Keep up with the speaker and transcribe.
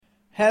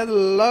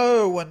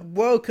Hello and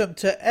welcome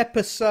to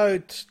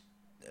episode,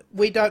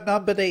 we don't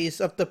number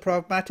these, of the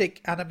Pragmatic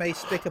Anime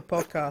Sticker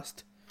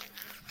Podcast.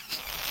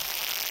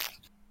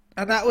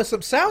 And that was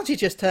some sounds you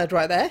just heard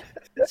right there.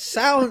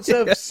 Sounds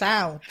of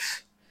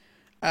sounds.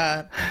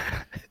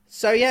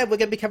 So yeah, we're going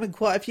to be covering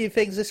quite a few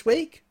things this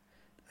week.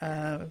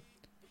 Including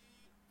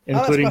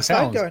my sounds.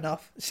 phone going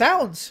off.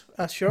 Sounds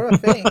are sure a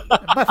thing.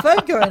 My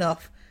phone going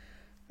off.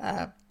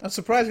 I'm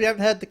surprised we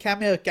haven't heard the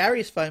cameo of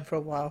Gary's phone for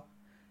a while.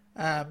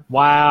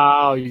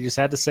 Wow, you just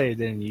had to say it,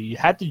 didn't you? You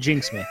had to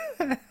jinx me.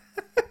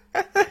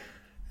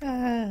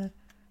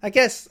 I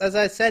guess, as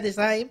I said his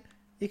name,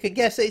 you can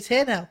guess that he's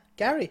here now.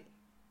 Gary,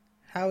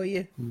 how are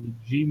you?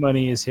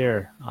 G-Money is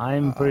here.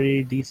 I'm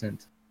pretty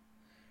decent.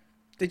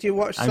 Did you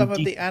watch some of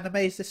the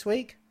animes this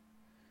week?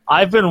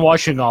 I've been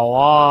watching a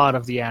lot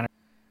of the anime.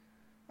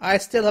 I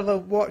still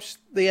haven't watched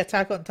the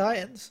Attack on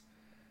Titans.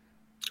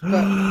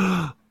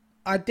 But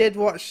I did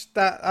watch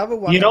that other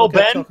one. You know, that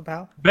we're Ben? talk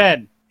about.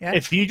 Ben, Yeah?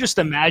 if you just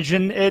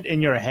imagine it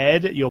in your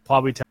head, you'll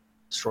probably tell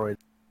the story.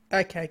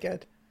 Okay,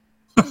 good.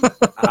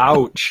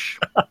 Ouch.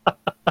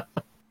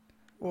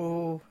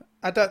 Well,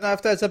 I don't know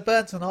if there's a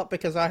burnt or not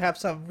because I have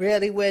some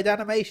really weird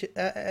imagination.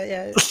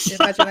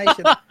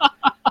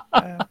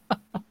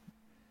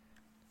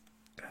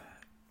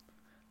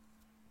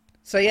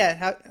 So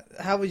yeah,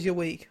 how was your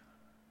week?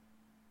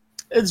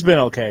 It's been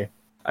okay.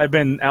 I've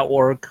been at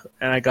work,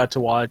 and I got to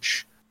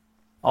watch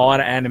a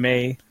lot of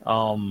anime.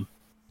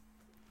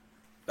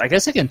 I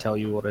guess I can tell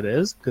you what it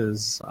is,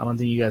 because I don't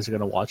think you guys are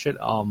going to watch it.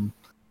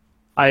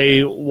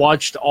 I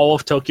watched all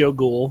of Tokyo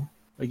Ghoul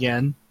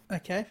again.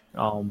 Okay.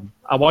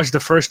 I watched the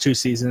first two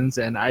seasons,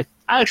 and I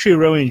actually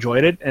really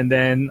enjoyed it. And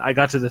then I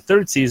got to the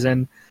third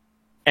season,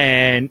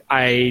 and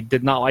I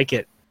did not like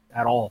it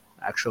at all,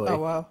 actually.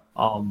 Oh,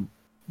 wow.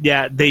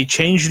 Yeah, they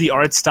changed the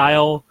art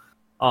style.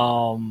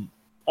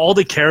 All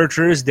the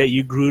characters that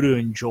you grew to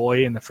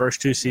enjoy in the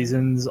first two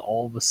seasons,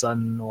 all of a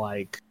sudden,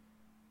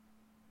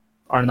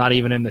 are not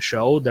even in the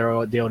show.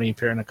 They only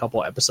appear in a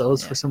couple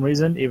episodes for some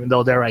reason, even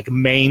though they're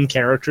main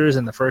characters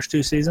in the first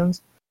two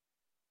seasons.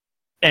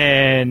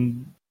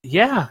 And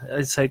yeah,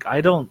 it's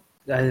I don't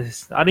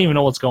even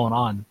know what's going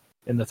on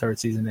in the third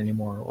season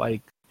anymore.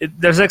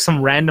 There's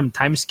some random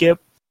time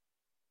skip,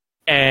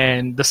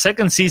 and the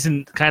second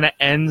season kind of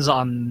ends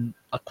on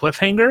a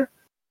cliffhanger.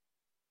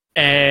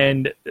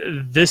 And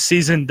this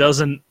season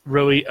doesn't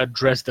really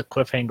address the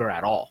cliffhanger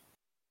at all.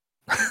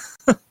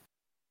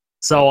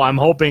 So I'm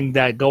hoping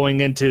that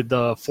going into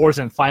the fourth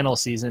and final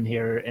season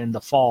here in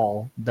the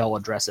fall, they'll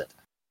address it.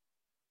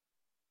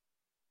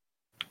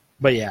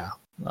 But yeah.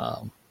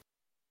 Yeah,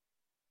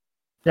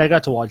 I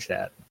got to watch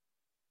that.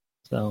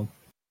 So,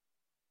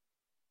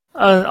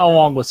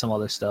 along with some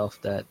other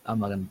stuff that I'm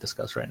not going to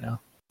discuss right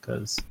now,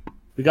 because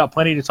we got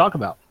plenty to talk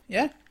about.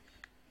 Yeah.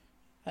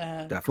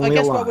 Definitely I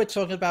guess a lot. what we're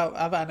talking about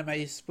other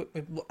animes,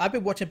 I've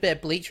been watching a bit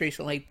of Bleach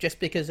recently just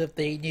because of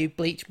the new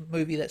Bleach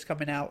movie that's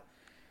coming out.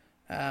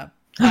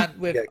 And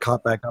with, Get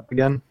caught back up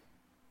again?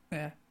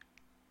 yeah.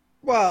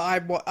 Well,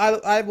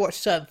 I watch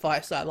certain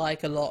fights that I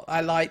like a lot.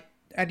 I like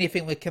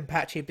anything with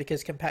Kenpachi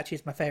because Kenpachi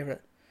is my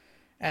favorite,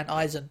 and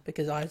Aizen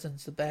because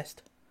Aizen's the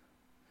best.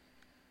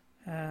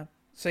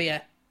 So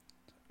yeah,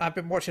 I've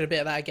been watching a bit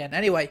of that again.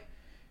 Anyway,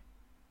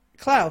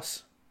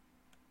 Klaus.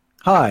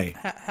 Hi.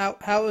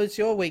 How has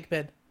your week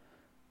been?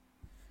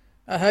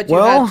 I heard you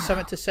had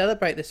something to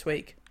celebrate this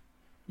week.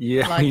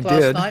 Yeah, we last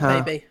did. Last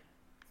night, maybe.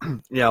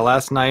 Yeah,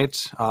 last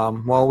night.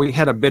 We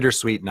had a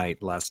bittersweet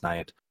night last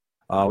night.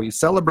 We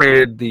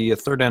celebrated the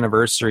third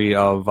anniversary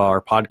of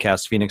our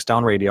podcast, Phoenix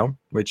Down Radio,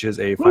 which is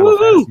a Final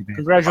Fantasy based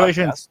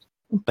Congratulations.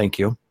 podcast. Thank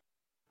you.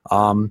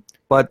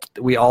 But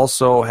we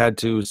also had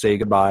to say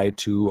goodbye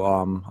to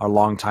our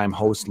longtime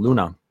host,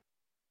 Luna.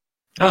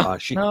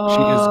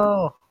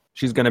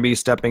 She's going to be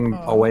stepping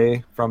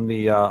away from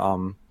the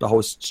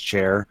host's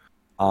chair,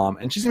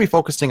 and she's going to be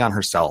focusing on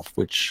herself,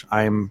 which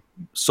I'm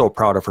so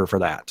proud of her for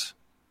that.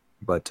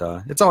 But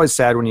it's always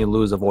sad when you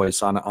lose a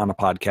voice on a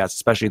podcast,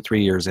 especially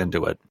 3 years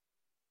into it.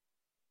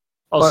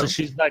 So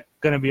she's not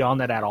going to be on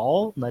that at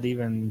all? Not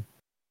even...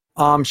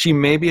 She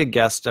may be a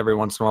guest every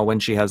once in a while when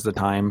she has the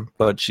time,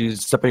 but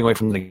she's stepping away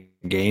from the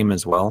game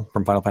as well,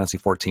 from Final Fantasy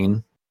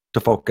XIV, to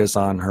focus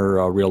on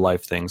her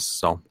real-life things,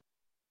 so...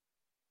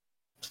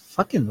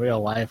 Fucking real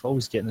life,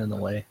 always getting in the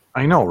way.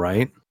 I know,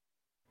 right?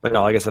 But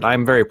no, like I said,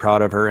 I'm very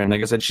proud of her, and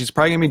like I said, she's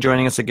probably going to be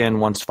joining us again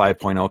once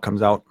 5.0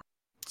 comes out.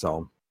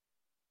 So,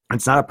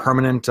 it's not a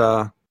permanent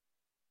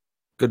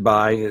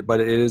goodbye, but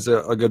it is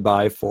a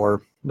goodbye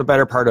for the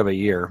better part of a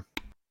year.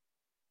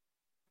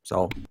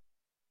 So,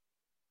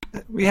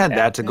 we had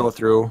that to go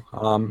through.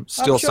 Still I'm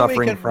sure suffering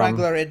we can from...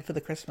 wrangle her in for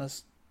the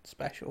Christmas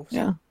specials.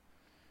 Yeah.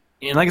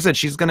 And like I said,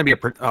 she's going to be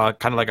kind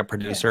of like a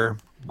producer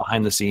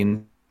behind the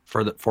scene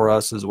for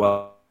us as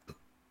well.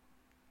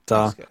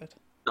 That's good.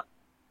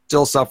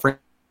 Still suffering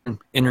from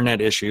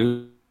internet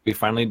issues. We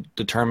finally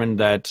determined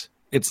that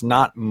it's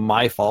not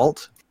my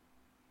fault.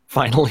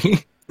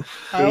 Finally.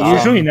 It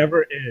usually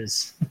never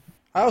is.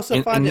 I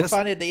also find it this...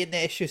 funny that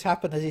internet issues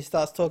happen as he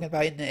starts talking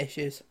about internet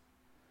issues.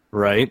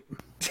 Right.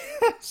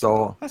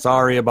 So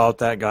sorry about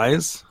that,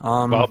 guys.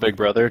 Wow, Big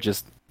Brother,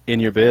 just in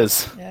your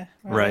biz. Yeah.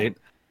 Right.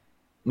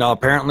 Now,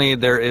 apparently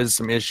there is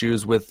some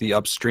issues with the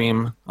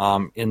upstream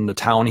in the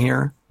town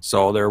here.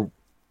 So they're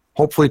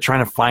hopefully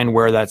trying to find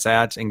where that's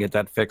at and get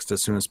that fixed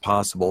as soon as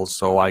possible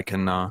so I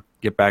can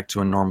get back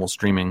to a normal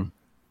streaming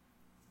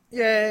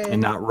Yay.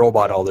 and not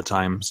robot all the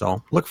time.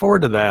 So look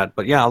forward to that.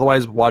 But yeah,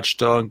 otherwise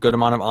watched a good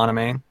amount of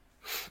anime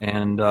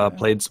and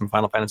played some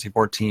Final Fantasy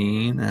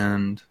 14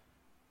 and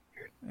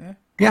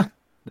yeah,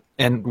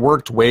 and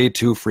worked way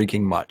too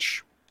freaking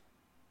much.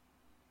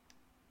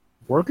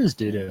 Work is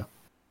doo-doo.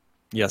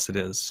 Yes, it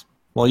is.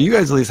 Well, you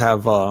guys at least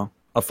have a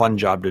fun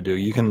job to do.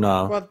 You can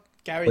Well,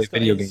 Gary's play got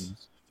video his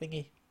games.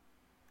 thingy.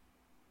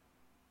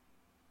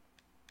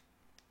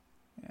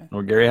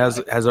 Well, Gary has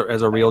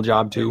a real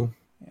job too.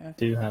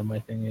 Do have my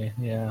thingy,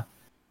 yeah.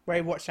 Where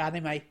he watched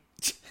anime.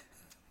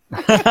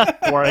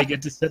 Where I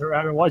get to sit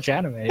around and watch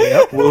anime.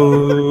 Yep.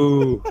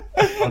 Woo!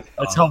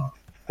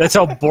 That's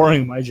how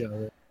boring my job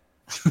is.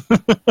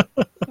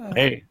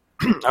 Hey,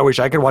 I wish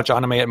I could watch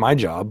anime at my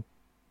job.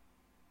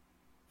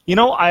 You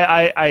know,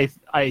 I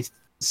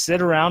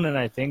sit around and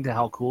I think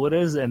how cool it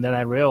is, and then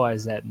I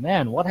realize that,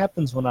 man, what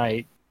happens when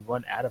I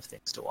run out of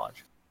things to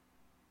watch?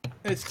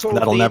 It's called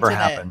That'll the never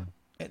internet. happen.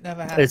 It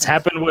never happens. It's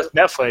happened with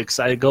Netflix.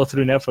 I go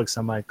through Netflix,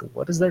 I'm like,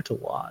 what is there to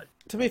watch?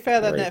 To be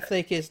fair, that Right.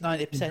 Netflix is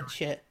 90%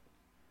 shit.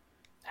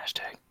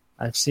 Hashtag.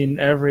 I've seen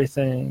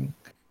everything.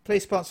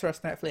 Please sponsor us,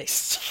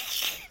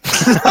 Netflix.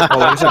 Well,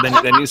 like I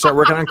said, then you start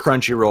working on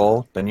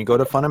Crunchyroll. Then you go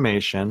to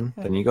Funimation.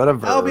 Then you go to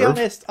Verve. I'll be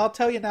honest. I'll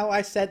tell you now.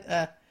 I sent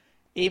a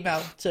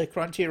email to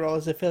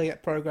Crunchyroll's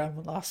affiliate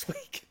program last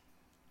week.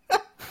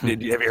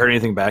 Have you heard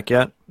anything back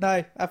yet? No,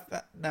 I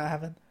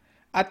haven't.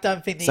 I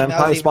don't think the Senpai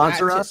email's even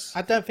sponsor active. us?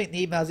 I don't think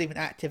the email's even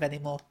active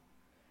anymore.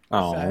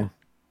 Oh, So-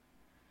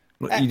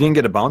 you didn't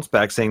get a bounce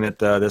back saying that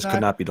this No.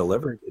 could not be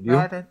delivered, did you? No,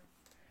 I don't.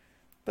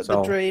 But the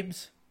So-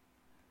 dreams.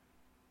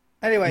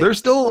 Anyway, They're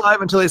still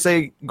alive until they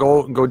say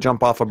go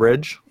jump off a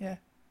bridge. yeah.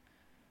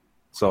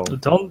 So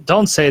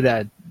Don't say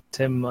that.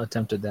 Tim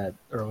attempted that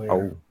earlier.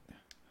 oh,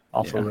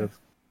 Off yeah. a live.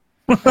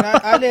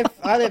 And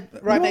I live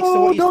right next to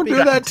what used don't to be.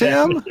 do that,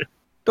 Tim.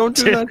 Don't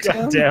do that, Tim.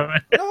 God damn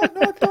it.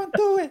 No, don't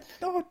do it.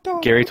 No,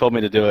 don't. Gary told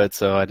me to do it,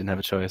 so I didn't have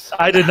a choice.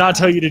 I did not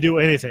tell you to do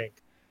anything.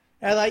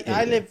 And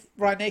I live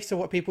right next to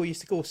what people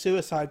used to call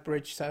Suicide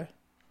Bridge. So,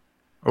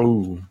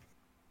 Oh,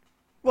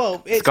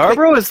 well, it's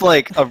Scarborough is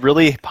like a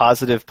really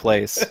positive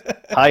place.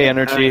 High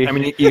energy. I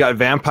mean, you got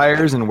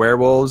vampires and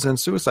werewolves and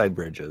suicide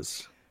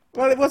bridges.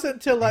 Well, it wasn't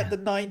until like the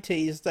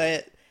 90s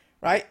that,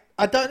 right?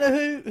 I don't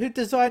know who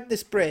designed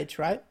this bridge,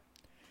 right?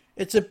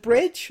 It's a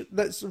bridge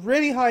that's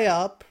really high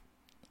up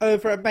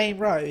over a main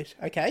road,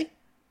 okay?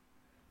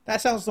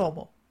 That sounds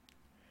normal.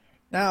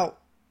 Now,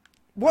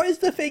 what is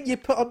the thing you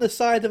put on the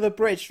side of a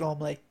bridge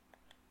normally?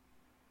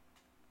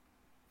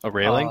 A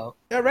railing?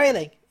 A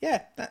railing.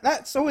 Yeah,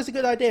 that's always a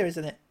good idea,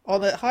 isn't it?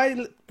 On a high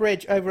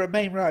bridge over a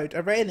main road,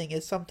 a railing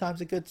is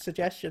sometimes a good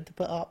suggestion to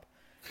put up.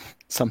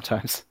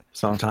 Sometimes.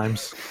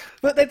 Sometimes.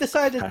 But they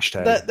decided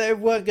Hashtag. that they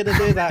weren't going to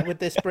do that with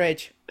this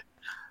bridge.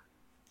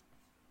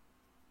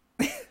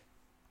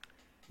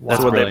 That's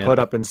So what they brilliant. put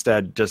up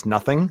instead? Just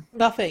nothing?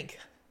 Nothing.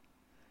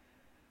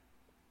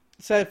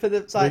 So for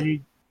the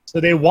So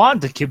they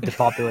want to keep the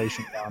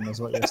population down, is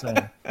what you're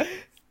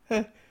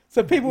saying.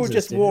 so people would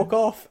just Jesus, walk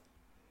off.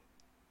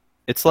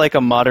 It's like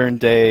a modern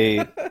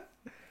day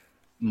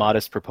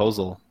modest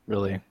proposal,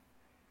 really.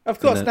 Of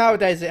course, And then-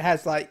 nowadays it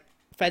has like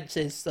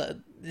fences that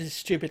is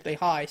stupidly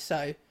high.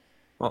 So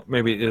Well,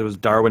 maybe it was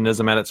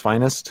Darwinism at its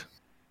finest.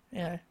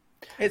 yeah,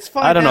 it's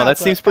fine. I don't know. now, That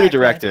but seems pretty back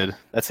then- directed.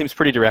 That seems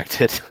pretty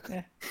directed.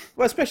 Yeah.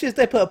 Well, especially as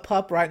they put a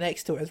pub right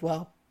next to it as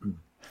well.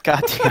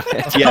 God damn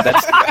it. Yeah,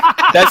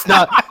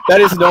 that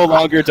is no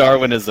longer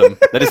Darwinism.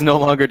 That is no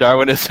longer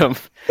Darwinism.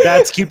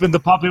 That's keeping the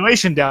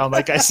population down,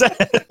 like I said.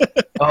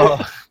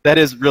 Oh, that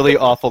is really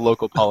awful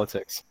local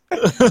politics.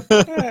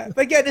 Yeah. But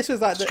again, this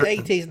was like the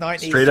 80s, 90s.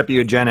 Straight up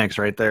eugenics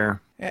right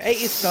there. Yeah,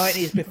 80s,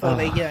 90s before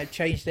they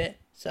changed it.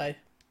 So,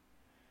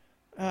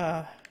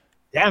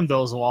 Damn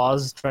those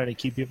laws trying to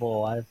keep people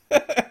alive.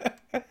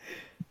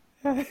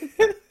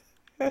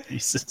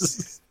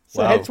 Jesus.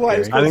 so Wow, that's why it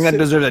was Gary. I called think that Su-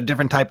 deserves a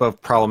different type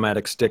of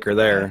problematic sticker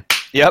there.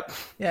 Yep.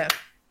 Yeah.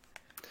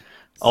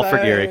 All for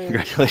So, Gary.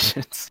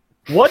 Congratulations.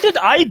 What did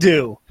I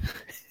do?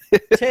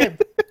 Tim,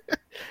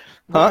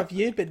 what have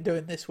you been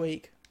doing this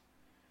week?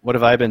 What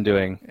have I been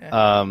doing?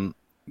 Yeah.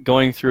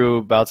 Going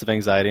through bouts of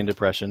anxiety and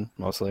depression,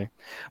 mostly.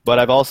 But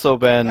I've also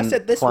been I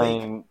said this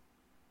playing...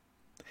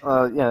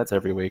 yeah, that's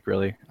every week,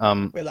 really.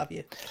 We love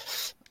you.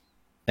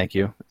 Thank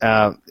you.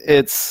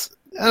 It's,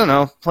 I don't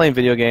know, playing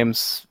video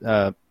games,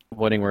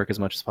 avoiding work as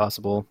much as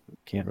possible.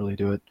 Can't really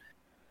do it.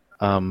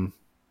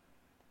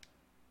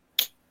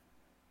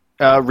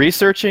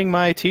 Researching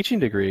my teaching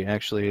degree,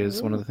 actually,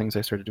 is one of the things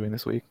I started doing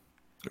this week.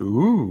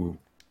 Ooh.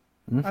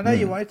 I know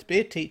you wanted to be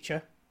a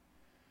teacher.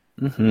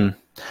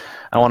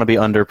 I want to be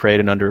underpaid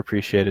and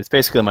underappreciated. It's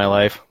basically my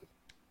life.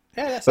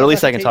 Yeah, that But at sounds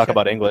least like I a can talk teacher.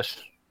 about English.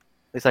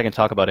 At least I can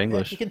talk about Yeah,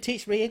 English. you can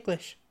teach me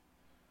English.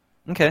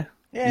 Okay.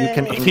 Yeah. You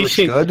can Teaching- English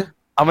good.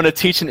 I'm gonna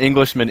teach an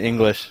Englishman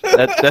English.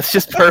 That's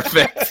just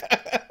perfect.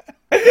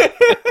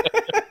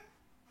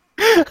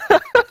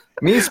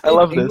 Me speak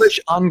love this. English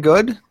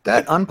ungood?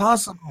 That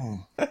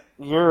impossible.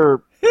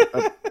 You're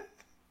a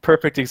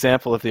perfect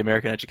example of the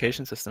American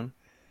education system.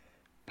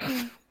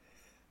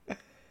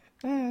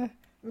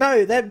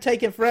 No, them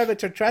taking forever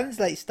to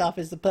translate stuff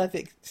is the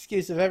perfect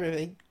excuse of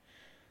everything.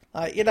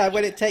 Like, you know,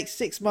 when it takes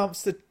 6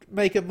 months to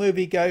make a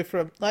movie go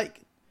from,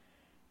 like,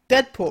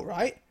 Deadpool,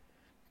 right?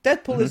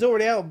 Deadpool is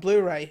already out on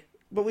Blu-ray,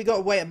 but we got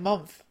to wait a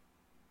month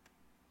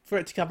for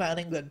it to come out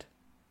in England.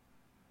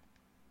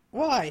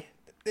 Why?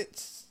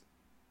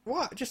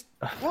 Why? Just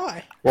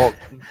why? Well,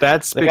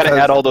 that's They because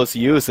gotta add all those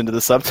U's into the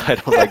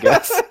subtitles, I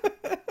guess.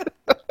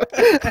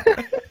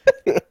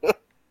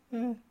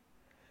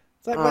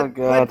 It's like Oh, when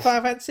God.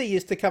 Final Fantasy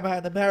used to come out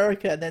in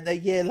America and then a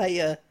year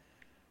later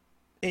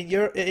in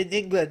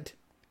England.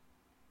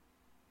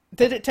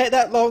 Did it take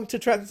that long to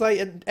translate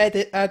and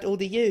add all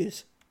the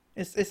U's?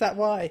 Is that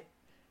why?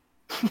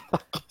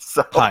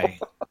 So Hi.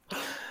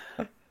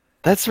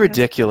 that's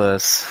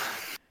ridiculous.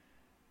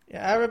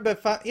 Yeah, I remember.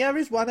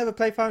 Has one ever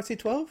played Final Fantasy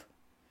 12?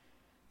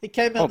 It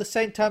came out Oh. the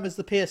same time as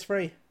the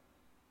PS3.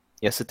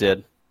 Yes, it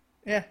did.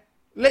 Yeah,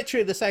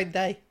 literally the same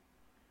day.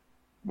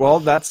 Well,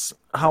 that's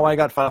how I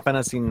got Final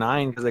Fantasy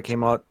IX because it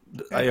came out.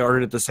 I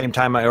ordered it at the same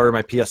time I ordered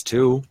my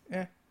PS2.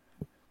 Yeah.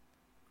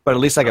 But at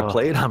least I could Oh.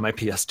 play it on my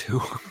PS2.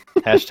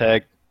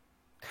 Hashtag.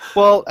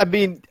 Well, I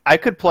mean, I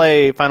could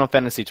play Final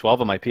Fantasy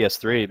 12 on my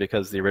PS3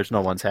 because the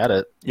original ones had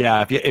it.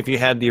 Yeah, if you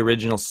had the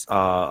original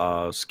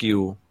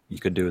SKU, you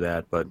could do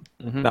that, but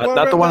not, Well,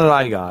 not the one remember-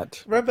 that I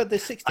got. Remember the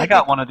 60? I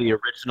got one of the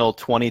original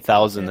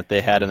 20,000 that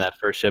they had in that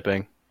first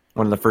shipping.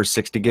 One of the first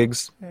 60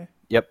 gigs.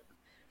 Yep.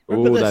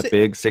 Remember Ooh, the that si-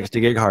 big 60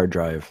 gig hard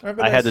drive.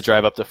 Remember I had to those-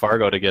 drive up to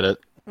Fargo to get it.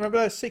 Remember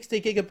those 60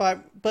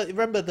 gigabyte? But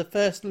remember the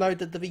first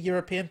load of the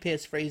European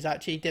PS3s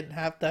actually didn't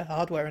have the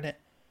hardware in it.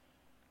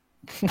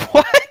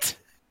 What?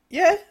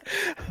 Yeah,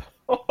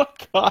 Oh my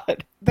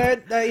god.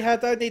 they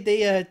had only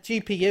the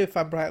GPU, if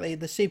I'm rightly.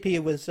 The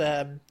CPU was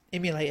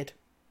emulated.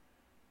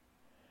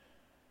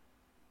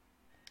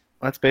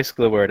 That's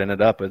basically where it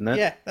ended up, isn't it?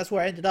 Yeah, that's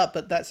where it ended up,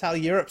 but that's how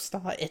Europe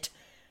started.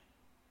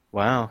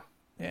 Wow.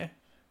 Yeah.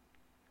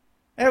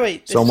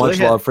 Anyway, So this- much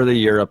had- love for the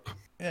Europe.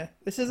 Yeah,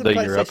 this isn't The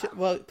PlayStation.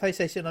 Well,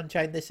 PlayStation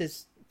Unchained. This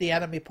is the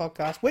Anime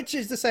Podcast, which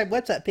is the same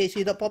website,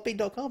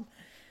 pc.popping.com.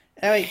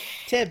 Anyway,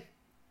 Tim,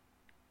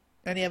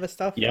 any other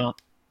stuff? Yeah.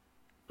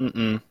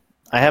 Mm-mm.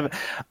 I haven't.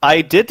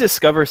 I did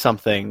discover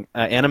something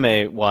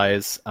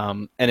anime-wise,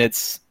 and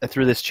it's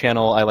through this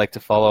channel I like to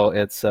follow.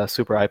 It's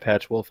Super Eye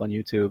Patch Wolf on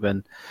YouTube,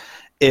 and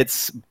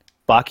it's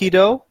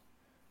Bakido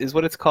is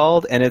what it's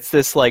called, and it's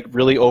this like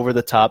really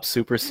over-the-top,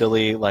 super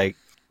silly like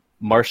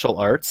martial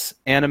arts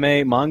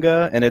anime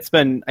manga, and it's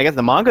been, I guess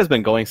the manga's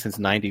been going since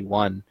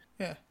 '91.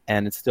 Yeah.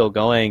 And it's still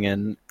going,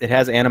 and it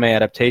has anime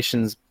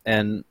adaptations,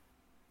 and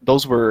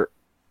those were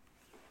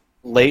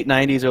late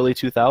 90s, early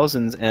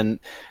 2000s, and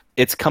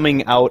it's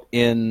coming out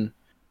in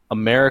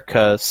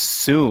America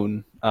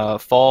soon,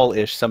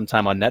 fall-ish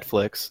sometime on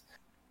Netflix.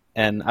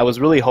 And I was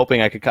really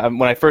hoping I could,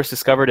 when I first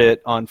discovered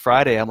it on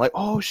Friday, I'm like,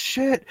 oh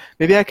shit,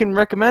 maybe I can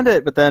recommend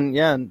it, but then,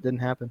 yeah, it didn't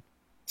happen.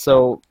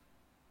 So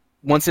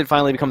once it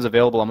finally becomes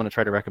available, I'm going to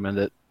try to recommend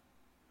it.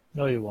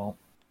 No, you won't.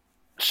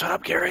 Shut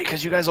up, Gary,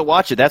 because you guys will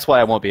watch it. That's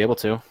why I won't be able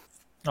to.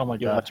 Oh my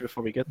You'll god. watch it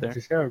before we get there.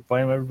 Sure,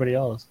 blame everybody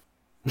else.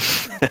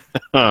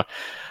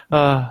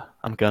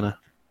 I'm gonna.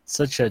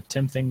 Such a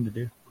Tim thing to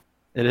do.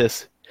 It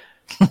is.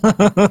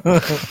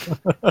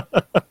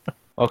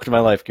 Welcome to my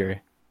life,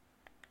 Gary.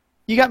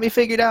 You got me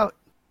figured out.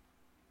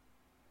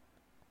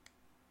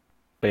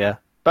 But yeah,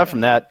 apart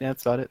from that, yeah,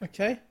 that's about it.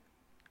 Okay.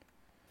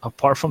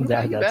 Apart from What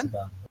that, about you, that's Ben?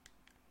 about it.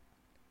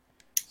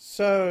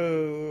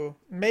 So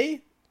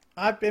me,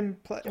 I've been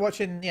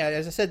watching. Yeah,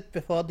 as I said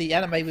before, the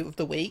anime of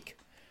the week.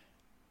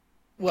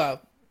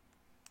 Well,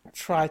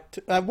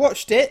 I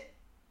watched it.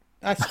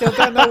 I still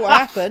don't know what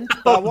happened,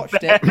 but I watched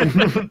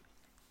it.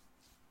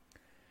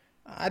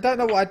 I don't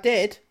know what I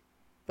did,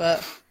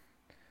 but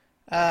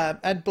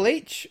and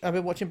Bleach. I've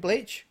been watching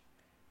Bleach,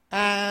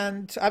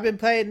 and I've been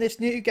playing this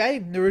new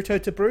game,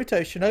 Naruto to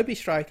Boruto Shinobi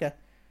Striker,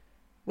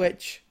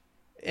 which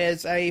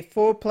is a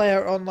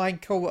 4-player online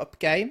co-op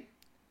game,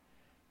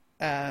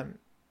 and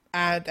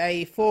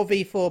a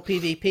 4v4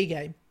 PvP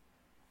game.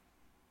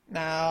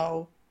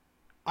 Now,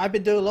 I've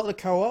been doing a lot of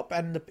co-op,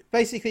 and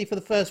basically for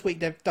the first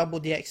week they've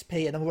doubled the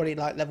XP, and I'm already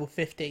like level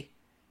 50.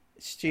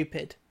 It's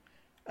stupid,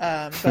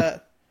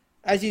 but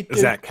as you do,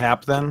 Is that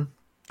cap then?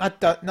 I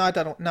don't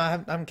know. No, I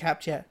haven't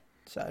capped yet.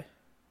 So,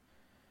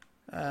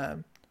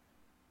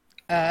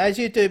 as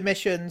you do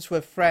missions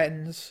with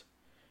friends,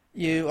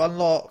 you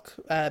unlock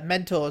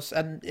mentors,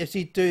 and if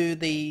you do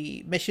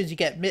the missions, you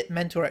get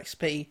mentor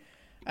XP,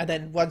 and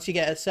then once you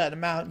get a certain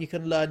amount, you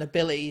can learn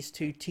abilities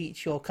to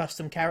teach your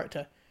custom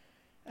character.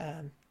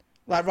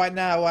 Like right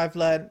now, I've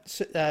learned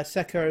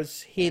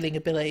Sekira's healing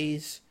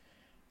abilities,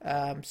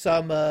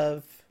 some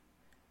of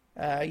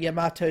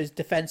Yamato's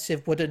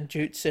defensive wooden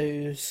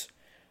jutsus,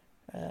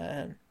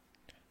 and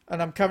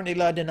I'm currently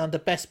learning under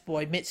Best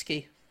Boy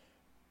Mitsuki,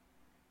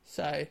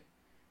 So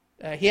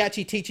he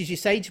actually teaches you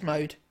Sage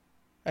Mode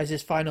as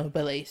his final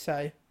ability.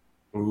 So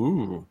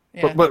Ooh.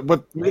 Yeah.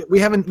 But we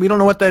don't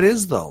know what that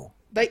is though.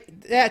 they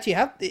actually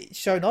have it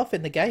shown off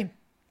in the game.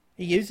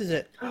 He uses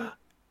it.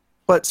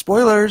 But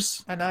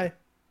spoilers. I know.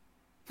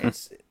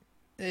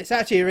 It's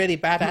actually really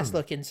badass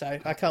looking. So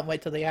I can't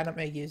wait till the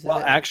anime uses Well,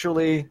 it.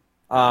 actually,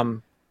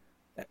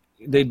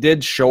 they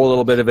did show a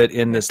little bit of it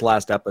in this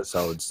last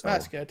episode. So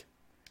That's good.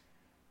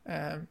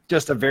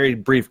 just a very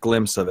brief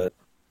glimpse of it.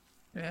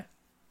 Yeah.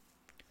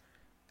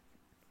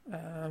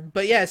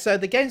 But yeah, so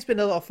the game's been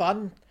a lot of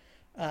fun.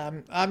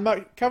 I'm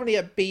currently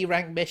at B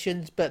rank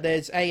missions, but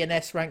there's A and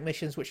S rank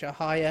missions which are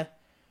higher.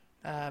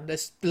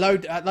 There's a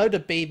load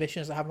of B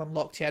missions I haven't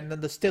unlocked yet, and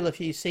then there's still a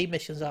few C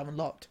missions I haven't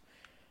unlocked.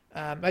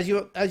 As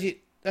you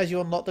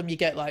unlock them, you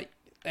get like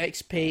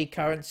XP,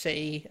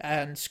 currency,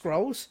 and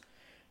scrolls.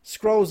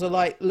 Scrolls are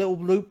like little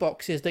loot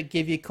boxes that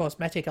give you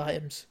cosmetic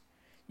items.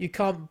 You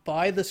can't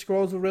buy the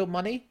scrolls with real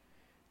money.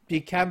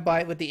 You can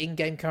buy it with the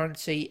in-game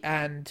currency,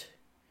 and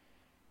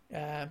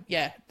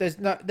there's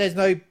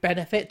no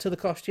benefit to the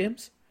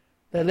costumes.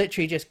 They're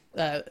literally just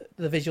the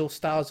visual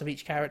styles of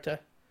each character.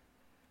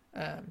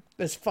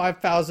 There's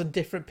 5,000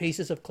 different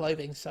pieces of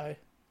clothing, so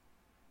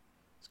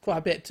it's quite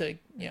a bit to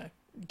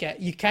get.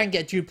 You can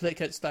get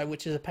duplicates though,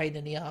 which is a pain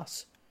in the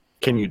ass.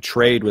 Can you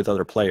trade with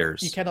other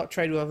players? You cannot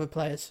trade with other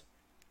players.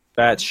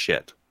 That's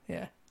shit.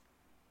 Yeah.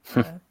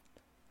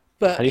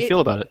 But How do you feel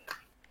about it?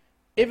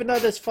 even though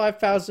there's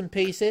 5,000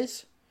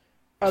 pieces,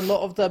 a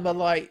lot of them are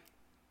like,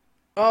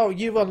 oh,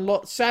 you've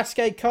unlocked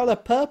Sasuke color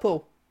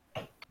purple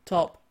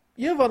top.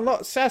 You've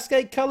unlocked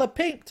Sasuke color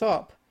pink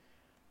top.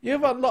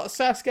 You've unlocked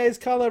Sasuke's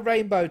color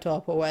rainbow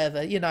top or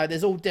whatever.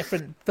 There's all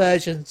different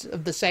versions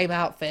of the same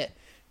outfit.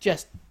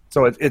 Just,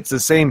 So it's the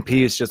same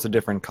piece, just a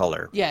different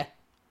color. yeah.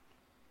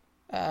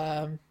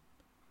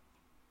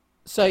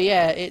 So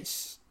yeah,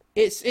 it's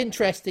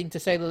interesting to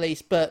say the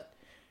least, but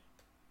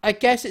I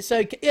guess it's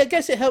okay. I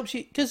guess it helps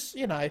you because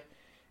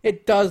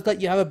it does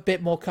let you have a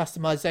bit more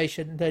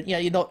customization. That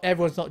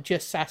everyone's not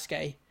just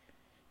Sasuke.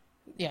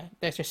 Yeah,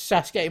 there's just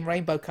Sasuke in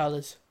rainbow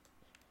colors.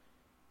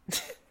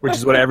 Which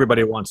is what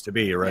everybody wants to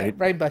be, right? Yeah,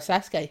 rainbow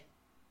Sasuke.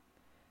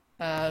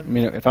 I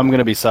mean, if I'm going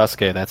to be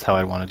Sasuke, that's how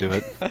I'd want to do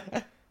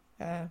it.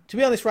 To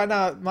be honest, right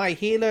now my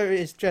healer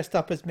is dressed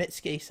up as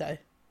Mitsuki, so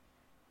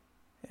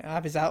I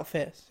have his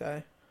outfit.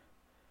 So,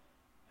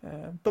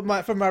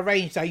 but for my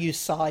range, I use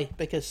Sai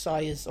because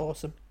Sai is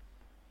awesome.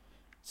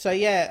 So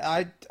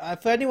yeah, I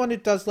for anyone who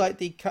does like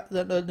the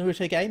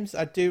Naruto games,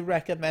 I do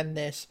recommend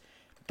this.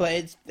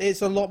 But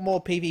it's a lot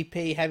more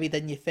PvP heavy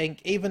than you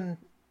think, even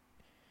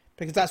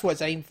because that's what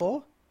it's aimed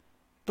for.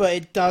 But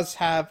it does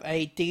have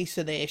a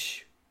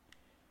decent-ish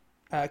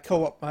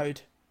co-op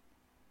mode.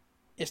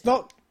 It's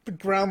not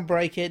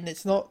groundbreaking.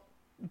 It's not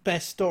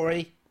best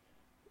story.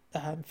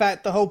 In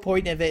fact, the whole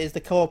point of it is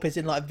the co-op is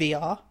in like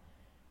VR.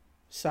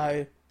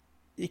 So,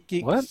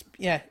 What?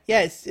 Yeah,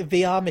 it's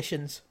VR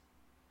missions.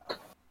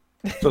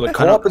 So the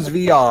co-op is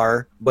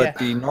VR, but Yeah.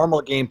 the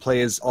normal gameplay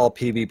is all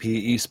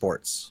PvP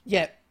esports.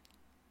 Yeah,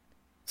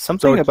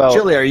 Something So, about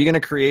Chili, are you going to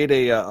create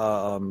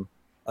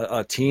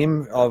a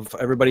team of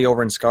everybody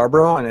over in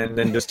Scarborough and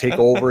then just take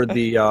over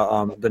the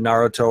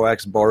Naruto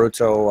x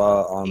Boruto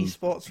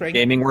esports ring.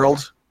 gaming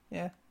world?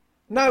 Yeah.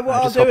 No, what I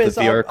I'll just do hope is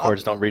the VR I'll-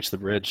 cords don't reach the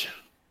bridge.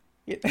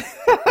 Yeah.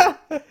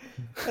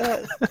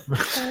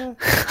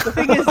 The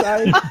thing is,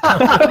 though,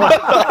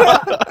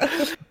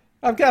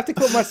 I'm gonna have to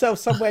call myself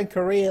somewhere in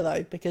Korea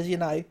though, because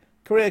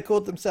Korea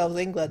called themselves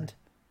England.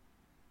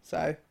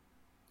 So,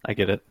 I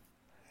get it.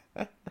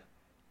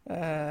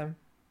 but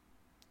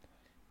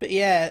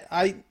yeah,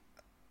 I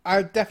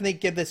would definitely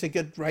give this a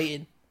good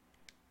rating.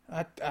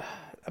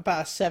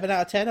 About a 7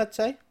 out of 10, I'd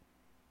say.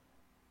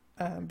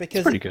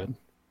 Because Pretty good.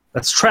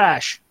 That's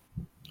trash.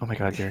 Oh my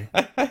god, Gary.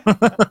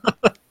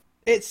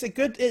 it's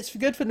good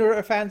for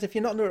Naruto fans. If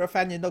you're not a Naruto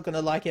fan, you're not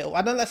gonna like it.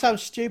 I know that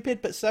sounds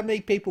stupid, but so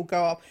many people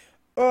go up,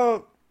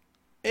 oh,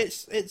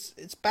 it's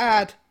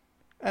bad,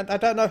 and I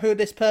don't know who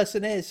this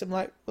person is. I'm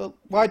like, well,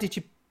 why did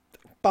you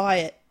buy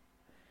it?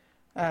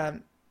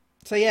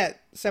 So yeah,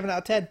 7 out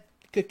of 10.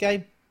 Good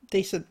game,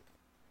 decent.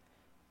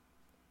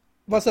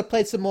 Once I've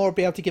played some more, I'll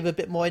be able to give a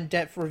bit more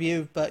in-depth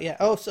review. But yeah,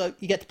 also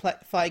you get to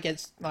fight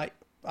against like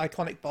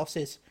iconic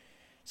bosses.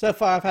 So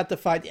far, I've had to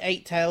fight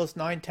 8 Tails,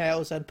 9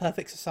 Tails, and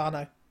Perfect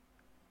Susano.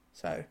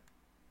 So,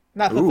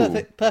 no,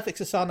 the Perfect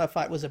Susano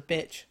fight was a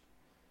bitch.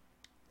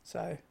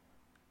 So,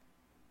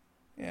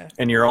 yeah.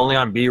 And you're only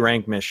on B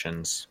rank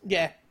missions.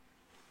 Yeah,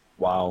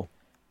 Wow.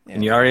 Yeah.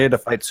 And you already had to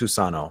fight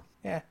Susanoo.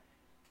 yeah.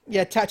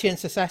 Yeah, Tachi and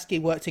Sasaki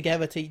worked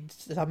together to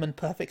summon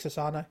Perfect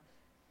Susano.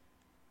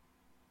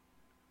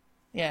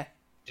 Yeah.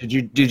 Did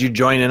you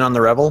join in on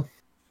the Revel?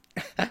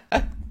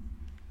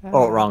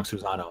 Oh, wrong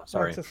Susanoo.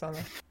 Sorry. Perfect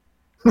Susano.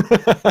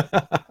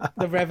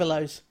 The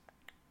Revelos.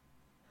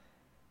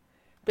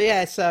 But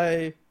yeah,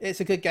 so it's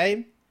a good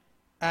game,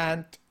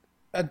 and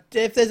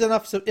if there's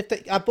enough,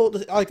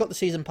 I got the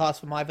season pass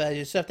for my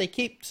version, so if they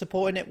keep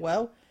supporting it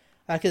well,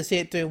 I can see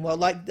it doing well.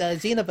 Like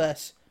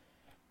Xenoverse,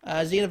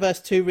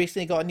 Xenoverse 2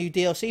 recently got a new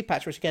DLC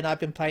patch, which again I've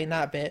been playing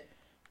that a bit,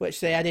 which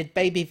they added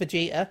Baby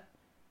Vegeta,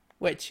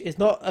 which is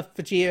not a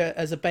Vegeta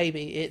as a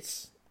baby.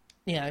 It's,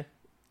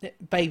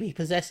 baby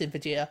possessing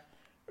Vegeta,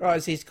 or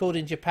as he's called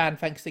in Japan,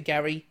 thanks to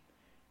Gary,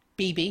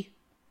 BB,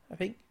 I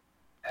think.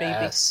 Baby.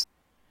 Yes.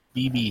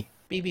 BB.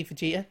 BB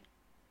Vegeta.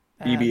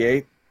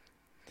 BB-8.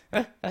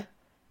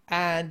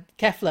 And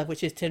Kefla,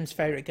 which is Tim's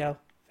favourite girl.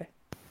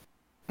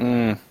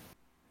 Mm.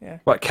 Yeah.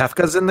 What,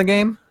 Kefka's in the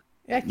game?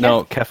 Yeah,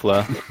 No,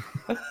 Kefla.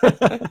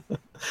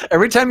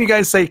 Every time you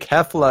guys say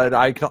Kefla,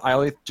 I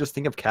always just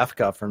think of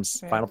Kefka from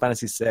Final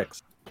Fantasy VI.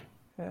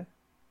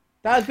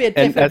 That would be a different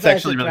And that's version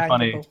actually of really Dragon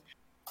funny.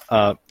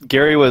 Ball.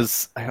 Gary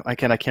was I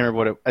can't remember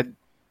what it.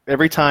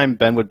 Every time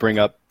Ben would bring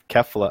up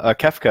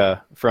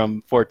Kefka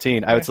from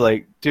 14, I was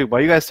like, dude, why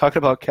are you guys talking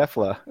about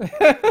Kefla?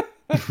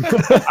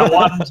 I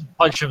wanted to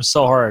punch him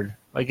so hard.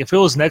 Like, if it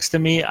was next to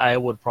me, I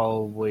would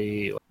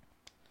probably...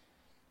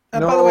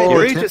 And by the way,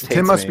 Gary Tim, just Tim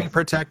hates must me. be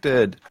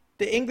protected.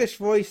 the English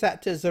voice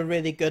actors are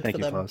really good Thank for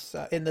you, them Klaus.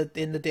 so, in the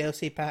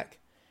DLC pack.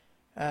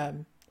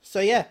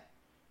 So yeah,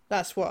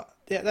 that's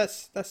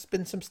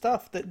been some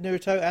stuff that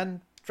Naruto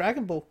and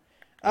Dragon Ball.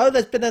 Oh,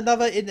 there's been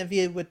another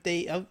interview with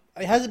the.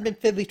 It hasn't been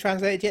fully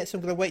translated yet, so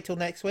I'm going to wait till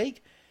next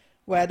week,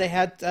 where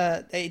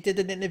they did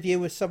an interview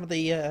with some of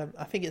the.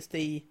 I think it's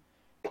the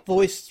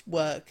voice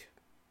work,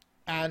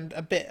 and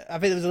a bit. I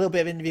think there was a little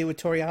bit of interview with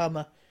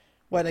Toriyama,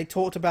 where they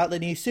talked about the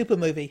new Super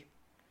movie,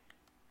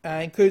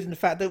 including the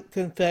fact that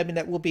confirming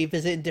that we'll be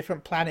visiting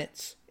different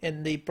planets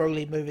in the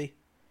Broly movie,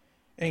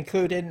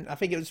 including I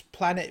think it was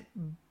planet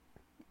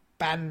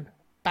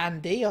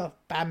Bambi or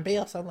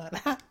something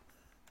like that.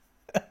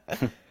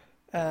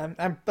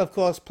 And of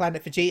course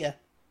Planet Vegeta.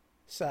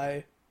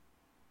 So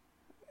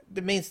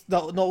it means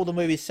not all the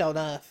movies set on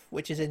Earth,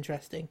 which is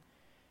interesting.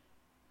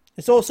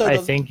 It's also I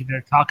think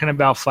they're talking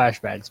about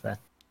flashbacks, man.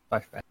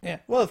 Flashbacks. yeah,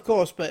 well of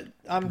course, but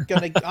I'm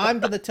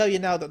gonna tell you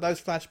now that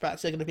those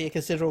flashbacks are gonna be a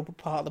considerable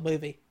part of the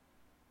movie.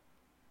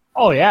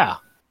 Oh, yeah.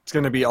 It's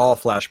going to be all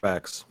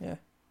flashbacks. Yeah.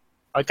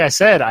 Like I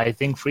said, I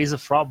think Frieza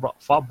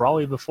fought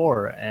Broly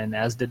before, and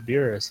as did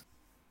Beerus.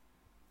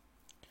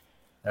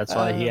 That's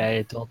why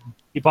I told him.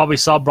 He probably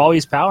saw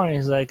Broly's power, and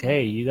he's like,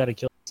 hey, you got to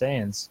kill the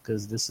Saiyans,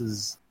 because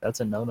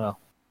that's a no-no.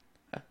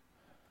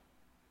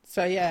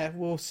 So yeah,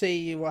 we'll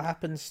see what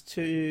happens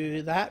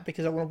to that,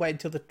 because I want to wait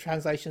until the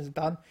translation's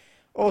done.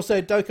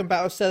 Also, Dokkan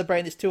Battle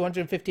celebrating its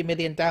 250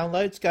 million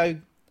downloads. Go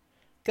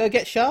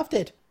get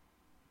shafted.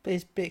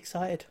 Please be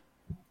excited.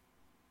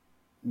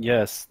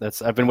 Yes,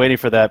 I've been waiting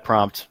for that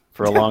prompt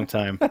for a long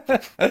time.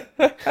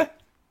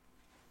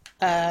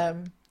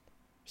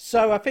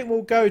 So I think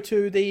we'll go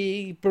to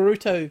the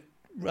Boruto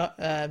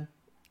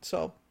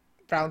sort of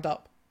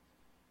roundup.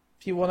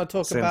 If you want to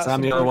talk about Since I'm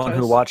some the only one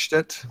who Borutos. watched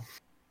it.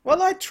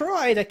 Well, I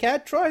tried. Okay, I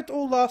tried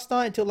all last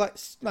night until like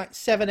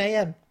 7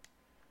 a.m.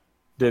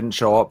 Didn't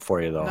show up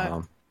for you, though. No.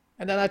 Huh?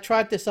 And then I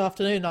tried this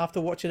afternoon after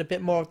watching a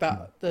bit more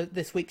about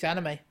this week's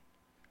anime, Okay.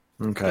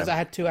 because I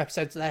had 2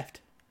 episodes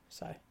left.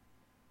 So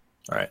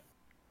All right.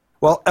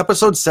 Well,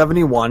 episode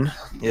 71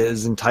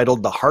 is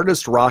entitled The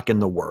Hardest Rock in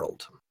the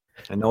World.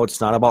 I know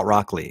it's not about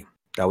Rock Lee.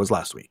 That was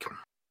last week.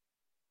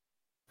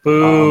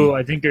 Boo,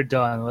 I think you're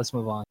done. Let's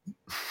move on.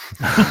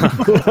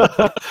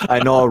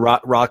 I know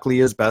Rock Lee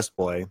is best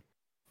boy.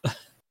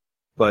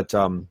 But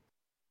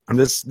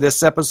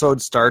this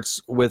episode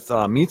starts with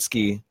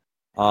Mitsuki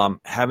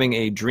having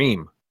a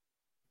dream.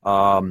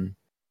 When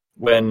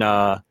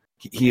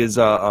he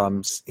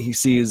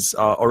sees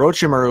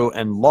Orochimaru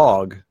and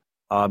Log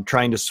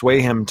trying to sway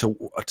him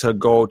to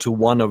go to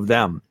one of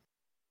them.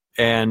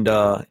 And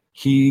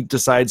he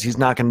decides he's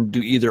not going to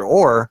do either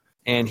or,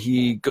 and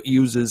he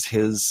uses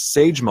his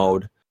Sage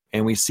mode,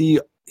 and we see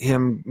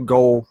him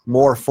go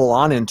more full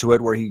on into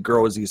it, where he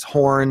grows these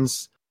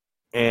horns,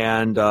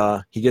 and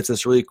he gets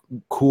this really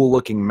cool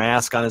looking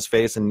mask on his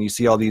face, and you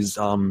see all these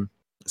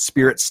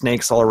spirit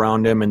snakes all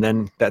around him, and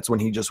then that's when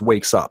he just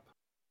wakes up.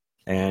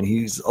 And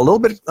he's a little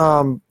bit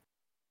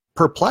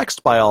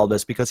perplexed by all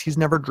this, because he's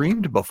never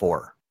dreamed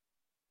before.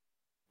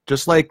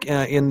 Just like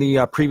in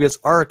the previous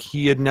arc,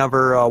 he had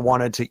never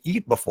wanted to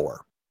eat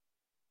before.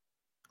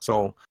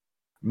 So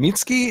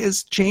Mitsuki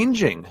is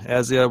changing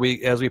as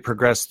we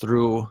progress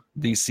through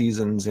these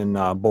seasons in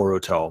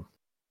Boruto.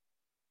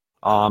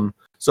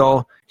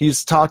 So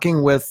he's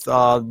talking with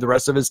the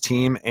rest of his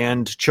team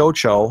and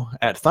Chocho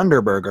at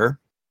Thunderburger.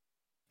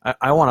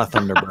 I want a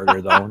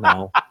Thunderburger though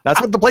now. That's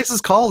what the place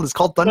is called. It's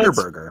called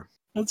Thunderburger.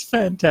 That's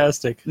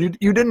fantastic. You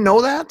didn't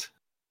know that?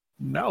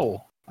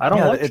 No, I don't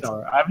Yeah, watch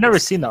Naruto. I've never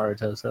seen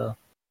Naruto, so.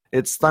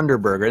 It's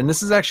Thunderburger, and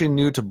this is actually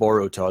new to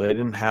Boruto. They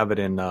didn't have it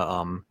in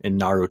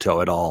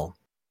Naruto at all.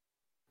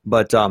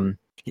 But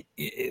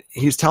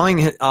he's telling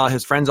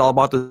his friends all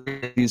about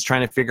this. He's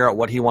trying to figure out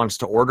what he wants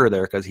to order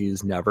there, because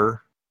he's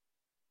never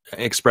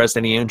expressed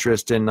any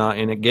interest in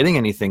getting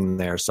anything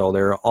there. So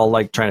they're all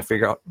like trying to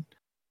figure out.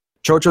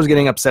 Chocho's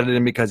getting upset at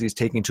him because he's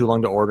taking too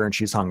long to order, and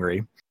she's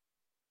hungry.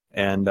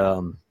 And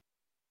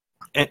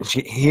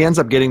he ends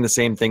up getting the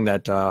same thing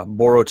that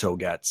Boruto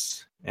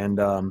gets. And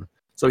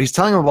so he's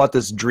telling him about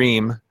this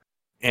dream,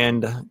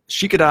 and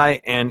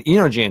Shikadai and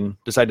Inojin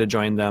decide to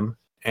join them.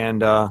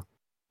 And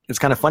it's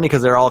kind of funny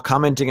because they're all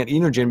commenting at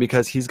Enogen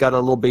because he's got a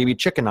little baby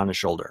chicken on his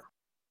shoulder.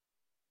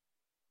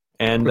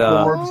 And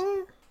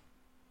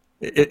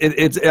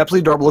it's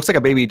absolutely adorable. Looks like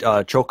a baby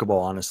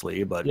chocobo,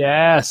 honestly. But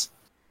Yes.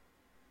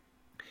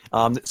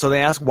 so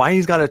they ask why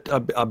he's got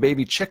a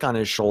baby chick on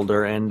his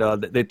shoulder, and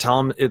they tell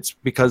him it's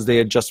because they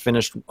had just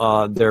finished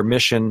their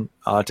mission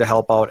to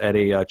help out at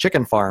a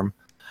chicken farm,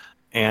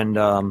 and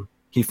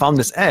he found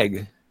this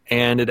egg,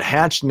 and it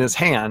hatched in his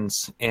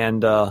hands,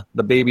 and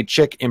the baby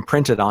chick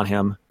imprinted on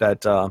him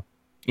that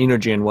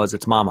Enogen was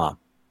its mama.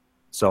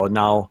 So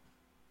now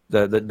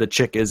the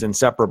chick is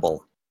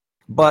inseparable.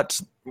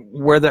 But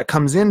where that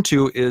comes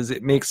into is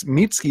it makes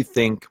Mitsuki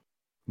think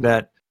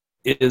that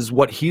is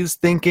what he's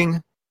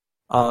thinking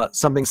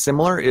something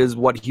similar, is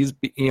what he's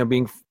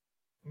being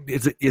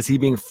is he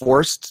being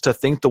forced to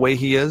think the way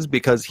he is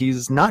because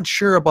he's not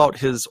sure about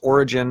his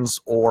origins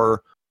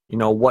or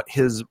what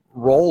his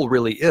role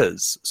really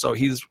is. So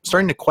he's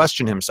starting to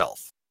question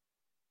himself.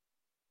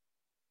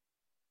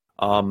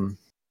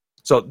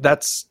 So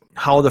that's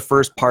how the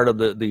first part of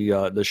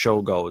the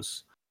show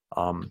goes.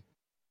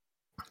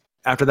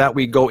 After that,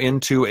 we go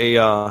into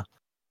into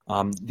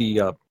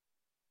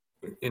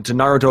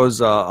Naruto's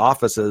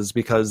offices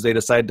because they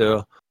decide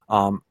to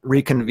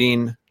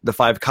reconvene the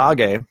 5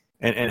 Kage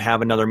and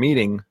have another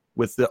meeting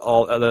with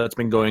all that's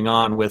been going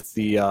on with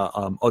the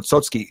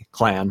Otsutsuki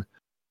clan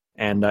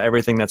and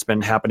everything that's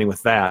been happening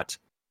with that.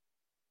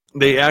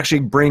 They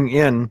actually bring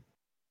in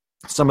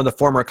some of the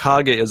former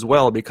Kage as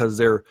well because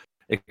they're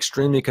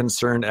extremely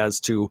concerned as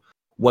to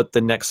what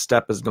the next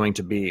step is going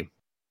to be.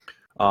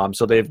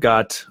 So they've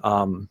got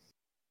trying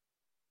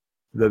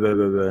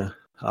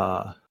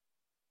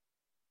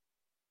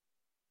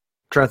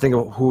to think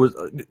of who.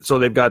 So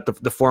they've got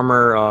the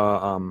former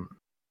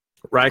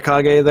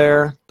Raikage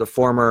there, the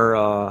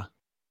former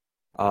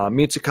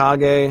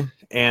Mitsukage,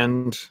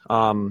 and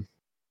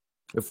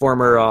the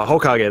former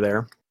Hokage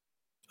there.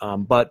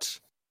 But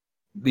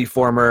the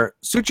former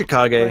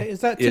Tsuchikage Wait,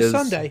 is that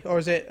Tsunade or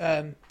is it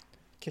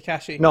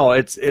Kakashi? No,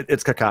 it's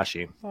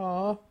Kakashi.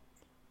 Aww.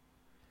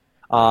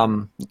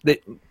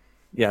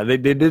 They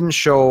didn't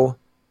show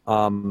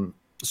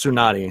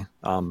Tsunade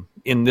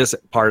in this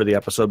part of the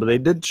episode, but they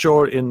did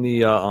show it in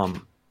the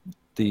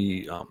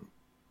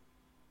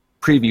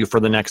preview for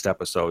the next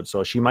episode,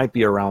 so she might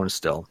be around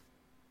still.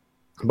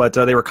 But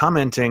they were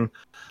commenting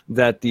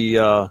that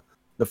the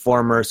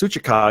former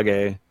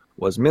Tsuchikage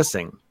was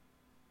missing,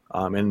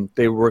 and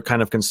they were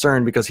kind of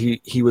concerned because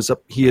he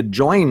had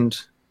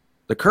joined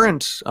the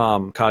current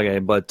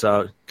Kage, but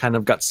kind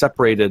of got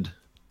separated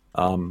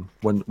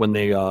when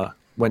they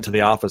went to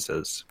the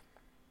offices.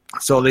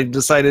 So they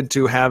decided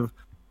to have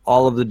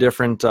all of the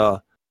different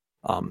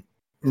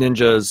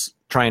ninjas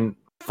try and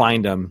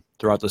find him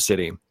throughout the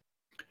city.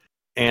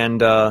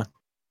 And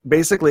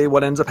basically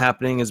what ends up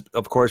happening is,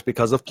 of course,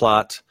 because of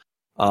plot,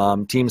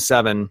 Team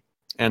 7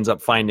 ends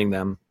up finding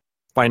him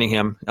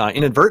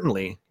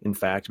inadvertently, in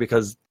fact,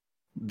 because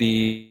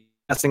the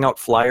passing out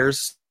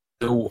flyers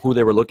who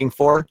they were looking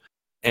for,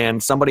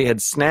 and somebody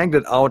had snagged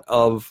it out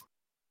of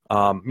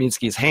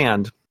Mitsuki's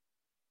hand.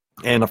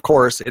 And of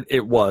course,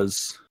 it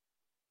was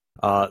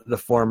the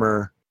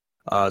former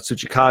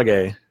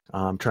Tsuchikage.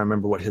 I'm trying to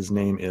remember what his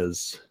name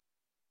is.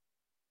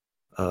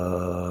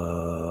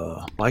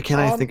 Why can't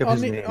I think of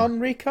his name?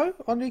 Enrico?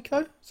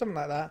 Something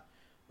like that.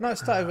 No, it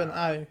started with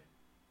an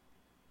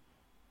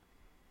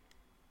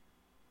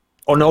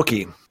O.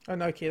 Onoki,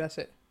 that's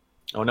it.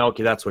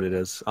 Onoki, that's what it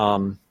is.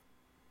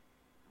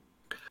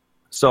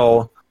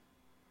 So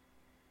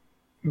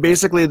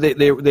basically,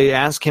 they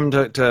ask him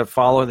to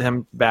follow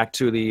them back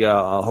to the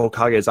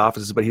Hokage's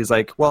offices, but he's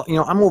like, well,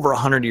 I'm over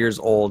 100 years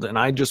old, and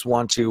I just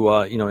want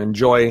to,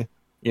 enjoy,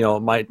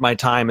 my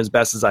time as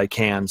best as I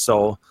can.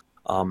 So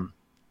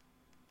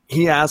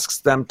he asks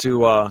them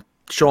to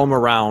show him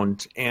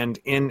around, and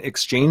in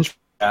exchange for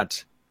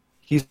that,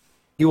 he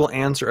will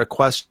answer a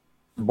question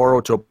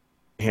Boruto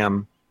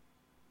him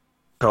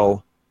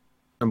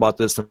about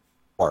this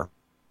before.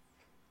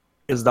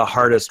 Is the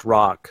hardest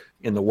rock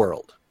in the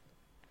world.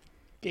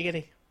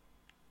 Giggity.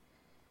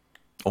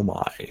 Oh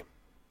my.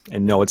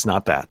 And no, it's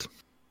not that.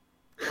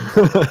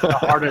 The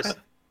hardest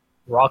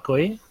Rock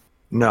Lee?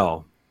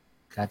 No.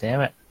 God damn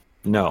it.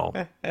 No.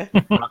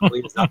 Rock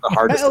Lee is not the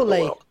hardest Metal in the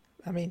Lee. world.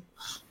 I mean,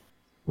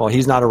 Well,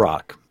 he's not a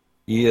rock.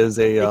 He is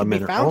a he can be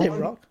mineral. found in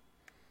rock.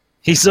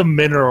 He's a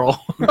mineral.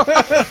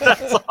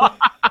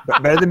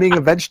 Better than being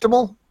a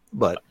vegetable,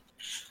 but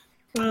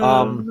so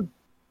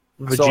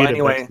Vegeta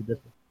anyway,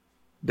 makes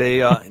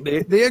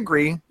they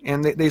agree,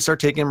 and they start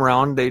taking him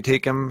around. They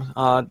take him.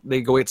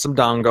 They go eat some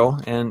dango,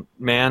 and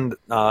man,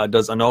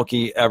 does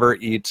Onoki ever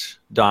eat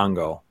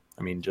dango?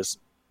 I mean, just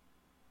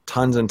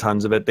tons and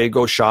tons of it. They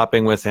go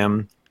shopping with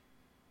him,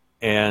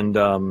 and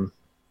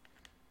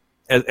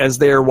as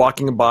they are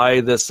walking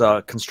by this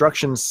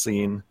construction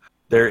scene,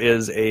 there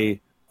is a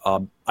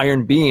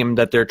iron beam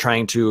that they're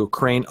trying to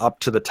crane up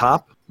to the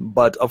top.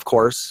 But of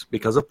course,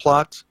 because of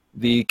plot,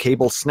 the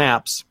cable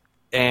snaps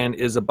and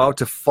is about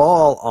to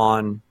fall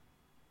on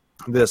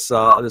this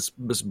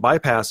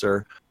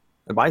bystander,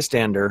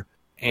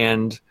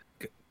 and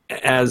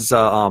as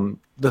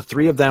the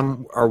three of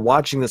them are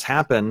watching this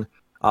happen,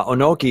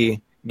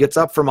 Onoki gets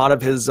up from out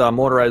of his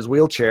motorized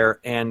wheelchair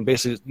and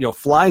basically,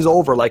 flies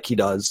over like he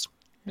does,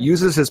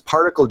 uses his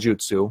particle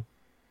jutsu,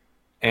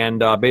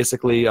 and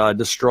basically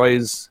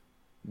destroys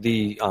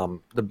the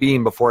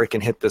beam before it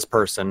can hit this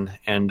person.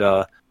 And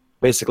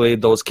basically,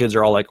 those kids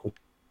are all like,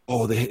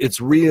 "Oh,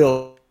 it's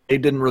real." They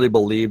didn't really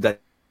believe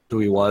that who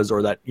he was,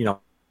 or that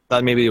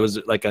thought maybe it was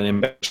like an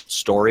embellished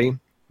story.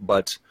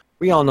 But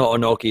we all know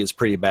Onoki is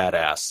pretty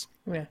badass.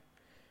 Yeah.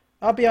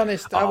 I'll be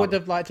honest, I would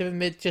have liked to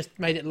have just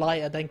made it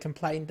lighter, then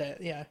complained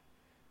that, they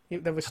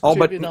were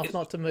stupid enough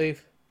not to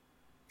move.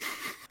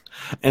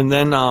 And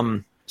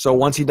then, so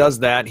once he does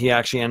that, he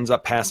actually ends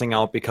up passing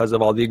out because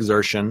of all the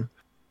exertion.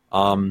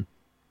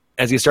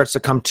 As he starts to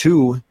come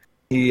to,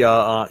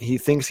 he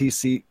thinks he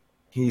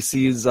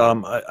sees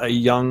a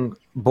young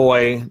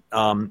boy,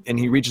 and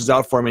he reaches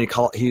out for him, and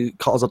he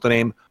calls out the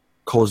name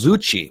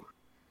Kozuchi.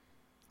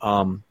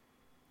 And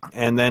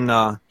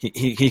then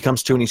he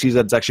comes to, and he sees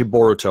that it's actually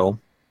Boruto.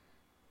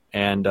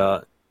 And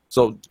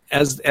so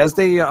as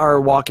they are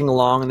walking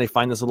along and they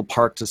find this little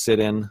park to sit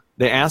in,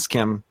 they ask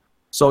him,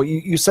 so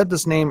you said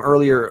this name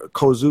earlier,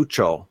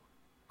 Kozuchi.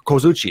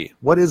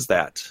 What is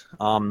that?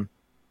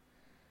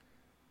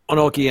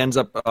 Onoki ends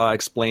up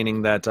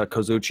explaining that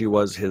Kozuchi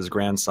was his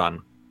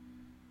grandson.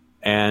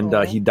 And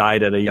he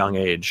died at a young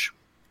age.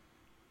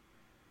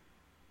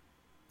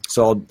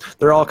 So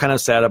they're all kind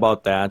of sad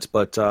about that,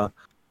 but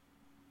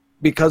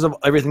because of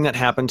everything that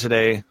happened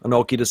today,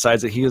 Onoki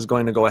decides that he is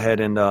going to go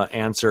ahead and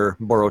answer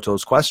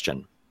Boruto's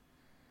question.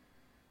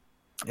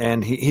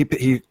 And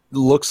he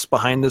looks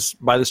by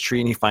this tree,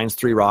 and he finds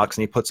 3 rocks,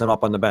 and he puts them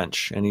up on the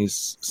bench. And he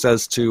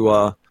says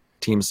to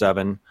Team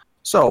 7,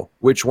 so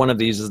which one of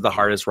these is the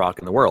hardest rock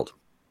in the world?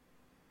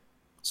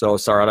 So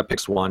Sarada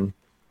picks one,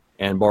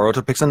 and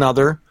Boruto picks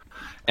another.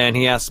 And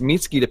he asks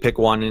Mitsuki to pick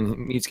one,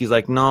 and Mitsuki's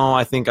like, no,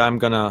 I think I'm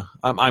good.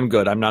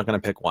 I'm not going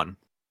to pick one.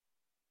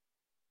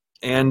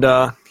 And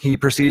he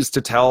proceeds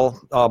to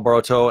tell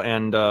Boruto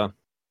and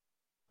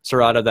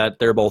Sarada that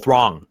they're both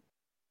wrong.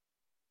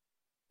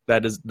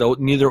 That is,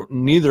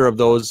 neither of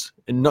those,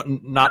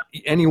 not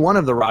any one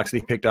of the rocks that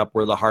he picked up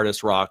were the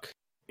hardest rock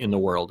in the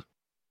world.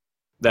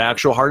 The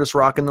actual hardest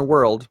rock in the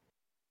world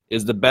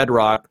is the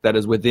bedrock that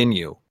is within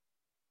you.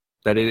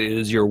 That it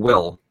is your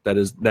will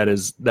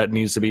that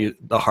needs to be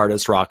the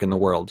hardest rock in the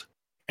world.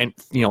 And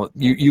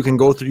you can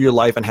go through your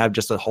life and have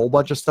just a whole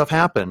bunch of stuff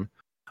happen,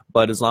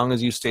 but as long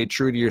as you stay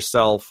true to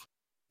yourself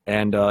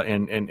and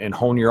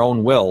hone your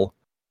own will,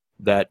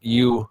 that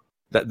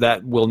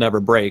will never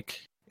break,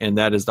 and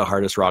that is the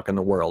hardest rock in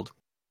the world.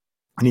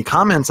 And he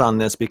comments on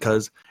this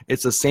because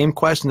it's the same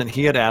question that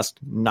he had asked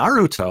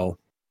Naruto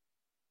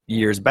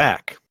years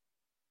back.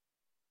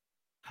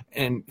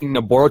 And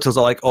Boruto's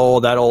all like, oh,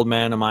 that old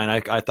man of mine,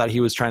 I thought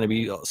he was trying to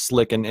be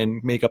slick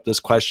and make up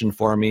this question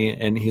for me.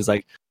 And he's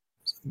like,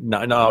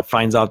 no,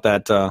 finds out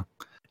that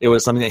it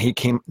was something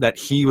that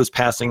he was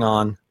passing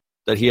on,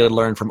 that he had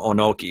learned from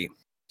Onoki.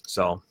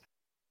 So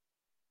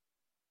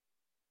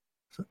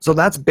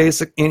that's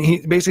basic. And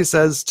he basically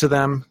says to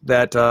them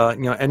that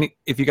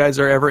if you guys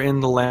are ever in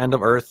the land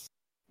of Earth,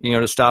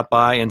 to stop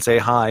by and say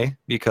hi,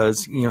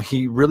 because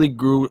he really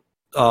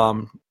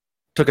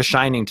took a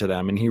shining to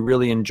them, and he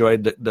really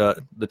enjoyed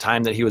the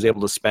time that he was able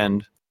to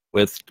spend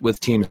with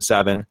Team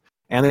 7,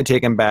 and they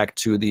take him back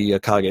to the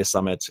Kage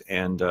Summit,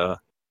 and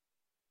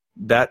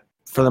that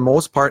for the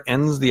most part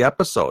ends the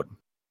episode.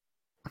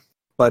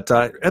 But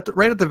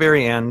right at the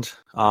very end,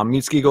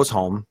 Mitsuki goes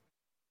home,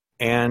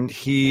 and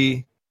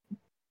he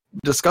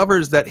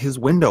discovers that his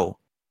window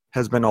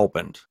has been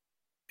opened,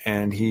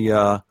 and he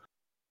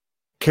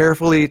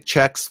carefully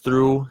checks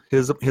through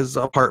his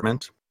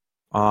apartment,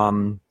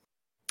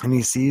 and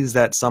he sees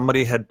that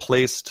somebody had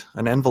placed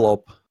an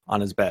envelope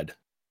on his bed.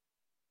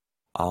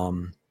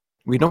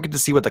 We don't get to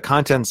see what the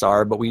contents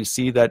are, but we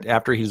see that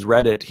after he's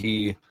read it,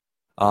 he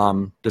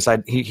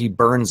he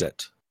burns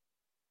it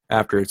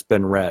after it's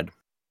been read.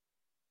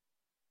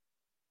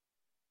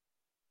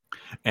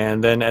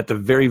 And then at the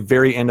very,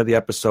 very end of the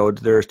episode,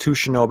 there are 2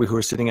 shinobi who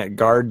are sitting at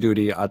guard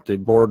duty at the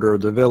border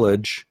of the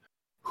village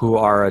who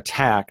are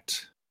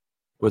attacked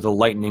with a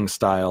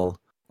lightning-style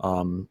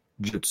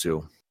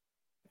jutsu.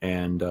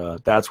 And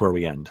that's where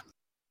we end.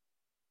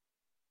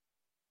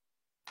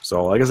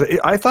 So, like I said,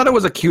 I thought it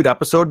was a cute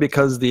episode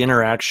because the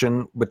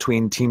interaction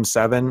between Team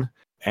 7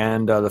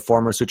 and the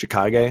former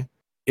Tsuchikage,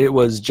 it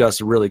was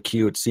just really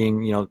cute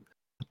seeing,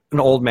 an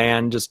old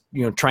man just,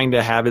 trying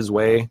to have his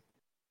way,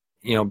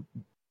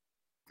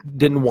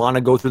 didn't want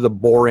to go through the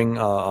boring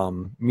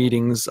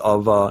meetings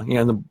of,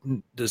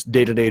 this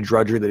day-to-day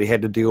drudgery that he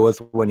had to deal with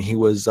when he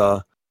was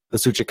the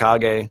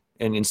Tsuchikage,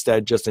 and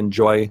instead just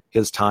enjoy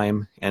his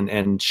time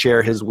and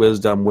share his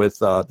wisdom with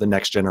the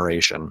next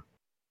generation.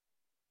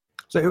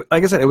 So,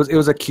 like I said, it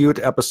was a cute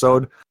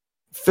episode.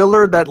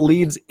 Filler that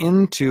leads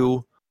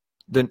into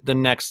the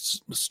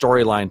next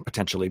storyline,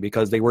 potentially,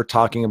 because they were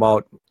talking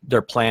about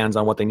their plans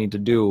on what they need to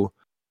do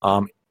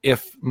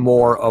if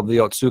more of the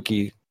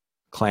Otsuki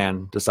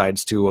clan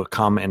decides to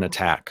come and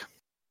attack.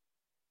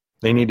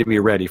 They need to be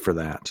ready for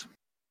that.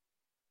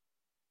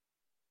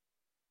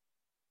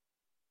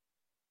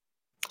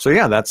 So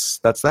yeah, that's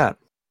that.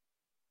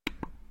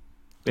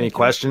 Any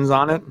questions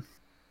on it?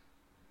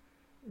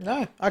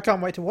 No, I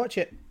can't wait to watch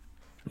it.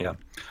 Yeah.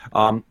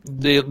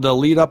 The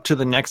lead up to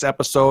the next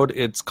episode,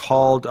 it's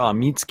called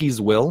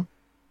Mitsuki's Will.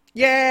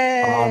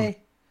 Yay!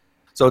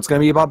 So it's going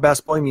to be about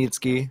Best Boy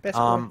Mitsuki. Best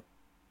Boy.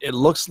 It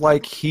looks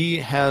like he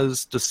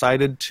has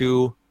decided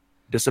to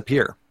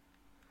disappear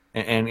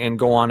and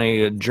go on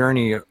a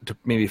journey to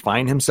maybe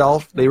find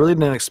himself. They really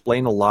didn't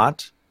explain a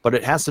lot, but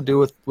it has to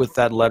do with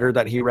that letter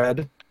that he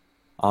read.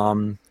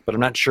 But I'm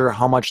not sure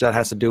how much that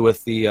has to do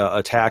with the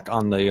attack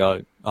on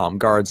the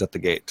guards at the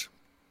gate.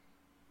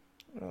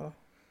 Oh.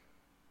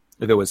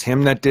 If it was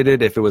him that did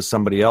it, if it was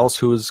somebody else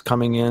who was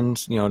coming in,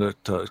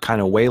 to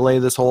kind of waylay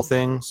this whole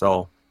thing.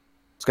 So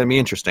it's going to be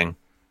interesting.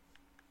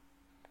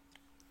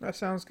 That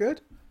sounds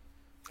good.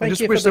 I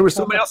just wish there was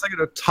somebody else I could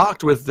have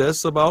talked with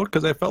this about,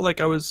 because I felt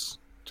like I was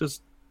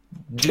just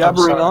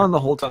jabbering on the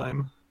whole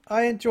time.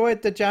 I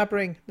enjoyed the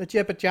jabbering, the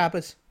jibber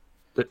jabbers.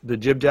 The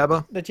jib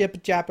jabba? The jibber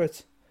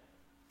jabbers.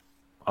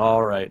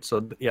 All right.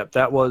 So, yeah,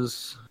 that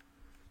was...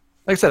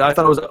 Like I said, I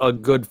thought it was a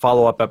good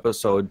follow-up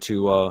episode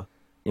to,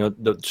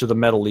 to the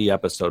Metal Lee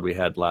episode we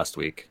had last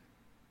week.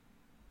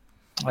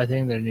 I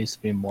think there needs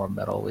to be more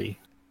Metal Lee.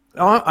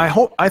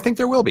 I think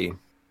there will be.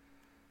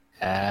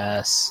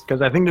 Yes.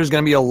 Because I think there's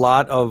going to be a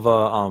lot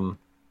of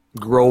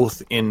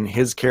growth in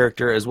his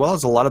character, as well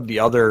as a lot of the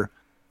other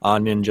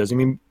ninjas. I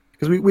mean,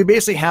 because we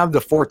basically have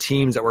the 4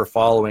 teams that we're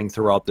following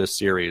throughout this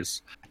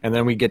series. And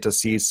then we get to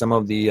see some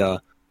of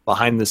the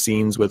behind the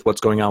scenes with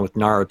what's going on with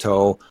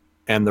Naruto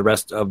and the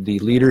rest of the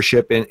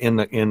leadership in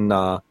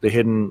the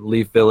Hidden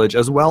Leaf Village,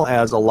 as well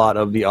as a lot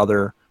of the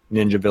other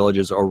ninja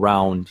villages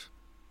around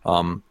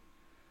the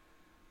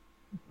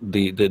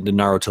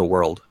Naruto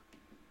world.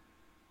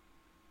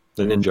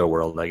 The ninja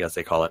world, I guess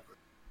they call it.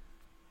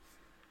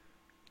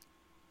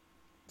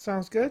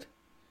 Sounds good.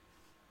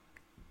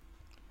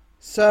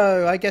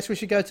 So, I guess we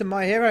should go to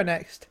My Hero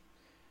next.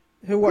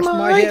 Who watched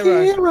My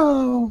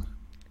Hero?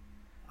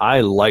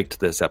 I liked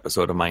this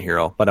episode of My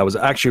Hero, but I was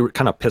actually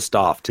kind of pissed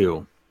off,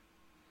 too.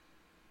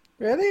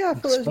 Really? I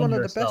thought it was one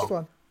of the best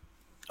ones.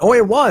 Oh,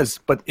 it was,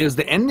 but it was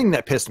the ending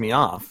that pissed me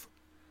off.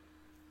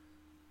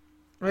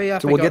 Oh, yeah,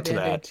 so we'll get to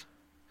that.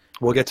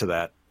 We'll get to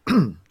that.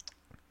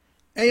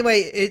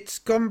 Anyway, it's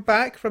gone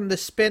back from the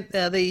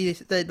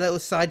the little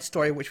side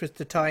story, which was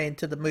to tie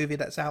into the movie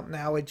that's out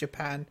now in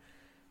Japan,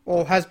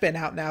 or has been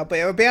out now, but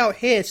it will be out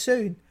here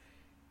soon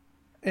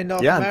in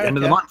North America. End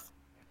of the month,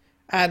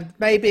 and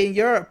maybe in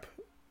Europe.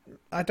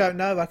 I don't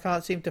know. I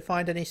can't seem to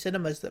find any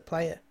cinemas that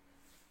play it.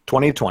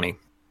 2020.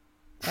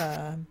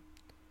 So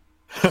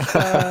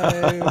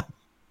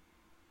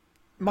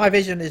my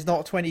vision is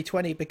not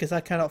 2020 because I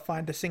cannot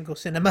find a single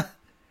cinema.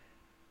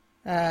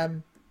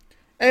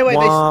 Anyway,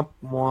 womp,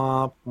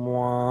 womp,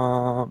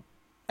 womp.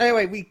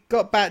 Anyway, we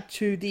got back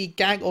to the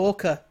Gang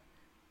Orca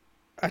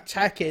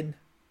attacking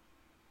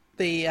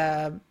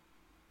the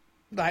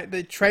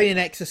the training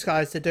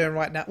exercise they're doing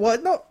right now.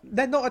 Well,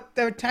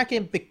 they're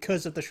attacking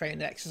because of the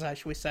training exercise,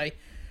 shall we say.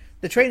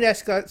 The training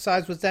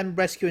exercise was them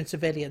rescuing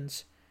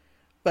civilians.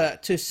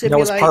 But to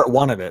simulate... That was part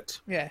 1 of it.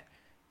 Yeah.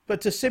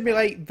 But to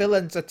simulate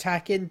villains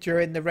attacking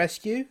during the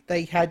rescue,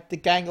 they had the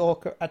Gang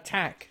Orca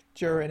attack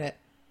during it,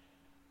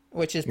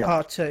 which is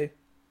part 2.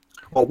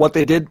 Well, what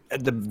they did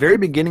at the very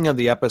beginning of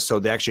the episode,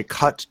 they actually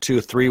cut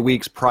to 3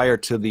 weeks prior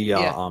to the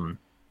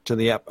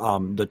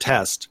the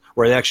test,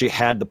 where they actually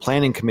had the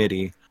planning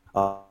committee,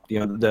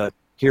 the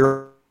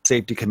Hero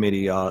Safety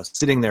Committee,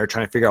 sitting there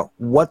trying to figure out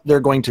what they're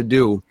going to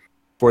do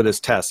for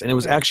this test, and it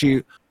was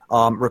actually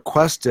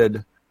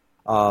requested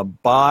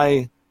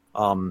by,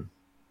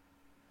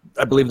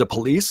 I believe, the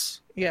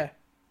police. Yeah.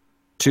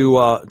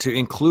 To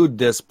include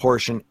this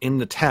portion in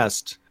the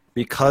test.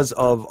 Because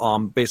of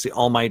basically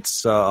All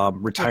Might's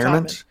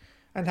retirement.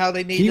 And how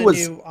they need a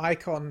new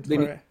icon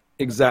for it.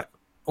 Exactly.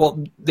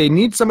 Well, they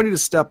need somebody to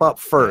step up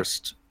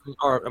first,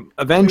 or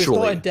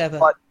eventually. Endeavor.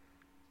 But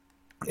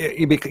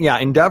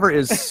Endeavor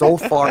is so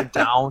far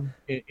down.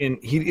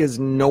 He is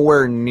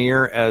nowhere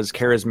near as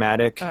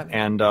charismatic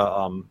and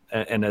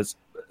as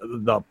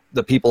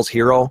the people's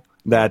hero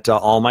that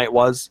All Might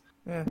was.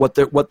 Yeah.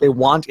 What they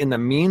want in the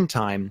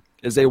meantime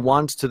is they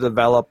want to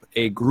develop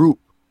a group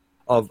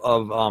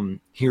of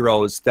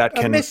heroes that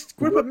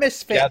group of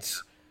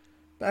misfits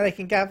that they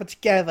can gather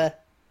together,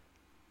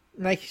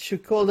 and they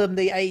should call them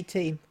the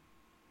A-Team.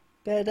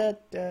 Da, da,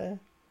 da.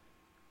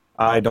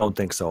 I don't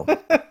think so.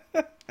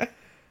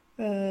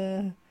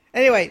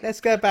 Anyway, let's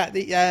go back.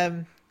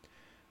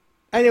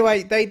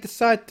 Anyway, they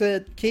decide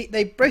to keep.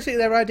 Basically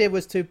their idea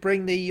was to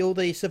bring all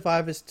the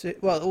survivors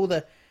all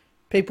the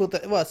people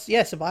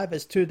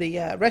survivors to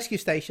the rescue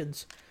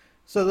stations.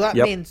 So that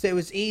means it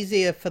was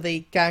easier for the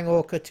Gang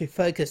Orca to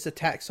focus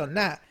attacks on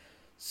that.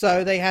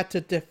 So they had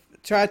to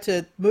try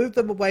to move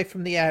them away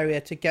from the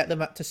area to get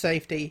them up to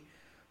safety,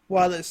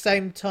 while at the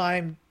same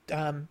time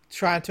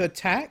trying to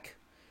attack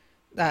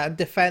and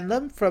defend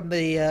them from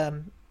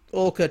the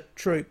Orca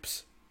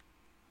troops.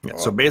 Yeah,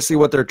 so basically,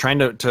 what they're trying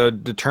to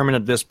determine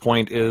at this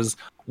point is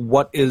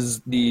what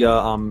is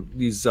the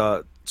these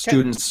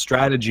students'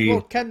 strategy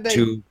Well, can they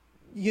to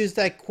use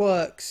their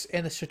quirks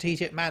in a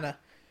strategic manner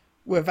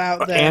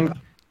without them and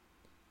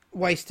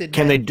wasted?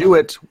 can men? they do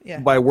it Yeah.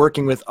 by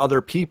working with other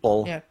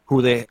people Yeah.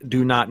 who they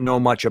do not know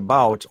much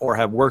about or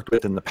have worked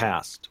with in the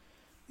past?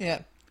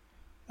 Yeah.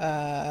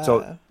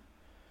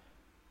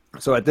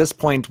 So at this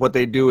point, what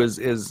they do is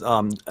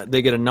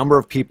they get a number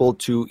of people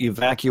to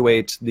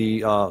evacuate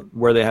the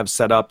where they have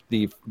set up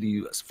the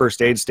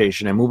first aid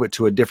station and move it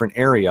to a different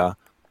area,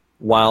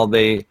 while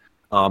they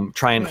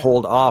try and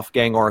hold off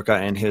Gang Orca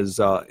and his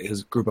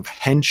group of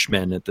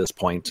henchmen at this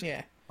point,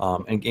 Yeah.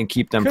 and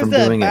keep them Because from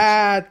they're doing it.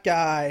 bad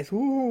guys.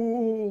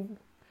 Ooh.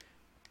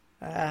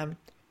 yeah.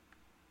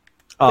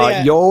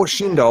 Yo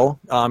Shindo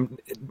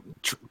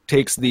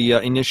takes the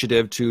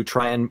initiative to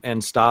try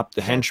and stop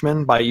the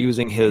henchmen by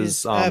using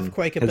his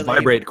earthquake his ability.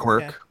 vibrate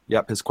quirk. Yeah.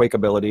 Yep, his quake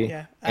ability.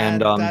 Yeah.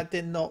 And that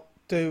did not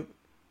do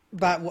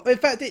that. In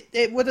fact,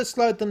 it would have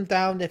slowed them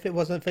down if it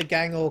wasn't for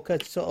Gang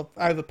Orca sort of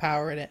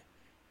overpowering it.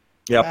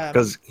 Yep,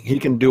 because he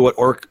can do what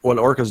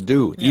orcas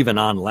do, even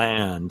on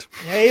land.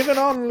 Yeah, even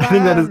on land.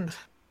 I think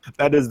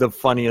that is the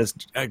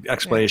funniest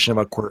explanation of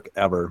a quirk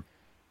ever.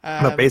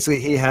 But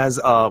basically, he has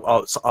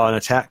an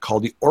attack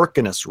called the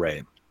Orcanus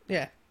Ray.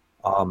 Yeah.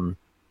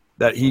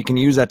 That he can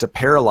use that to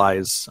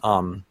paralyze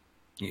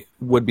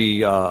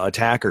would-be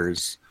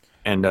attackers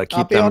and keep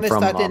I'll be them honest,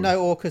 from. I didn't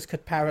know orcas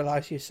could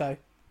paralyze you, so.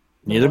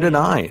 Neither did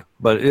I,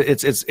 but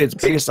it's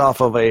based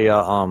off of a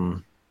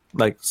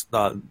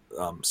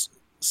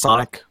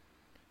Sonic.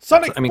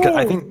 Sonic. I mean, Boom!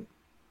 I think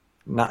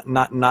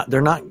not.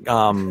 They're not.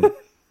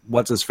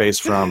 What's his face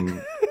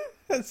from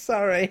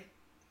Sorry,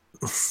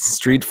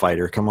 Street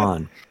Fighter? Come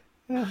on.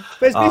 but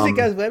his music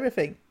goes with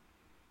everything.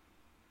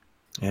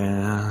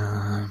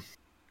 Yeah.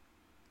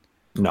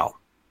 No.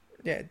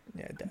 Yeah,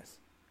 it does.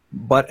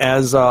 But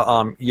as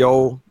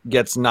Yo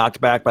gets knocked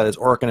back by this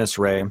Orcanus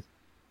Ray,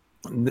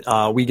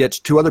 we get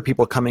two other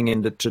people coming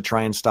in to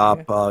try and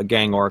stop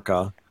Gang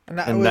Orca.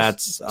 And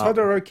that's was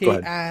Todoroki go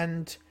ahead.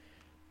 and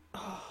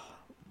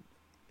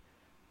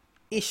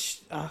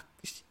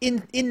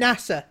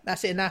Inasa.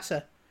 That's it,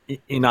 Inasa.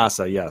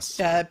 Inasa, yes.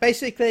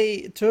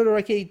 Basically,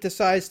 Todoroki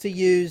decides to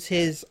use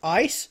his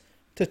ice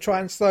to try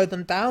and slow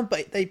them down,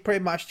 but they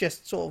pretty much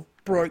just sort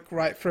of broke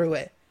right through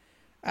it.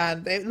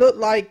 And it looked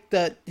like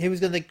that he was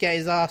going to get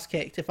his ass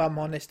kicked, if I'm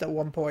honest, at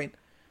one point.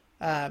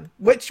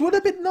 Which would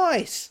have been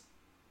nice.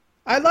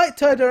 I like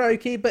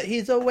Todoroki, but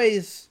he's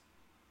always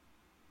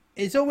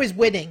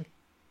winning.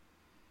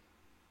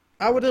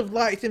 I would have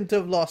liked him to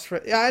have lost.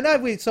 I know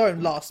we saw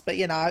him lost, but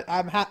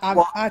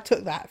I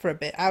took that for a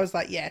bit. I was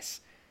like,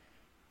 yes.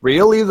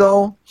 Really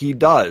though, he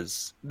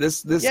does.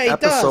 This Yeah, he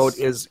episode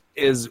does.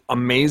 is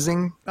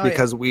amazing Oh,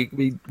 because we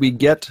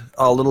get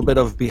a little bit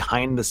of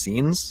behind the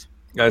scenes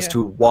as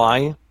to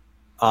why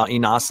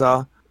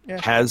Inasa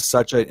has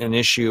such an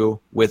issue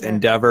with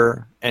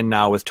Endeavor and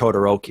now with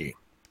Todoroki.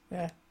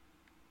 Yeah.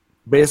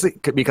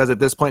 Basically, because at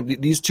this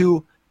point, these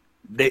two,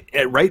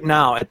 right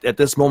now at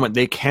this moment,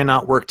 they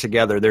cannot work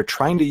together. They're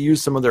trying to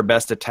use some of their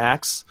best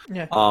attacks.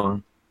 Yeah.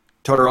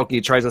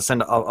 Todoroki tries to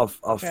send a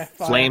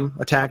flame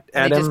attack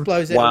at he him. just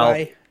blows it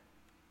away.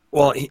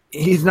 Well,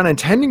 he's not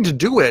intending to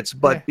do it,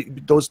 but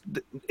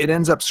it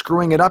ends up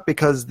screwing it up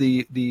because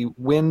the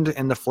wind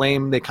and the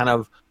flame, they kind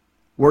of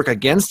work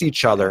against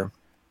each other,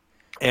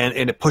 and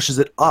it pushes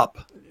it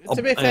up.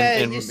 To be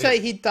fair, you say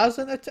he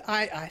doesn't.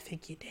 I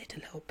think he did a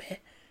little bit.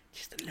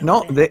 Just a little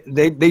No, bit.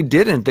 they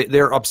didn't.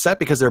 They're upset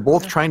because they're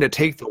both trying to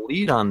take the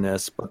lead on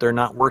this, but they're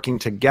not working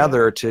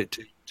together to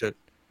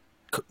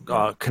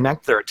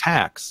connect their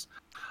attacks.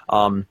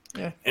 And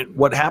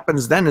what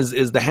happens then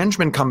is the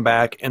henchmen come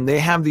back and they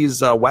have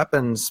these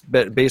weapons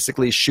that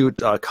basically shoot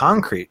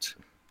concrete.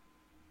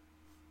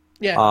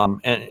 Yeah.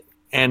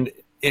 And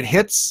it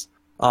hits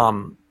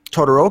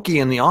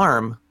Todoroki in the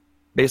arm,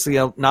 basically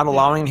not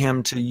allowing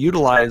him to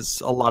utilize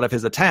a lot of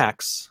his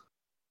attacks.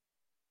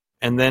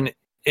 And then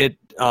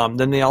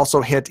then they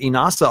also hit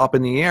Inasa up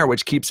in the air,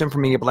 which keeps him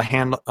from being able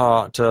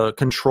to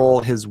control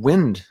his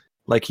wind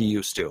like he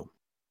used to.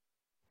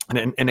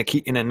 And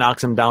it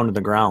knocks him down to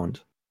the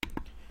ground.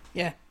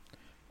 Yeah.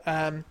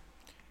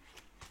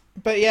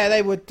 But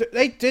yeah,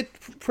 they did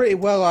pretty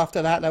well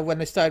after that, though, when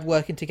they started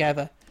working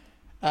together.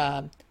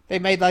 They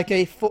made like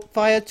a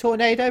fire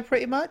tornado,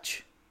 pretty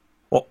much.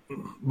 Well,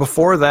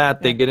 before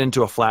that, they get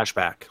into a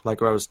flashback,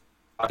 like I was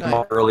talking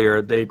about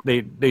earlier.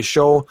 They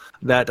show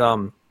that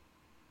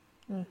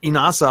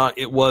Inasa,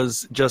 it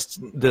was just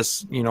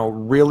this,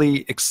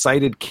 really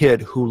excited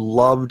kid who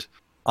loved,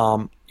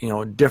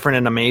 different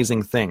and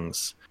amazing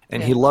things,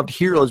 and he loved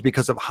heroes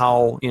because of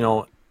how,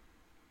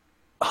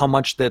 how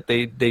much that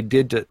they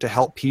did to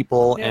help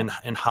people and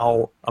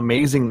how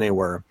amazing they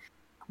were.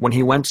 When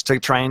he went to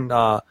try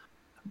and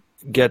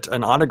get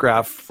an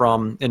autograph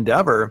from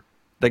Endeavor,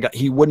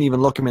 he wouldn't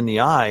even look him in the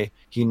eye.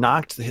 He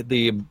knocked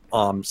the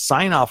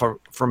sign off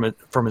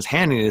from his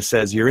hand, and it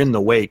says, "You're in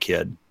the way,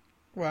 kid."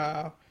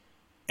 Wow.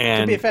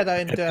 And to be fair, though,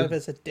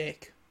 Endeavor's a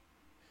dick.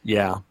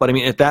 Yeah, but I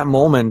mean, at that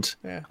moment,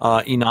 Yeah.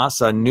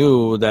 Inasa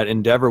knew that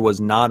Endeavor was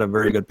not a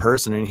very good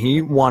person, and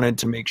he wanted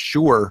to make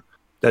sure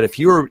that if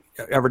he were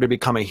ever to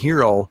become a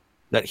hero,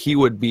 that he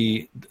would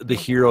be the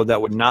hero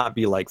that would not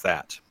be like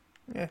that.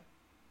 Yeah.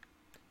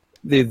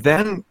 They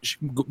then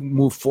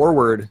move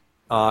forward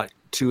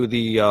to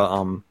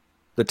the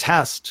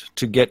test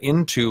to get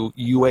into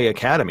UA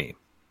Academy,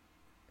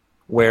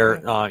 where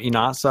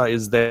Inasa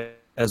is there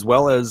as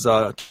well as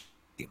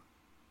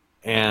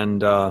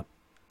and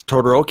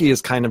Todoroki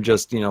is kind of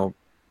just,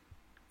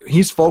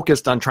 he's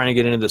focused on trying to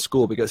get into the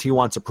school because he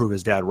wants to prove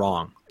his dad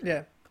wrong.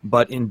 Yeah.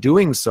 But in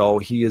doing so,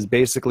 he is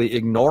basically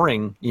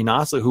ignoring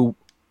Inasa,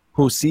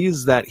 who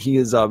sees that he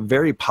is a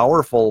very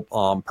powerful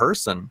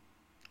person,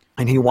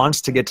 and he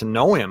wants to get to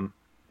know him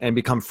and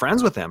become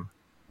friends with him.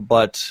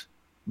 But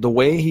the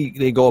way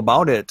they go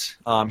about it,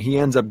 he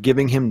ends up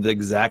giving him the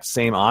exact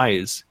same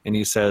eyes, and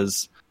he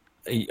says,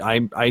 I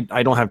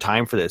don't have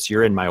time for this.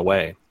 You're in my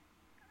way.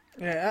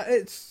 Yeah,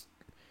 it's...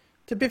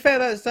 To be fair,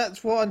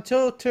 that's what,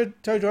 until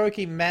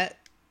Todoroki met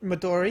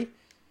Midori,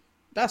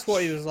 that's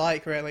what he was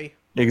like, really.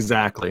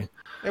 Exactly.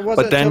 It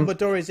wasn't until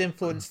Midori's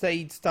influence that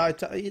he started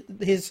to...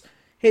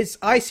 His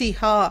icy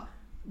heart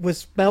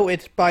was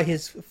melted by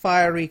his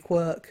fiery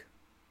quirk.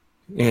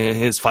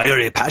 His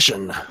fiery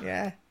passion.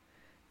 Yeah.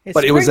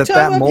 But it was at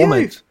that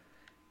moment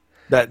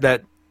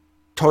that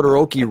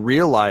Todoroki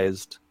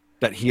realized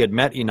that he had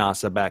met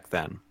Inasa back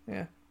then.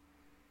 Yeah.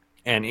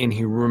 And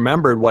he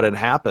remembered what had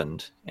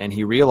happened, and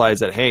he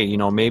realized that, hey,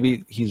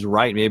 maybe he's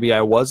right. Maybe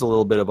I was a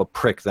little bit of a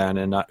prick then,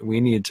 and we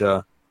need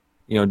to,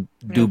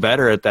 do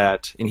better at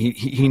that. And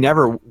he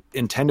never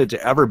intended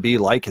to ever be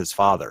like his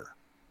father,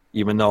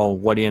 even though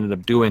what he ended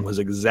up doing was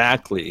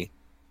exactly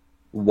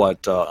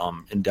what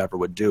Endeavor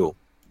would do.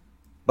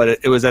 But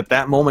it was at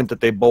that moment that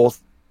they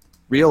both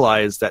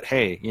realized that,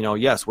 hey,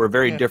 yes, we're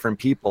very different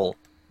people,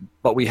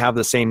 but we have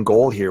the same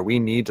goal here. We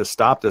need to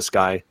stop this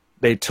guy.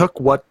 They took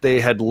what they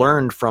had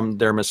learned from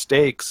their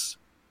mistakes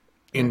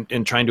in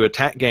trying to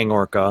attack Gang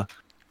Orca,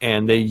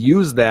 and they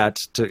used that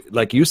to,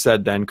 like you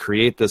said, then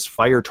create this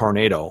fire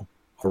tornado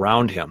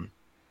around him.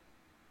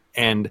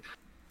 And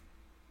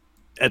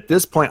at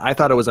this point, I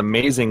thought it was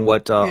amazing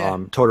what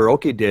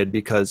Todoroki did,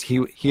 because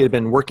he had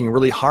been working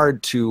really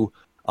hard to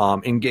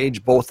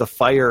engage both the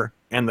fire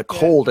and the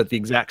cold at the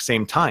exact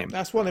same time.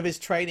 That's one of his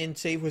training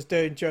he was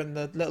doing during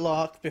the little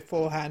arc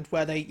beforehand,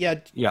 where they,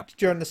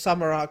 during the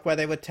summer arc, where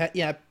they were,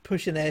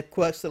 pushing their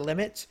quirks to the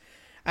limits.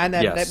 And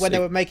then when they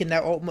were making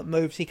their ultimate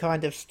moves, he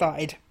kind of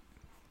started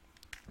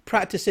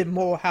practicing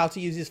more how to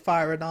use his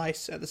fire and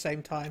ice at the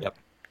same time. Yep.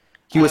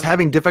 He was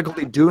having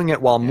difficulty doing it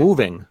while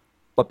moving,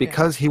 but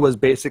because he was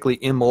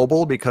basically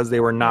immobile, because they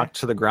were knocked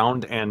to the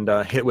ground and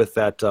hit with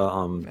that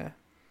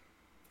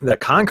that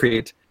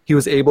concrete, he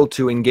was able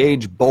to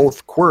engage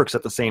both quirks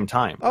at the same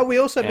time. Oh, we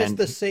also missed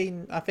the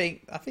scene, I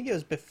think it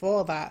was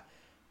before that,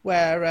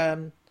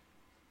 where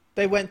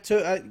they went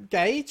to a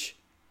gauge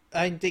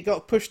and it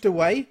got pushed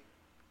away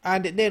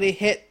and it nearly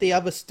hit the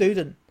other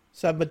student.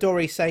 So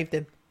Midori saved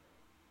him.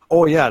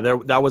 Oh yeah,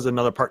 that was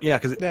another part. Yeah,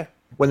 because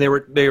when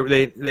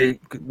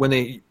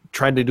they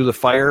tried to do the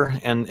fire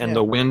and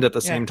the wind at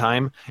the same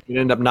time, it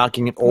ended up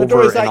knocking it over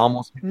Midori's and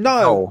almost...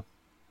 No.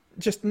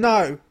 Just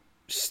no.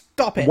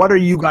 Stop it. What are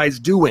you guys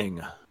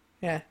doing?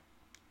 Yeah.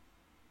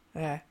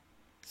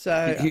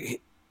 So,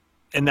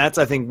 and that's,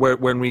 I think,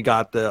 when we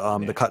got the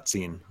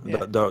cutscene,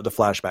 the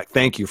flashback.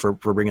 Thank you for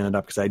bringing it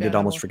up, because I did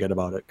almost forget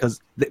about it. Because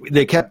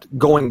they kept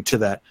going to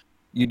that.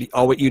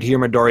 You'd hear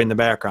Midori in the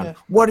background. Yeah.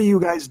 What are you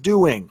guys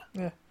doing?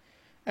 Yeah.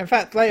 In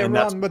fact, later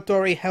on,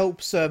 Midori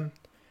helps Gang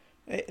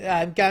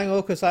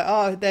Orca's like,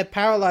 oh, they're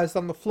paralyzed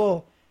on the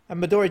floor,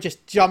 and Midori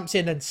just jumps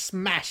in and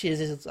smashes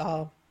his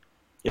arm.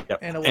 Yep.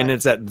 And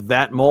it's at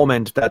that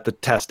moment that the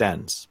test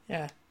ends.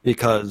 Yeah.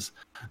 Because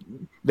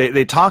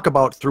they talk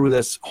about through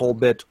this whole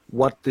bit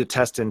what the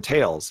test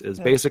entails is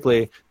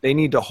basically they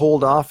need to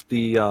hold off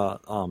the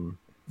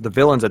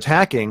villains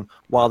attacking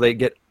while they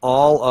get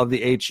all of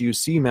the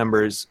HUC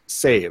members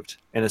saved.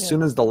 And as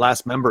soon as the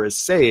last member is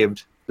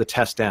saved, the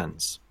test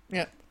ends.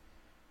 Yeah.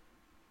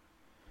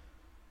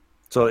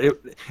 So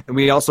and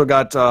we also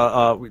got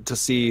to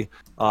see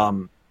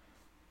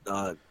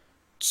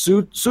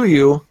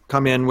Tsuyu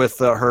come in with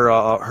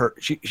her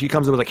she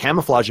comes in with a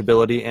camouflage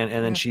ability, and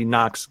then she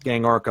knocks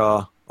Gang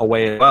Orca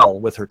away as well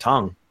with her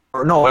tongue.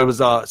 Or no, it was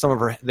some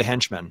of the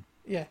henchmen.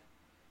 Yeah.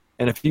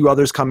 And a few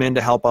others come in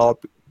to help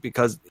out,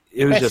 because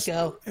it was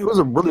it was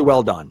really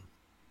well done.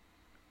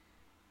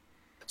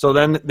 So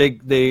then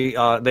they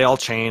all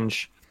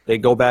change. They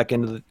go back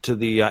into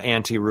the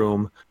ante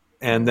room,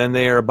 and then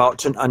they are about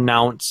to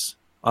announce.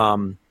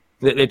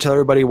 They tell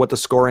everybody what the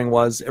scoring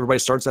was. Everybody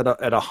starts at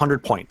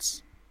 100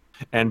 points.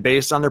 And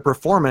based on their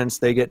performance,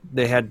 they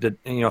had to,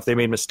 if they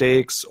made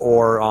mistakes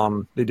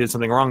or they did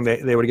something wrong,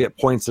 they would get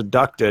points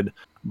deducted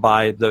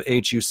by the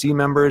HUC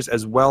members,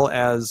 as well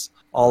as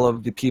all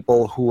of the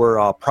people who were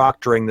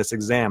proctoring this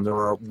exam. There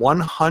were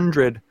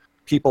 100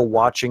 people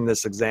watching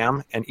this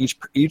exam, and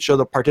each of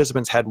the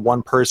participants had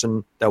one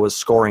person that was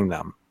scoring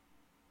them.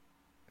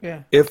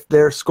 Yeah. If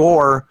their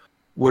score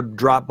would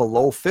drop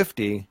below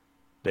 50,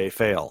 they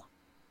fail.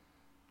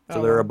 So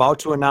Oh, they're wow. about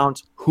to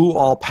announce who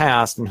all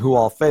passed and who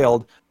all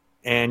failed.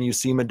 And you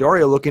see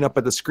Midoriya looking up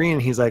at the screen,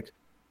 and he's like,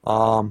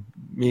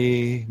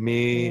 me.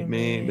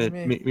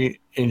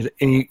 And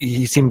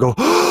you see him go,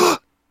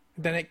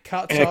 Then it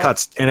cuts and off.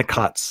 it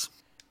cuts.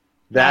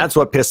 That's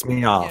what pissed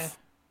me off.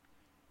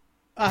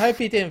 Yeah. I hope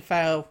he didn't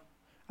fail.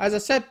 As I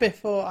said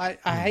before, I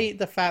hate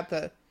the fact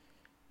that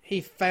he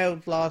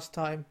failed last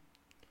time.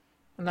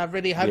 And I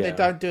really hope they Yeah.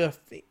 don't do a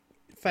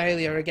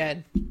failure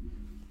again.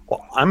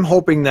 Well, I'm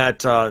hoping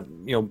that,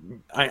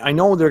 I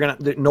know they're going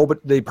to, no, but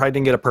they probably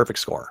didn't get a perfect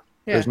score.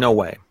 Yeah. There's no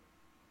way.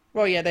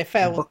 Well, yeah, they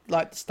failed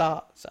like the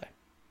start, so.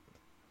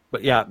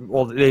 But yeah,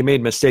 well, they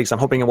made mistakes. I'm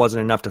hoping it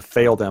wasn't enough to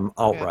fail them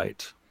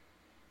outright.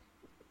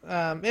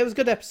 It was a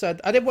good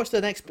episode. I didn't watch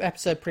the next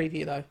episode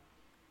preview, though.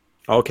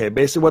 Okay,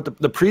 basically what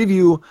the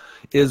preview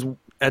is,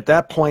 at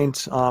that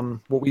point,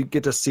 what we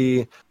get to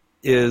see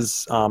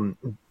is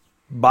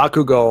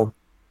Bakugo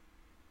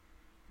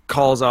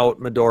calls out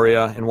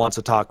Midoriya and wants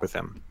to talk with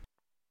him.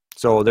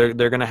 So they're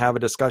going to have a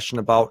discussion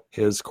about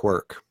his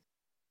quirk.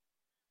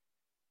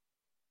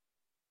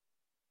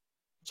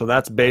 So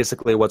that's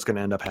basically what's going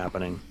to end up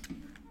happening.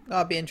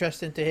 That'll be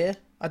interesting to hear.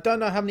 I don't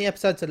know how many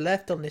episodes are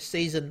left on this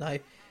season, though.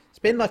 It's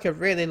been like a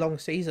really long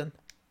season.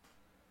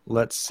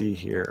 Let's see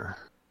here.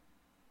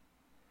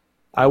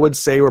 I would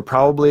say we're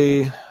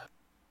probably...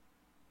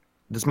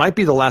 This might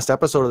be the last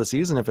episode of the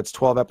season if it's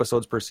 12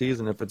 episodes per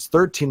season. If it's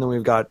 13, then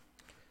we've got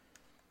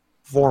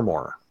 4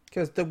 more.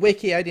 Because the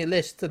wiki only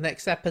lists the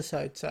next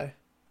episode, so...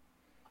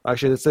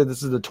 Actually, let's say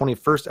this is the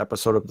 21st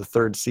episode of the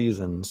 3rd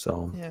season,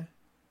 so... Yeah.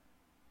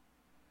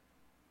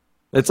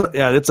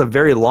 It's a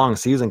very long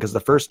season because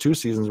the first 2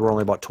 seasons were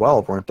only about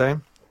 12, weren't they?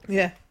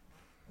 Yeah.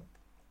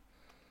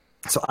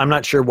 So I'm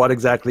not sure what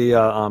exactly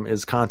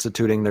is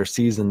constituting their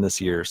season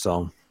this year.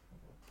 So,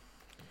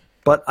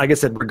 but like I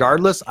said,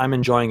 regardless, I'm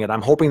enjoying it.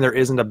 I'm hoping there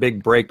isn't a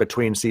big break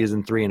between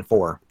season 3 and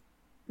 4.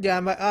 Yeah,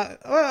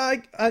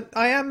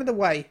 I am in the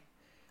way.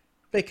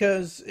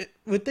 Because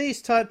with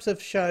these types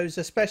of shows,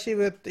 especially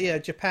with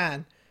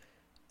Japan,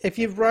 if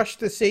you rush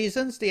the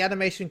seasons, the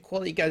animation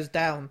quality goes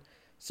down.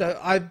 So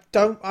I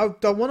don't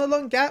want a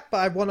long gap, but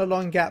I want a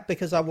long gap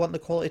because I want the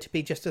quality to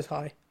be just as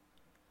high.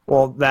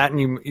 Well, that,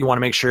 and you want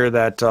to make sure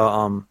that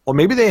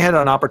maybe they had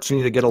an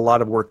opportunity to get a lot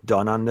of work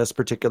done on this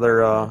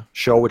particular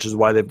show, which is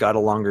why they've got a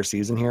longer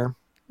season here.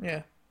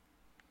 Yeah.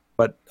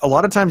 But a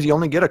lot of times you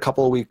only get a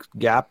couple of week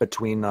gap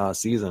between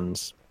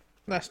seasons.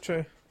 That's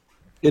true.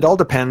 It all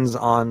depends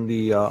on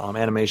the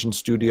animation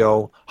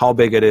studio, how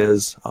big it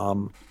is,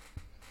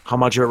 how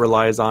much of it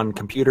relies on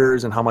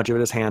computers, and how much of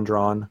it is hand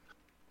drawn.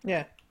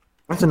 Yeah.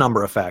 There's a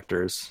number of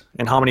factors,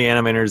 and how many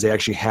animators they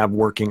actually have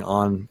working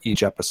on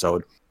each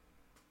episode.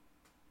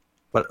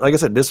 But like I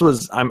said,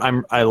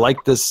 I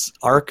like this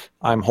arc.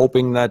 I'm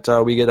hoping that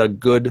we get a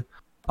good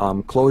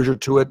closure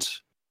to it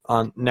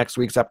on next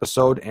week's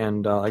episode.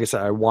 And like I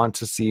said, I want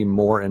to see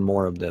more and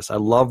more of this. I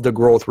love the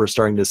growth we're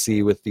starting to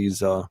see with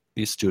these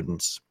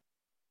students,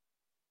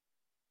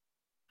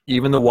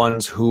 even the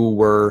ones who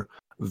were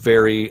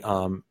very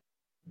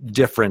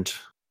different,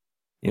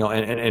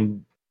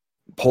 and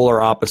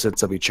polar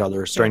opposites of each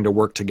other, starting to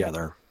work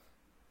together.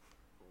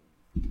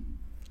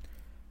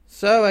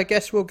 So I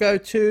guess we'll go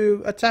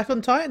to Attack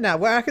on Titan now,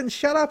 where I can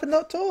shut up and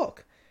not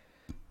talk.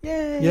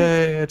 Yay!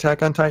 Yay,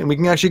 Attack on Titan. We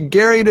can actually get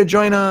Gary to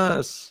join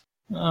us.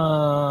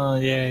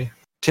 Yay.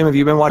 Tim, have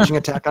you been watching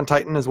Attack on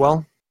Titan as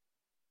well?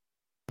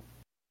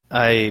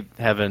 I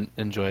haven't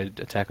enjoyed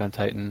Attack on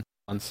Titan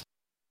once,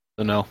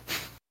 so no.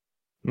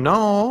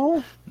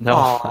 No. No.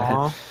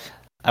 Aw.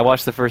 I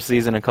watched the first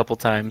season a couple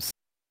times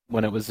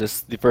when it was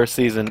just the first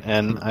season,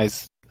 and I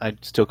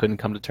still couldn't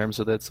come to terms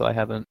with it, so I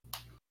haven't.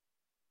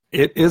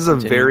 It is a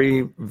Continue.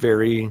 very,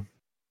 very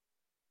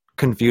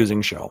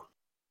confusing show.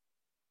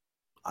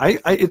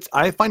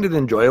 I find it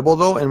enjoyable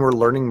though, and we're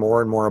learning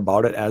more and more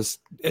about it as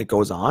it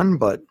goes on.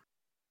 But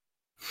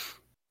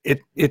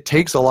it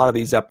takes a lot of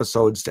these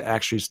episodes to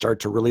actually start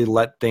to really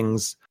let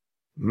things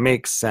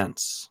make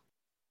sense.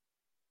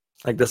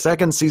 Like the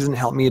second season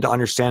helped me to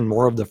understand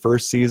more of the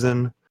first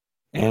season,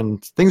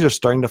 and things are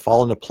starting to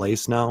fall into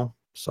place now.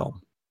 So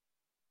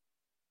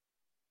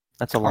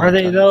That's a long Are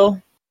they time.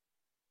 though?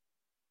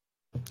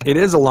 it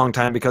is a long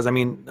time because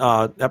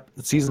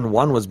season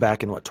 1 was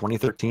back in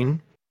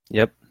 2013,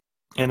 Yep.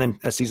 and then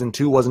season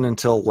 2 wasn't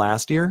until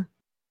last year.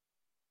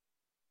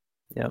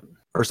 Yep.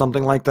 Or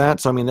something like that.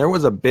 So, I mean, there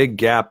was a big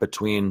gap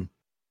between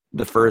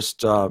the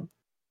first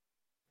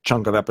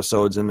chunk of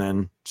episodes and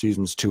then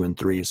seasons 2 and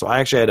 3. So I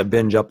actually had to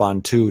binge up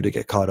on 2 to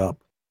get caught up.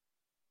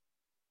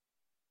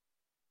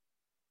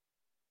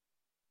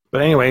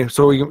 But anyway,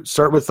 so we can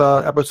start with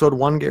episode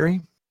 1,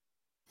 Gary?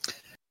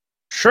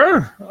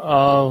 Sure.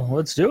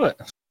 Let's do it.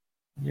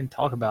 We can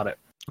talk about it.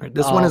 All right,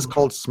 this one is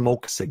called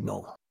Smoke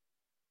Signal.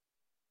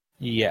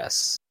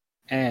 Yes.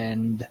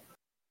 And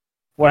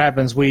what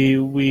happens?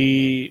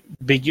 They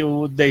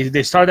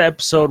start the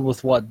episode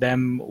with what?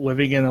 Them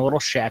living in a little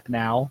shack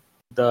now.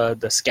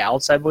 The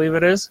scouts, I believe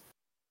it is.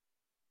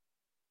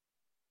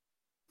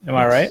 Am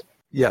I right?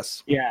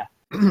 Yes. Yeah.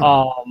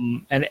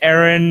 And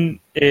Eren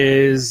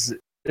is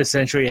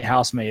essentially a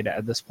housemaid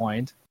at this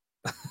point.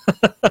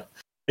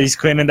 He's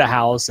cleaning the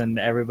house and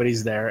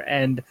everybody's there.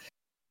 And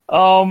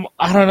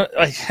I don't know,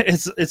 like,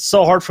 it's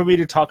so hard for me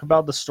to talk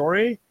about the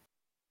story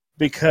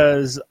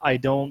because I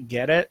don't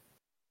get it.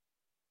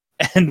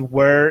 And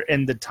where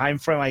in the time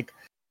frame, like,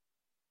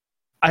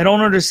 I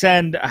don't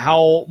understand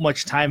how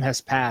much time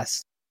has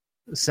passed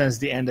since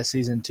the end of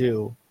season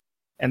 2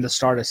 and the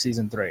start of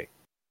season 3.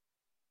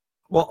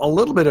 Well, a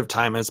little bit of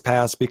time has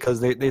passed because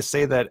they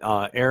say that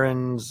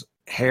Eren's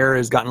hair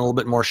has gotten a little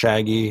bit more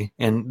shaggy,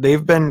 and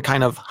they've been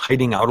kind of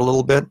hiding out a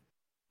little bit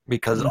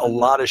because a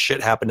lot of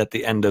shit happened at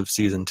the end of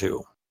season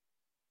 2.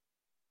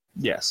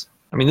 Yes.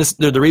 I mean,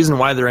 the reason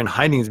why they're in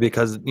hiding is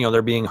because, you know,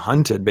 they're being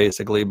hunted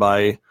basically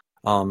by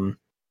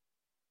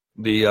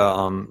the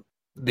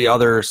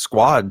other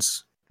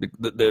squads.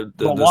 The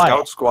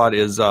scout squad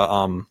is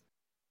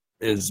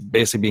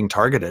basically being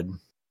targeted.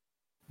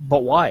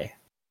 But why?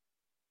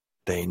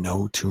 They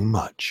know too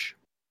much.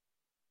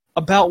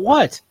 About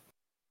what?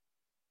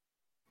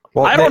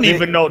 Well, I don't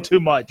even know too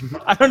much.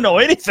 I don't know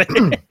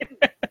anything.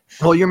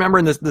 Well, you remember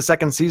in the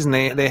second season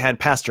they had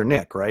Pastor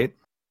Nick, right?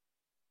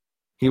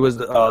 He was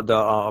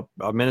the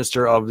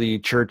minister of the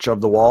Church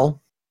of the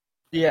Wall.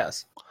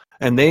 Yes.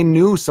 And they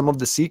knew some of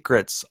the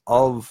secrets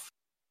of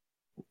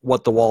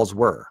what the walls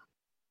were.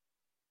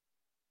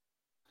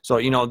 So,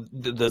 you know,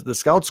 the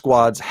scout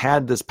squads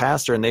had this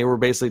pastor, and they were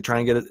basically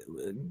trying to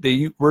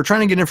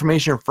get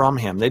information from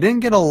him. They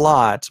didn't get a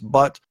lot,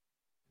 but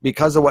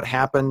because of what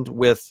happened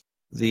with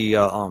the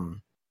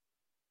other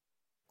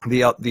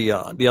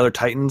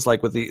Titans,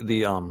 like with the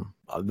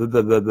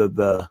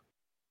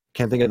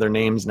can't think of their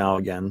names now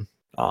again.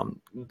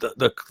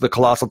 The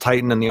Colossal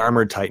Titan and the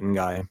Armored Titan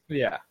guy.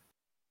 Yeah.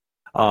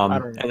 I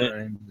don't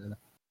know.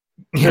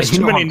 There's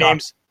too many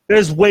names.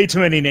 There's way too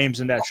many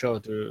names in that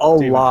show. A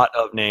lot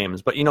of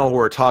names, but you know who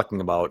we're talking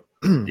about.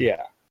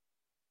 Yeah.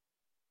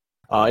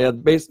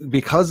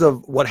 Because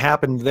of what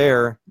happened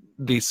there,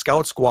 the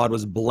scout squad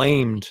was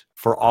blamed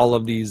for all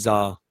of these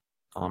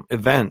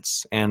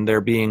events, and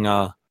they're being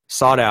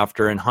sought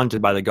after and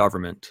hunted by the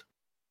government.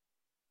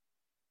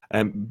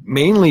 And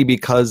mainly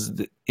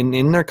because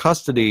in their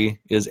custody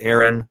is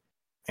Eren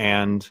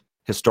and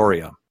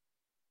Historia.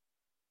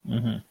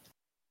 Mm-hmm.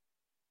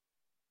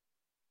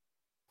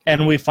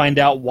 And we find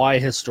out why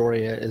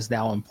Historia is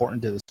now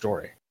important to the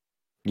story.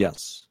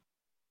 Yes.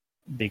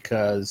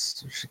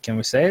 Because, can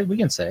we say it? We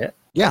can say it.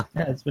 Yeah.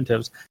 Yeah, it's been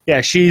tips.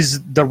 Yeah,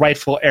 she's the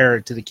rightful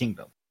heir to the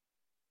kingdom.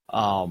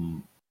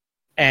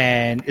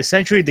 And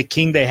essentially the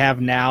king they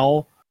have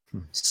now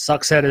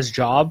sucks at his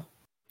job.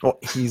 Well,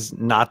 he's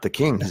not the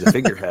king. He's a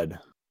figurehead.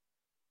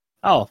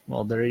 Oh,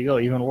 well, there you go.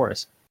 Even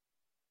worse.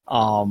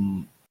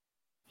 And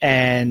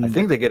I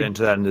think they get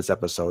into that in this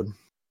episode.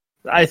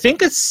 I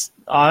think it's.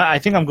 I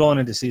think I'm going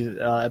into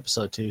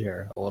episode 2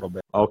 here a little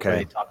bit. Okay.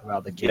 They talk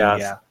about the king. Yes.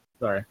 Yeah.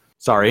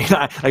 Sorry.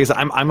 I guess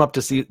I'm up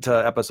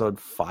to episode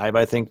 5,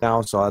 I think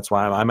now, so that's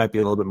why I might be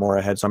a little bit more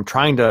ahead. So I'm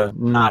trying to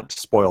not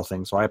spoil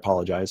things. So I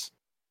apologize.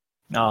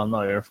 No,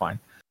 you're fine.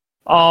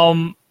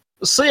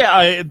 So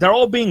yeah, they're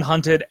all being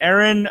hunted.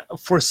 Eren,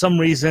 for some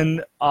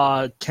reason,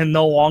 can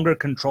no longer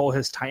control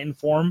his Titan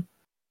form.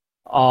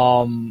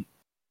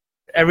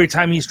 Every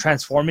time he's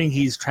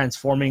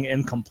transforming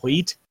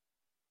incomplete,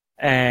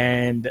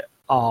 and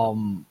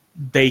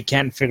they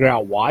can't figure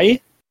out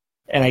why.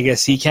 And I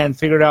guess he can't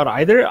figure it out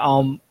either.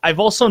 I've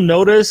also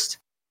noticed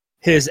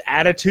his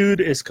attitude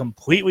is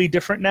completely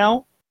different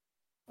now.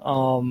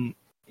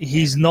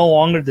 He's no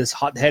longer this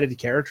hot-headed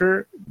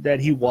character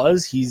that he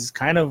was. He's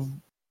kind of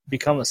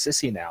become a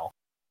sissy now.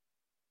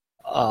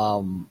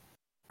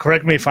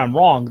 Correct me if I'm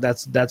wrong.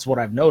 That's what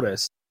I've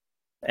noticed,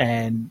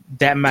 and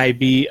that might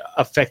be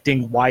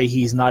affecting why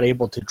he's not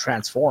able to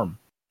transform.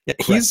 Yeah,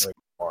 he's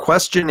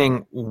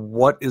questioning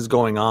what is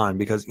going on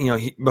because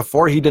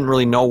before he didn't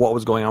really know what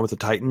was going on with the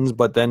Titans,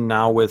 but then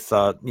now with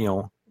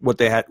what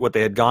they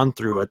had gone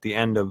through at the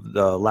end of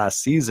the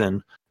last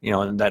season,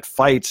 and that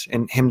fight,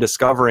 and him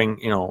discovering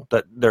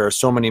that there are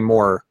so many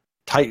more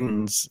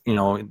Titans,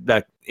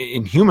 that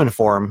in human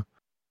form.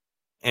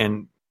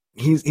 And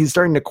he's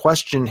starting to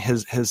question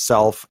his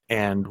self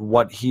and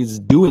what he's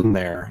doing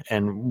there,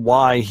 and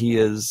why he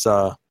is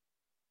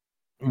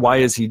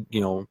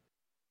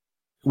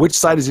which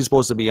side is he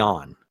supposed to be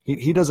on?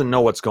 He doesn't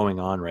know what's going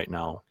on right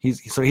now.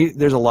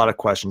 There's a lot of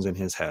questions in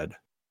his head.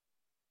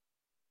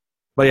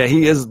 But yeah,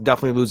 he is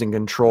definitely losing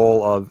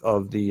control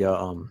of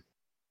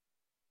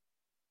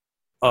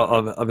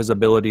his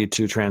ability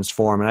to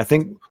transform. And I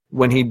think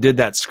when he did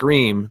that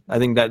scream, I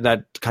think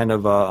that kind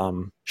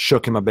of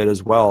shook him a bit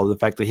as well. The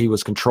fact that he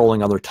was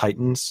controlling other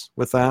Titans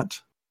with that.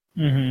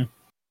 Mm-hmm.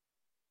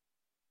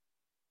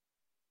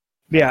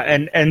 Yeah,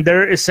 and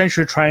they're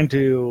essentially trying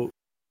to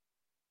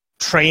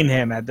train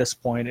him at this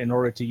point in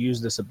order to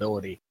use this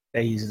ability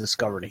that he's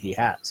discovered he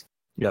has.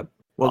 Yep.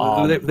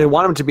 Well, they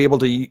want him to be able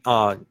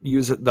to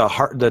use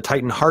the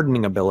Titan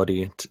hardening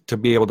ability to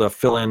be able to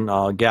fill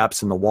in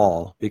gaps in the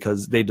wall,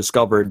 because they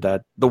discovered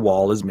that the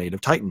wall is made of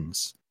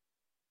Titans.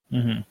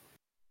 Mm-hmm.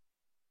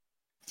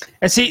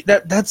 And see,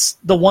 that's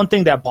the one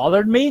thing that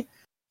bothered me,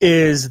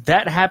 is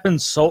that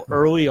happened so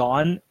early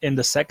on in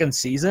the second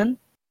season,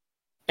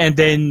 and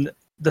then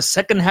the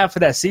second half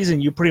of that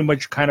season, you pretty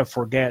much kind of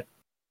forget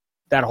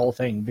that whole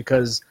thing,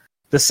 because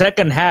the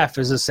second half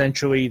is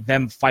essentially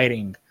them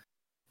fighting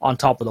on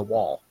top of the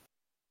wall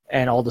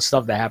and all the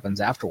stuff that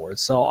happens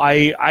afterwards. So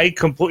I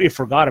completely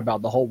forgot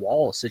about the whole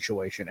wall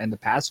situation and the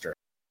pastor.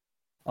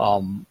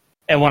 And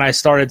when I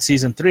started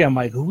season 3, I'm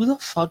like, who the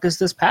fuck is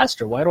this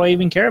pastor? Why do I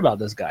even care about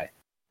this guy?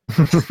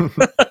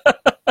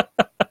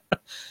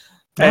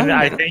 And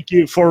I thank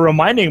you for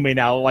reminding me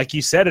now. Like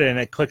you said it, and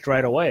it clicked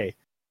right away.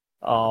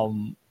 But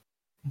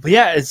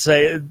yeah, it's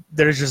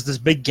there's just this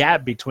big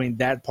gap between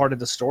that part of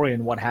the story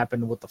and what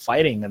happened with the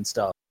fighting and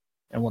stuff,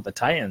 and with the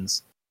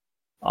Titans.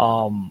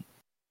 But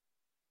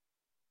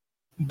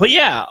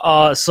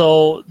yeah,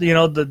 so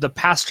the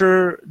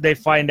pastor, they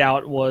find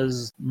out,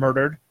 was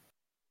murdered.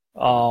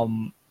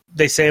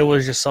 They say it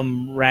was just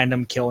some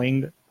random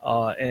killing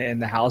in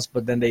the house,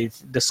 but then they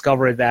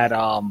discovered that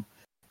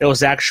it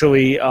was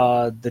actually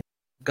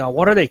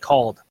what are they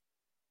called?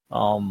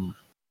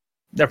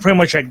 They're pretty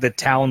much like the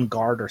town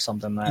guard or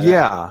something like that.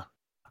 Yeah,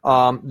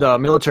 the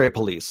military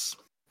police.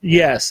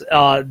 Yes,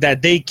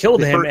 that they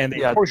killed him and they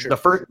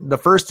tortured the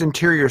first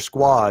interior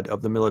squad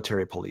of the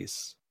military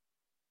police.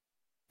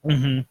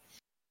 Mm-hmm.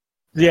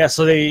 Yeah,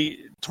 so they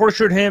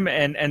tortured him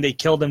and they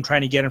killed him,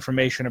 trying to get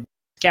information about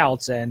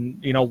scouts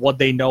and what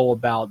they know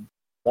about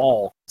the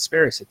wall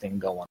conspiracy thing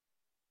going.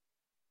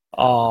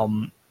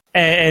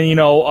 And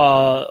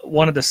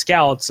one of the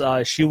scouts,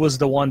 she was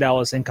the one that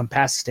was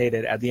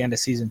incapacitated at the end of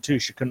season 2.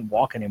 She couldn't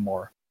walk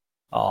anymore,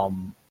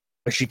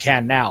 but she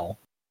can now.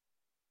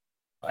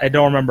 I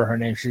don't remember her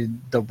name. She's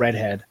the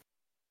redhead.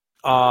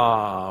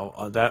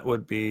 That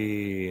would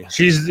be...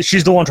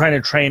 She's the one trying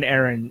to train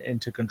Eren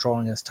into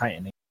controlling his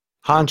Titan.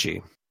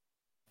 Hanchi.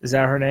 Is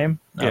that her name?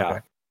 Yeah. Okay.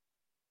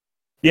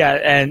 Yeah,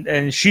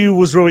 and she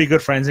was really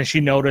good friends, and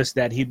she noticed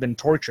that he'd been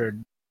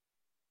tortured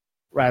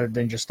rather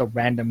than just a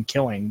random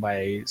killing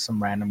by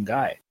some random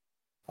guy.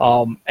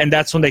 And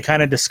that's when they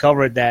kind of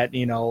discovered that,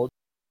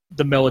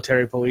 the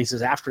military police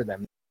is after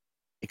them.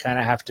 They kind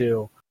of have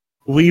to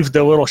leave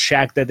the little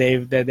shack that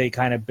they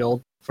kind of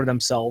built for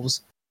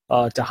themselves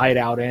to hide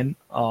out in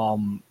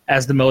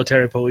as the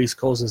military police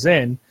closes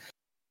in.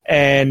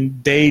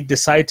 And they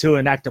decide to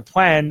enact a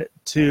plan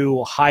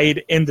to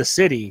hide in the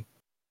city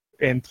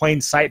in plain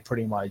sight,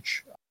 pretty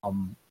much.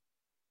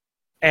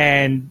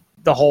 And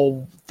the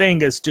whole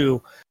thing is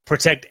to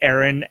protect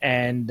Eren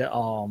and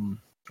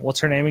what's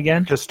her name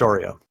again?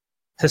 Historia,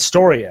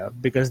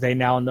 because they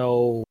now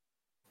know.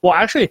 Well,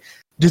 actually,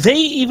 do they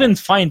even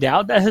find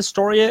out that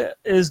Historia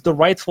is the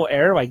rightful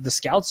heir? Like, the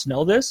scouts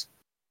know this?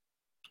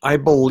 I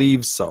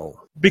believe so.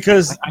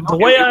 Because the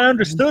way I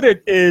understood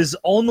it is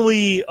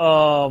only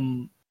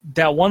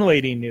that one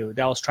lady knew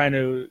that was trying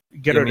to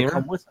get her to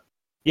come with him.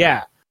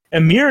 Yeah,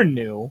 Ymir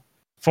knew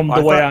from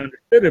the way I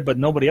understood it, but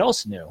nobody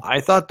else knew.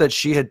 I thought that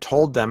she had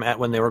told them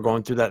when they were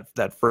going through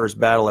that first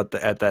battle at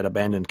that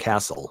abandoned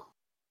castle.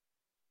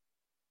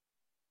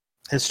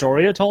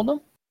 Historia told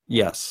them?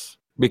 Yes,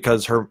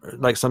 because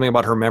something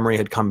about her memory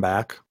had come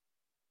back.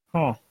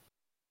 Huh.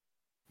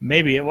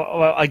 Maybe.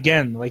 Well,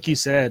 again, like you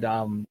said,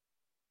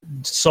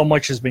 so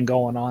much has been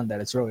going on that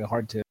it's really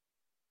hard to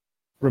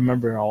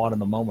remember a lot of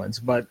the moments.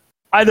 But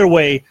either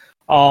way,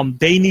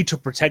 they need to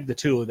protect the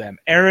two of them.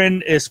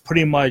 Eren is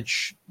pretty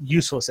much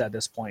useless at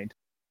this point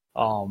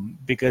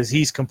because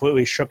he's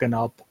completely shooken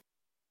up.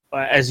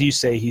 As you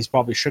say, he's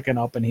probably shooken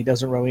up and he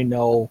doesn't really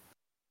know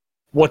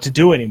what to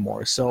do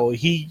anymore. So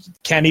he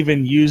can't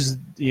even use,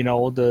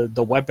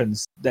 the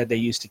weapons that they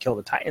used to kill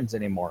the Titans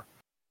anymore.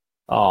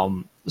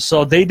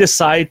 So they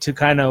decide to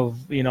kind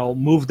of,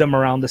 move them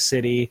around the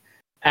city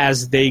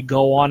as they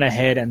go on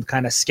ahead and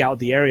kind of scout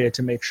the area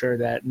to make sure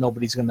that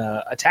nobody's going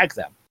to attack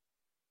them.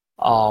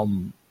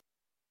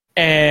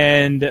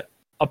 And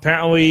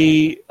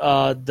apparently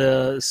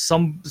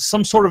some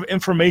sort of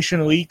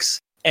information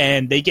leaks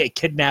and they get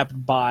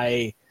kidnapped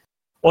by...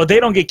 Well,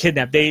 they don't get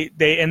kidnapped.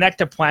 They enact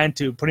a plan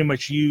to pretty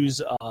much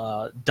use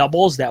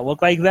doubles that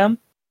look like them,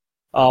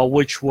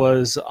 which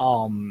was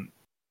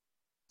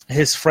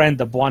his friend,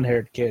 the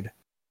blonde-haired kid.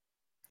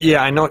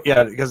 Yeah, I know.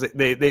 Yeah, because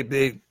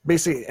they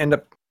basically end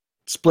up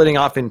splitting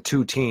off in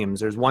two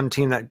teams. There's one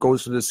team that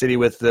goes through the city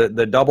with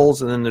the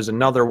doubles, and then there's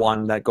another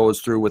one that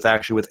goes through with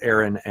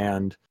Eren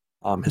and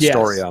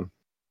Historia.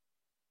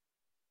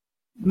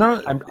 Yes.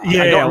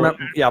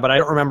 But I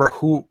don't remember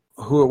who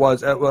it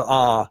was. It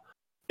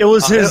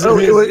was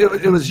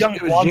it was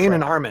Jean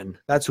and Armin.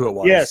 That's who it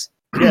was. Yes.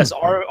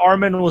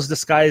 Armin was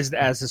disguised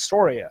as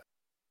Historia.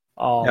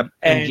 And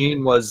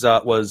Jean was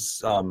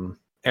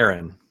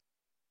Eren.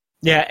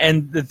 Yeah,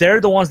 and they're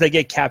the ones that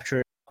get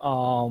captured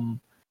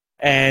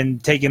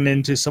and taken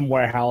into some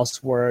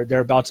warehouse where they're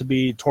about to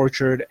be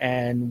tortured,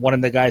 and one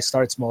of the guys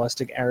starts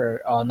molesting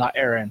Eren, not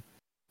Eren.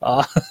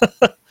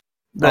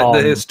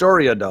 The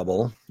Historia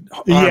double.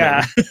 Armin.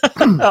 Yeah,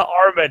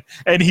 Armin.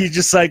 And he's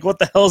just like, what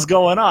the hell's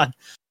going on?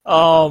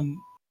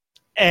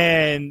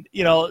 And,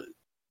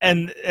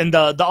 and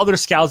the other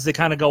scouts, they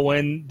kind of go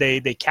in,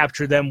 they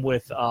capture them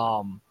with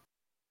the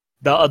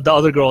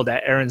other girl,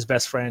 that Aaron's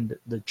best friend,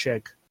 the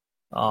chick.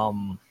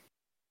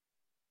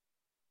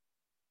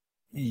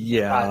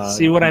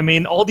 See what I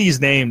mean? All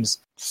these names.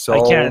 So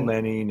I can't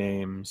many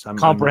names. I'm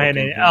comprehend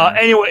it.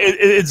 Anyway,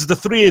 it's the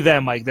three of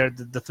them. Like, they're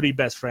the three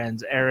best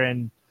friends,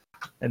 Aaron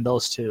and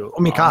those two.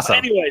 Mikasa.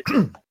 Anyway,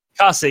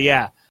 Mikasa,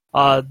 yeah.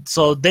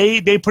 So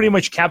they pretty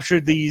much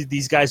captured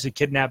these guys who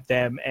kidnapped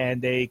them,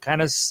 and they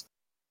kind of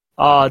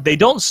they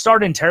don't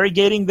start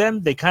interrogating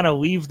them. They kind of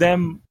leave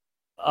them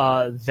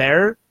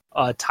there,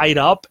 tied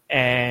up,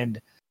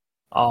 and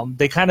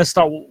they kind of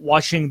start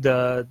watching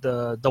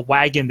the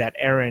wagon that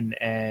Aaron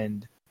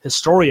and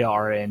Historia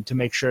are in to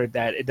make sure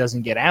that it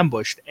doesn't get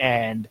ambushed.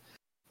 And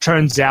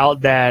turns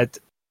out that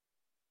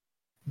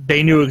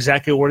they knew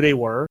exactly where they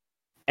were,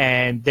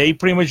 and they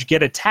pretty much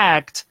get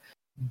attacked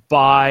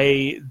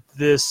by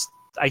this,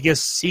 I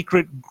guess,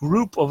 secret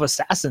group of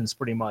assassins,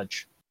 pretty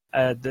much,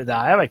 that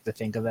I like to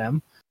think of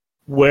them,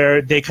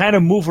 where they kind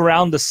of move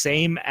around the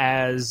same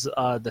as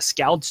the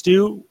scouts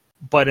do,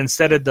 but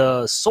instead of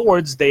the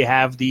swords, they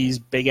have these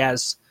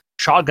big-ass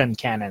shotgun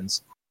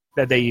cannons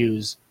that they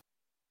use,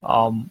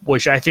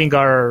 which I think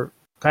are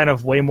kind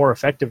of way more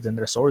effective than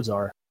their swords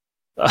are.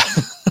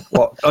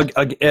 Well,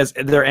 as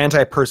they're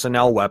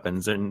anti-personnel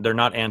weapons, and they're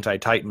not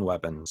anti-Titan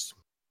weapons.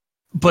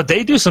 But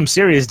they do some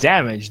serious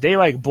damage. They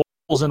like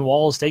bulls and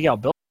walls, take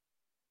out buildings.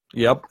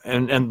 Yep,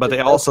 but they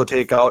also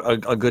take out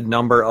a good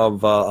number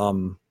of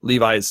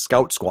Levi's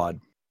scout squad.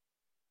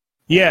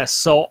 Yes,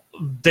 so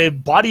the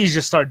bodies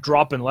just start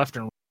dropping left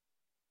and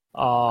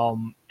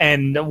right.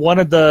 And one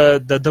of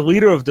the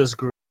leader of this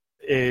group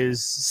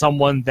is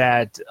someone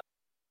that,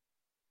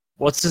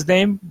 what's his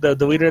name? The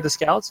leader of the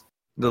scouts?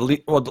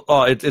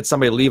 It's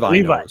somebody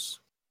Levi knows.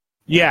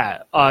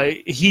 Yeah,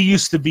 he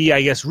used to be,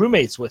 I guess,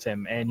 roommates with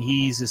him, and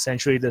he's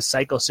essentially the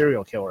psycho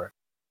serial killer.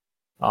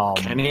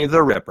 Kenny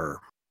the Ripper.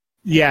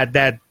 Yeah,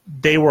 that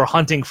they were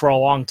hunting for a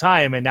long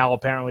time, and now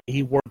apparently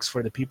he works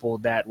for the people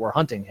that were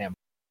hunting him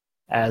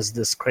as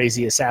this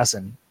crazy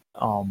assassin.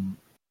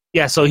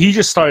 Yeah, so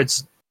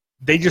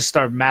they just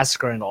start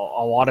massacring a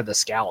lot of the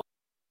scouts.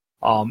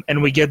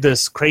 And we get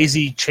this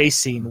crazy chase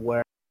scene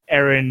where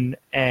Aaron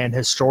and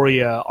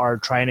Historia are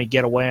trying to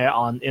get away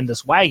in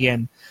this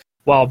wagon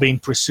while being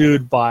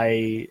pursued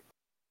by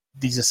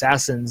these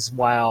assassins,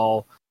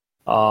 while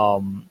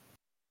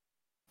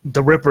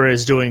the Ripper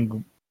is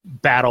doing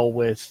battle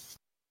with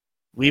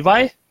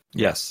Levi?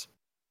 Yes.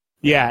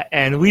 Yeah,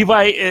 and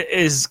Levi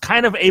is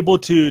kind of able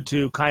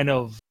to kind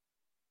of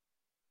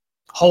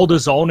hold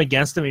his own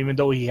against him, even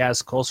though he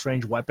has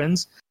close-range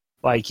weapons.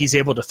 Like, he's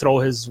able to throw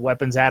his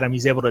weapons at him.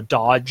 He's able to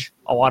dodge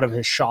a lot of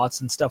his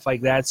shots and stuff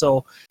like that.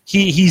 So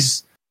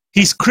he's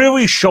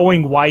clearly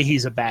showing why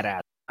he's a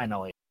badass,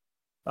 finally.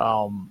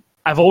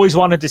 I've always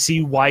wanted to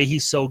see why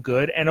he's so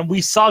good, and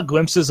we saw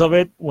glimpses of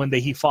it when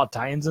he fought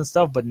Titans and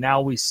stuff, but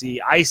now I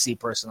see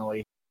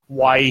personally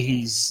why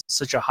he's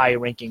such a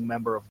high-ranking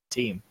member of the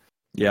team.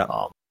 Yeah.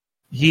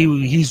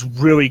 He's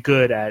really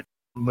good at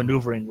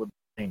maneuvering with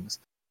things.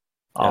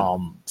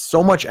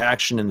 So much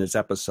action in this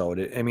episode.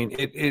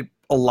 It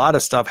a lot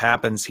of stuff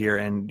happens here,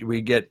 and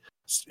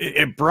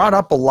it brought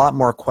up a lot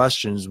more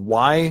questions.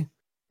 Why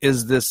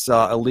is this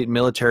elite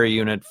military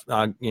unit,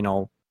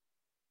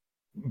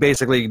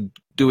 basically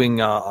doing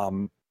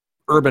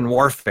urban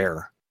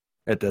warfare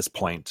at this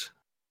point?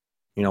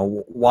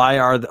 Why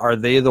are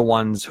they the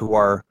ones who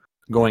are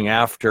going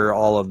after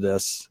all of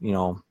this?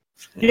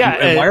 Yeah,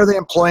 and why are they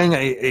employing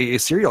a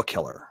serial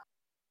killer?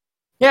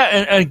 Yeah,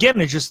 and again,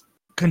 it just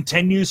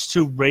continues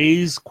to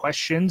raise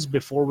questions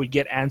before we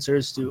get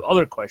answers to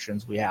other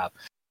questions we have.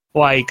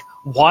 Like,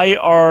 why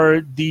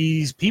are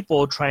these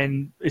people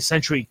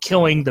essentially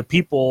killing the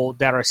people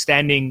that are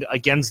standing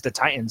against the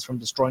Titans from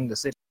destroying the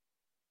city?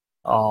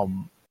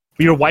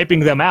 You're wiping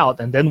them out,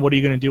 and then what are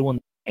you going to do when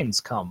the Titans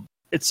come?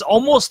 It's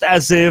almost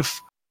as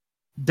if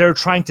they're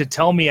trying to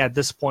tell me at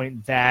this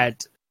point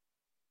that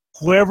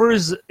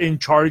whoever's in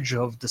charge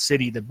of the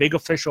city, the big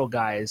official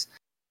guys,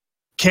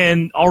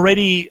 can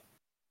already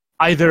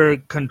either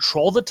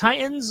control the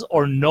Titans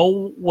or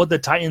know what the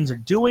Titans are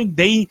doing.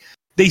 They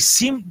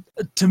seem,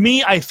 to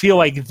me, I feel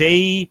like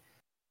they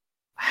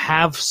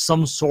have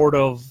some sort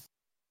of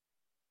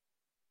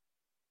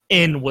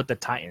in with the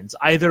Titans.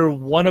 Either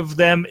one of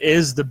them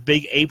is the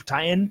big ape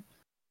Titan,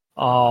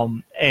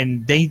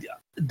 and they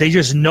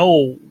just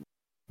know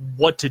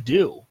what to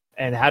do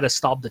and how to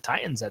stop the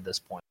Titans at this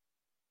point.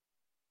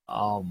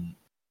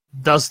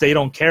 Thus, they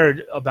don't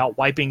care about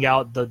wiping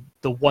out the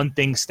one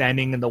thing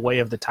standing in the way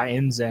of the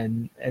Titans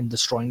and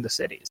destroying the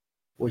cities,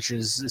 which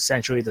is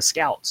essentially the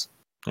scouts.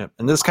 Yep.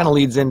 And this kind of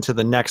leads into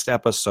the next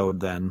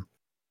episode then,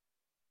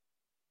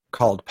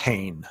 called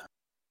Pain.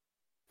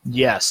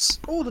 Yes.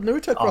 Oh, the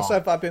Naruto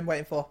crossover I've been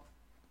waiting for.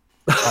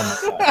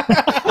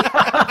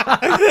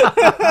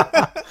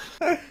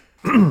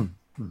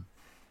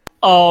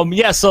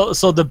 Yeah,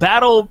 so the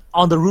battle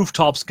on the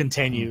rooftops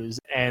continues,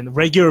 and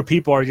regular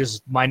people are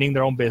just minding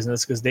their own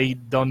business because they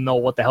don't know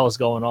what the hell is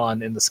going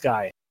on in the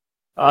sky.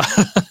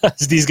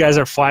 These guys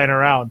are flying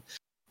around.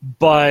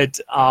 But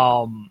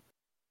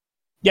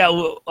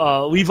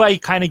Levi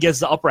kind of gets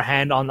the upper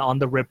hand on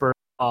the Ripper.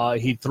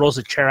 He throws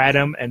a chair at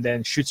him and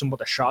then shoots him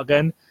with a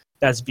shotgun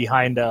that's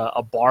behind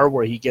a bar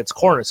where he gets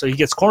cornered. So he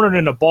gets cornered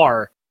in a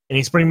bar, and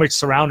he's pretty much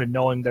surrounded,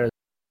 knowing there's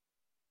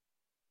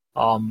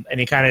and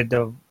he kind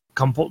of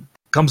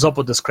comes up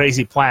with this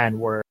crazy plan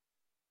where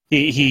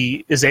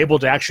he is able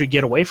to actually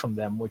get away from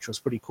them, which was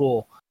pretty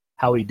cool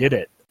how he did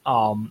it.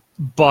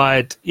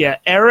 But yeah,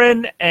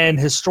 Eren and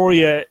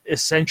Historia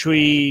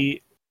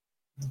essentially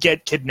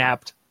get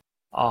kidnapped,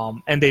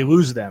 and they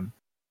lose them.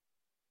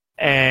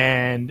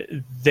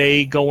 And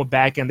they go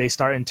back and they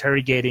start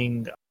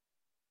interrogating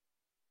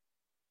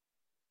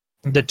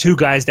the two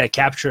guys that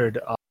captured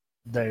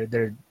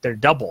their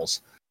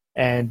doubles.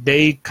 And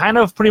they kind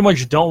of pretty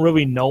much don't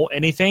really know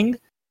anything.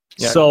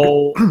 Yeah.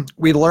 So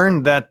we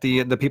learned that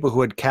the people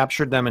who had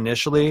captured them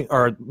initially,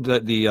 or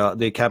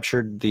they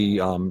captured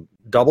the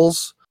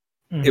doubles.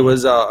 Mm-hmm. It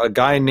was a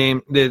guy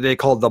named they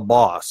called the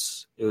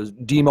boss. It was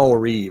Demo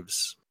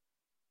Reeves.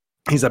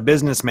 He's a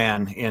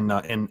businessman in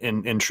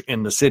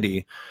the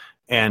city,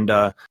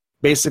 and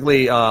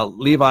basically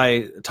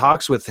Levi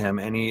talks with him,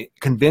 and he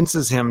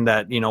convinces him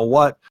that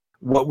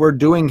what we're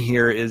doing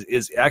here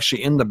is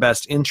actually in the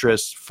best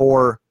interest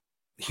for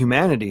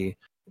humanity.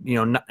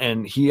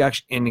 And he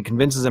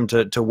convinces him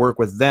to work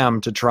with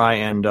them to try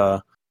and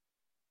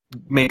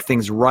make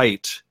things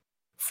right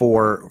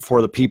for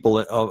the people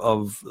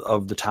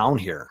of the town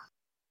here.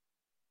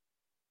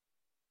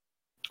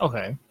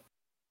 Okay.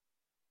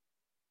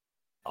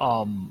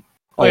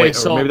 Wait,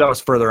 so maybe that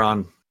was further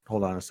on.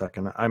 Hold on a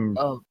second. I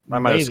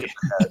might have skipped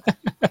ahead.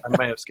 I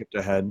might have skipped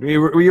ahead.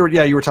 You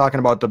were talking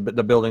about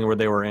the building where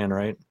they were in,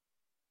 right?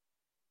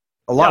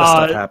 A lot of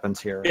stuff happens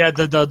here. Yeah,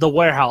 the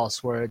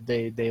warehouse where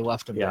they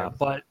left them there.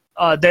 But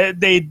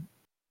they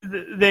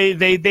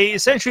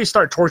essentially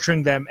start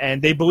torturing them,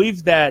 and they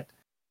believe that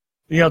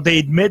they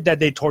admit that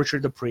they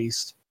tortured the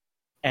priest,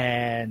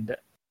 and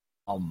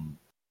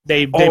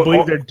they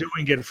believe they're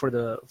doing it for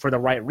the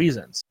right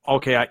reasons.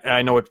 Okay,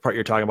 I know what part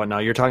you're talking about now.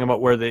 You're talking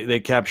about where they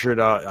captured,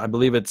 I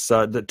believe it's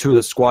the two of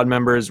the squad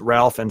members,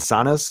 Ralph and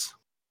Sanas.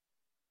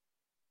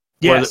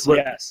 Yes.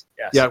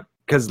 Yeah,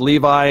 because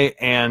Levi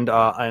and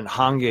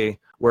Hange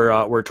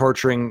were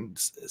torturing.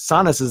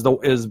 Sanas is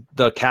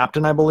the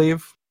captain, I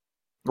believe,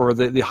 or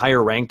the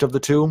higher ranked of the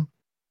two.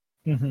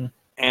 Mm-hmm.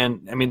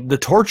 And I mean, the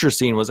torture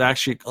scene was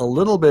actually a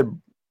little bit.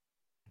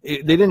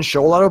 They didn't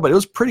show a lot of it, but it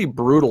was pretty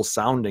brutal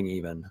sounding,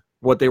 even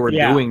what they were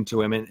doing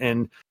to him,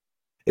 and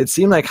it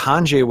seemed like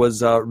Hange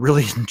was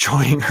really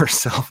enjoying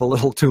herself a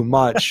little too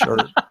much, or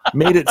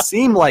made it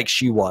seem like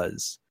she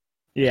was.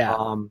 Yeah.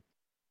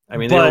 I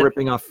mean, they were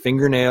ripping off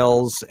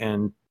fingernails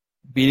and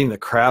beating the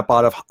crap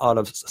out of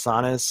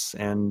Sanas,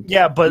 and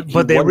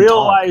but they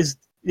realized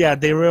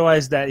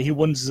that he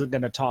wasn't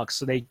going to talk,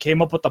 so they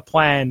came up with a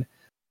plan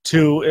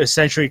to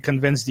essentially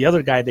convince the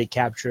other guy they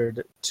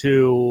captured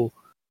to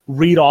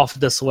read off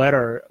this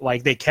letter.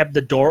 Like, they kept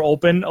the door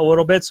open a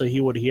little bit so he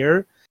would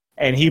hear,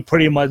 and he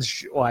pretty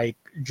much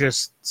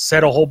just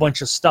said a whole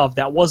bunch of stuff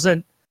that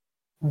wasn't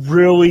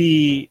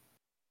really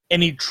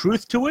any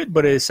truth to it,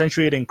 but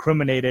essentially it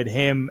incriminated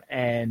him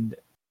and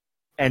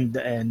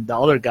the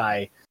other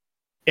guy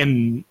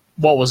in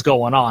what was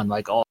going on,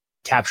 like all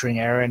capturing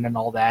Eren and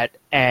all that,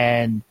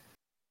 and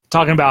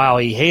talking about how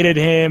he hated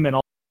him, and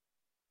all,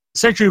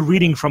 essentially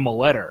reading from a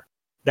letter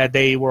that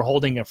they were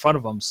holding in front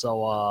of him,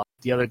 so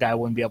the other guy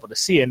wouldn't be able to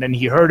see it. And then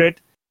he heard it,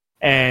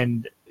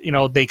 and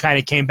they kind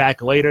of came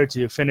back later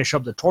to finish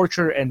up the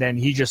torture, and then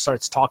he just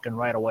starts talking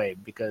right away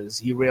because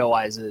he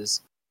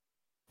realizes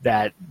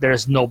that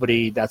there's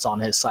nobody that's on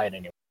his side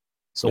anymore.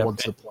 So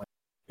what's the point?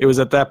 It was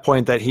at that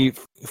point that he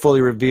fully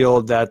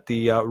revealed that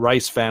the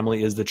Rice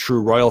family is the true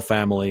royal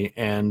family,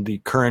 and the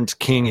current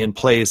king in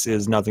place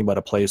is nothing but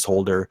a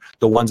placeholder.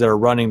 The ones that are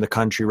running the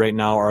country right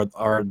now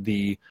are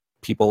the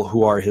people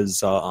who are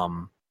his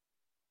what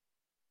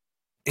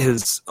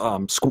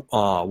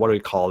do we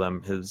call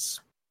them? His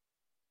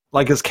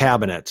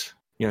cabinet,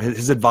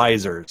 his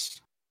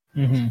advisors.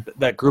 Mm-hmm.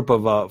 That group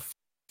of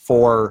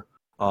 4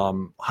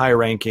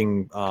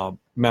 high-ranking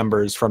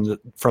members from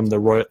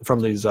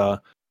these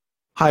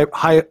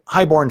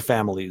highborn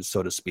families,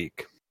 so to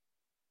speak.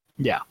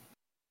 Yeah.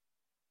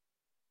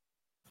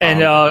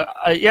 And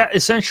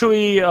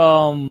essentially,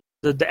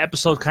 the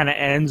episode kind of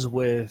ends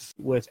with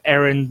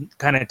Eren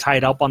kind of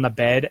tied up on the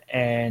bed,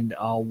 and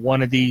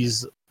one of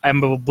these, I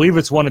believe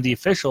it's one of the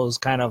officials,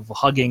 kind of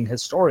hugging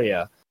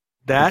Historia.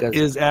 That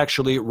is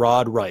actually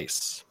Rod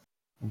Rice.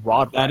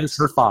 That is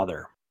her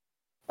father.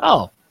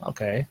 Oh,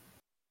 okay.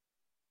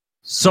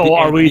 So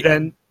are we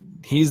then?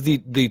 He's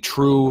the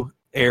true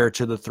heir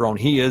to the throne.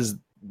 He is,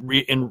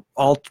 in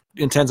all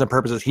intents and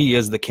purposes, he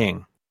is the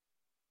king.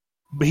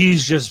 But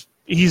he's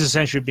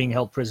essentially being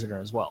held prisoner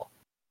as well,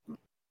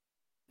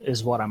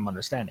 is what I'm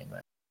understanding.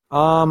 Then.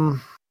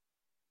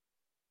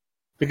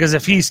 Because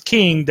if he's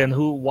king, then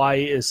why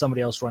is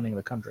somebody else running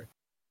the country?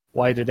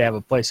 Why did they have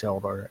a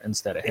placeholder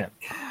instead of him?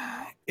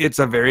 It's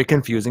a very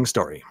confusing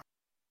story.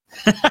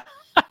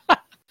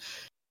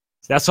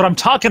 That's what I'm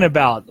talking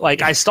about.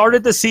 Like, I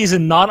started the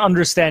season not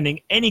understanding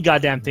any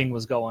goddamn thing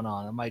was going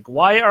on. I'm like,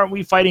 why aren't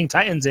we fighting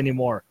Titans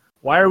anymore?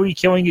 Why are we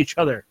killing each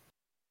other?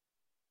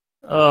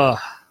 Yeah,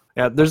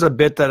 there's a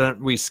bit that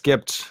we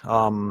skipped,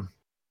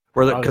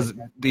 because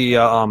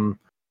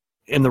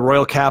in the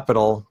royal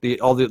capital,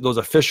 those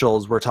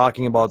officials were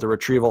talking about the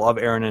retrieval of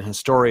Eren and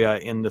Historia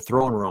in the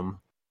throne room.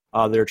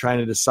 They're trying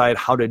to decide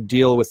how to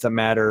deal with the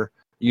matter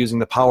using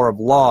the power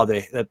of law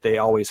that they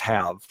always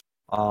have.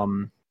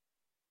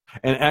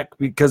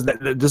 Because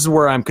this is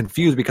where I'm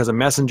confused, because a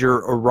messenger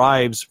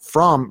arrives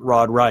from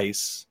Rod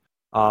Reiss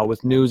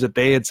with news that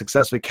they had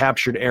successfully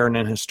captured Eren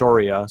and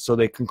Historia, so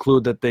they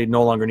conclude that they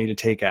no longer need to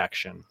take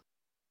action.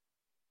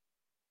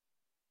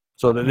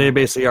 So that they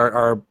basically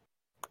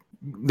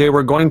they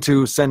were going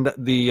to send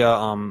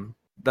that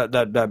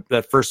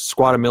first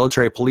squad of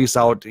military police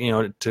out,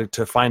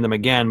 to find them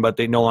again, but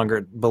they no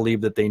longer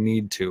believe that they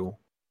need to.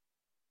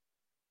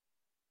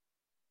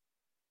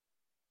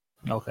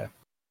 Okay.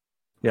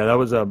 Yeah, that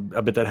was a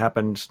bit that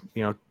happened,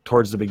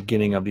 towards the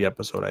beginning of the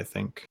episode, I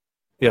think.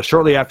 Yeah,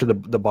 shortly after the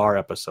bar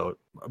episode,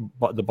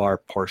 the bar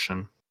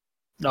portion.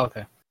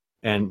 Okay.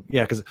 And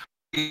yeah, because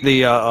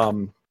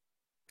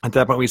at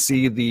that point we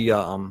see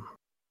the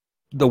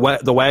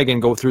wagon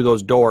go through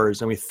those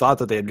doors, and we thought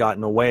that they had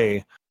gotten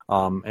away,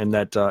 and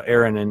that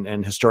Eren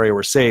and Historia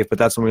were safe, but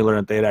that's when we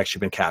learned that they had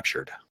actually been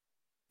captured.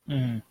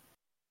 Mm-hmm.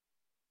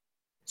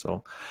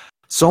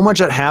 So much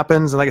that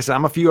happens, and like I said,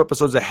 I'm a few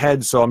episodes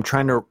ahead, so I'm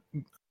trying to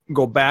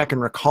go back and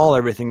recall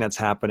everything that's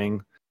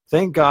happening.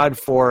 Thank God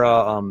for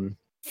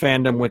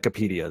fandom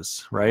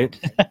Wikipedias, right?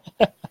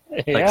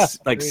 Yeah.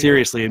 Like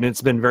seriously, and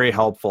it's been very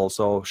helpful.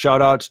 So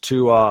shout out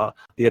to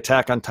the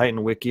Attack on Titan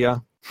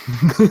Wikia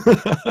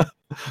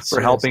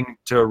for helping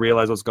to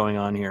realize what's going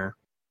on here.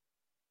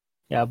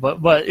 Yeah,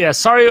 but yeah,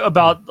 sorry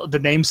about the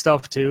name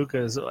stuff too,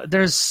 because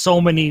there's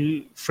so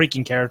many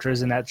freaking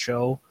characters in that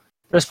show.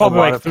 There's probably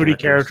like 30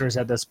 characters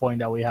at this point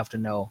that we have to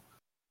know.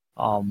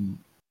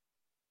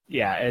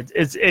 Yeah,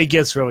 it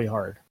gets really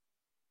hard.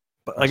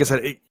 But like I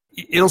said,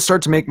 it'll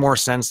start to make more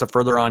sense the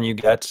further on you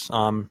get.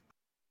 So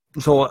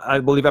I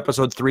believe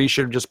episode 3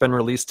 should have just been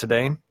released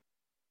today.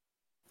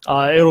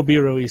 It'll be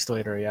released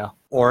later, yeah.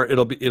 Or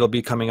it'll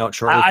be coming out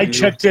shortly. I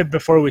checked it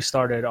before we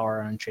started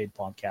our Unchained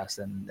podcast,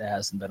 and it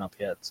hasn't been up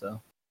yet. So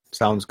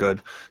sounds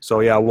good. So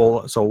yeah,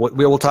 we'll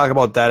talk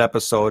about that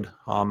episode.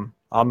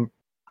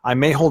 I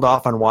may hold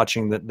off on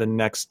watching the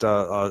next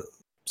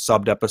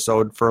subbed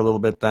episode for a little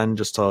bit, then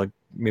just to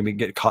maybe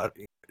get caught,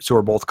 so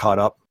we're both caught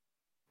up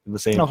at the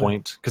same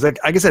point. Because like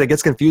I said, it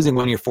gets confusing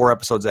when you're 4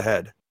 episodes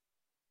ahead.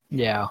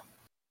 Yeah.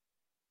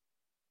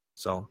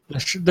 So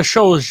the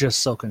show is just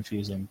so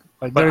confusing.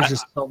 Like there's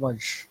just so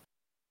much.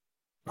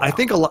 I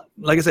think a lot.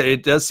 Like I said,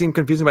 it does seem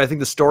confusing, but I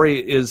think the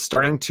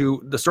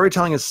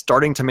storytelling is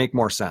starting to make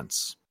more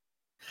sense.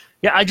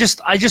 Yeah, I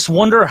just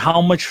wonder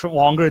how much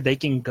longer they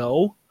can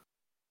go,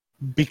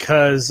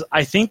 because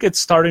I think it's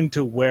starting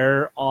to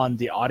wear on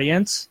the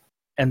audience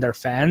and their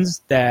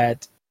fans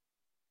that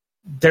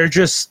they're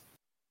just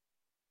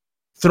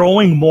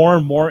throwing more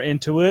and more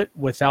into it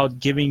without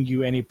giving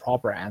you any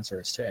proper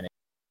answers to any.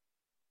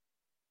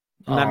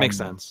 And that makes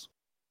sense.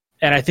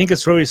 And I think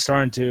it's really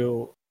starting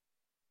to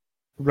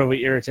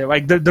really irritate.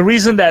 Like the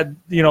reason that,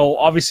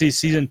 obviously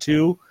season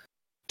 2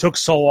 took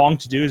so long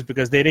to do is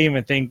because they didn't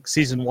even think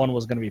season 1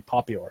 was going to be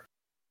popular.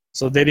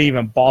 So they didn't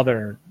even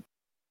bother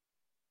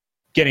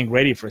getting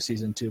ready for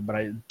season 2, but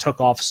it took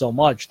off so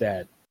much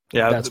that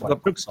that's why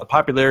it took so long. The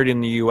popularity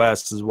in the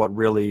US is what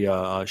really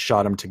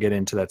shot them to get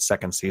into that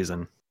second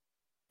season.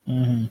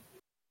 Mm-hmm.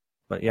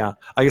 But yeah,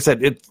 like I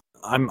said,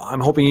 I'm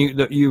hoping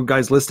that you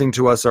guys listening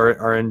to us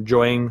are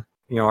enjoying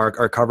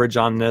our coverage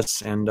on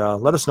this, and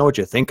let us know what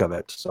you think of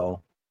it.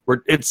 So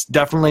it's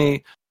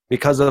definitely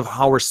because of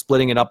how we're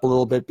splitting it up a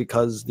little bit,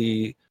 because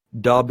the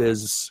dub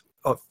is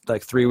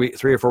like 3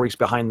 or 4 weeks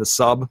behind the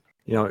sub.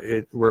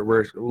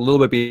 We're a little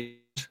bit behind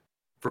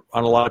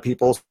on a lot of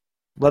people.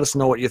 Let us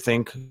know what you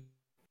think.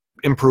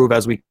 Improve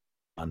as we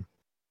can.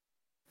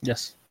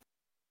 Yes.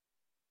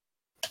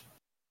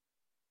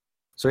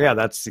 So yeah,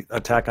 that's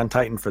Attack on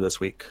Titan for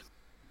this week.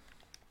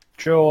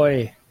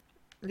 Joy.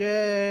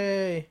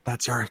 Yay.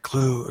 That's our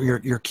clue,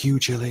 your cue,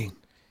 Chili.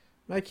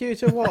 My cue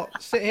to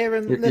what? Sit here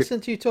and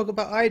listen to you talk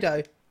about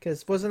Ido?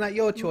 Because wasn't that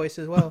your choice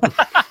as well?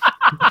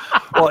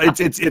 Well,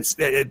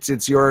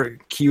 it's your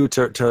cue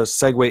to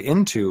segue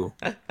into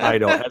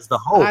Ido as the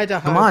host.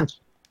 Idaho. Come on.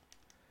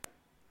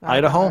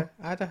 Idaho.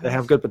 They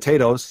have good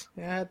potatoes.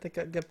 Yeah, they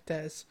got good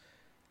potatoes.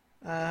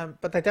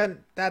 But they don't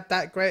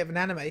that great of an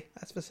anime,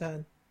 that's for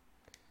certain.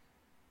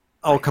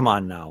 Oh, come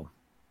on now.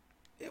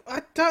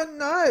 I don't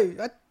know.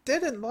 I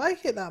didn't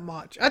like it that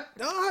much. I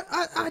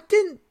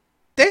didn't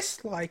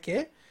dislike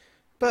it,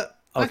 but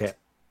okay.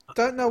 I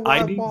don't know why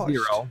I watched.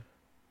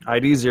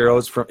 ID Zero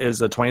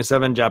is a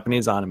 27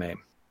 Japanese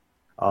anime.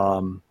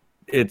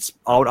 It's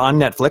out on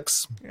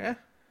Netflix. Yeah.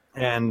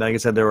 And like I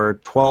said, there were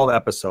 12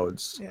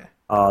 episodes. Yeah.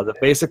 The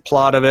basic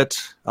plot of it,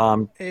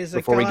 is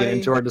before we get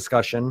into our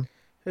discussion,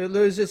 who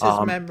loses his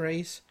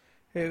memories,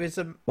 who is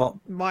a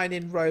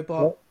mining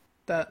robot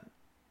that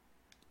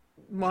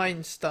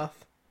mind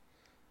stuff.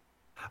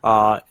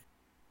 Like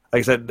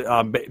I said,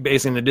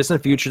 based in the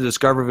distant future, the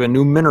discovery of a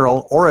new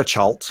mineral,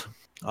 Orachalt,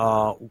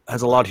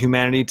 has allowed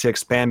humanity to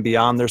expand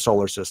beyond their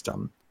solar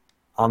system.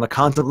 On the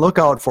constant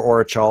lookout for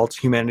Orachalt,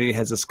 humanity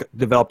has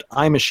developed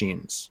eye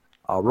machines,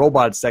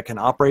 robots that can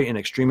operate in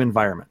extreme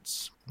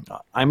environments.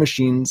 Eye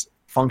machines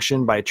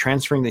function by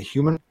transferring the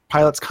human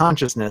pilot's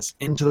consciousness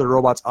into the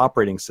robot's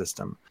operating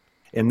system.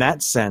 In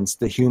that sense,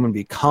 the human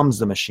becomes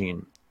the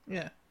machine.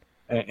 Yeah.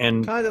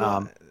 And Kind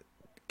of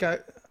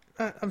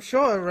I'm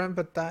sure I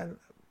remembered that in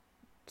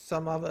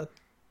some other...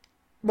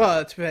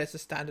 Well, to be fair, it's a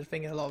standard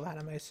thing in a lot of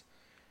animes.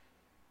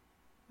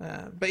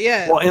 But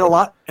yeah. Well, in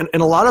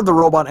a lot of the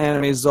robot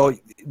animes, though,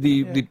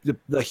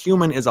 the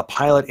human is a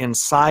pilot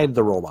inside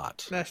the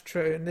robot. That's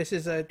true, and this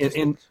is a...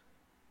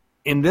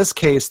 In this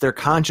case, their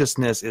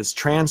consciousness is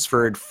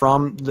transferred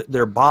from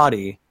their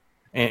body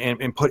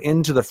and put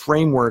into the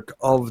framework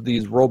of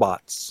these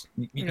robots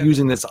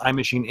using this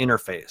iMachine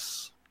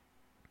interface,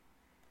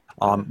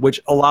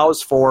 which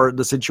allows for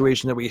the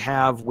situation that we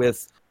have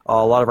with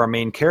a lot of our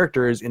main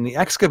characters in the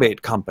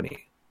Excavate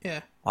Company.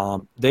 Yeah.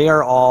 They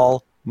are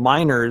all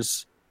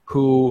miners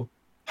who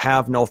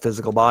have no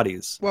physical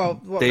bodies.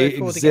 Well, what they they're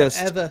called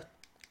exist. again,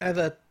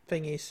 Ever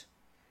thingies.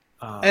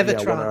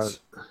 Evertrans.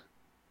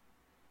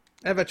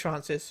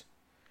 Evertrances.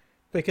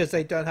 Because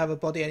they don't have a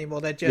body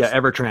anymore. They're just...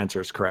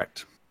 Evertrancers,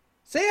 correct.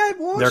 See, I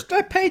watched.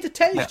 I paid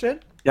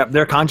attention. Yeah,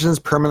 their consciousness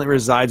permanently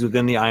resides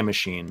within the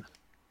iMachine.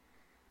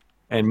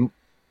 And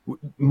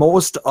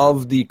most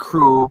of the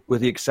crew,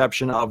 with the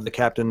exception of the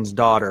captain's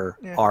daughter,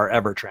 are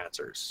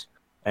Evertrancers.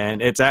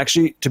 And it's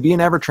actually, to be an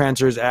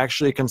Evertrancer is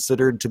actually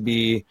considered to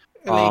be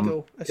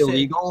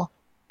illegal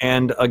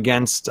and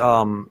against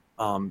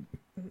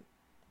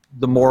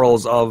the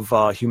morals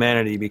of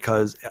humanity,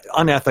 because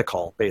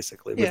unethical,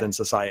 basically, within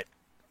society.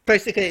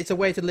 Basically, it's a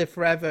way to live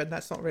forever, and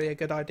that's not really a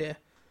good idea.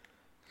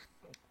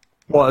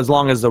 Well, as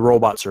long as the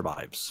robot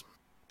survives.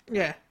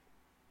 Yeah.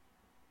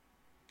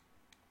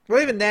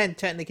 Well, even then,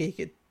 technically, you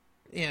could,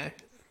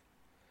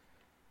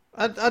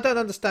 I don't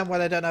understand why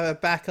they don't have a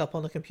backup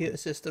on the computer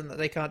system that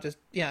they can't just,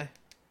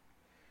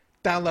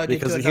 download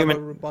because into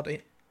another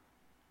body.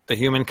 The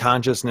human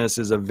consciousness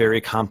is a very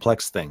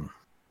complex thing.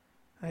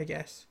 I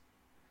guess.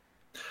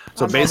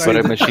 So basically,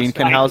 but a machine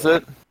can house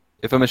it.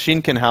 If a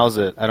machine can house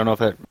it, I don't know if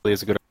that really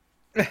is a good.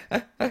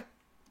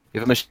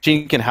 If a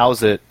machine can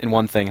house it in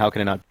one thing, how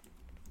can it not?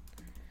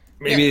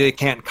 Maybe they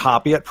can't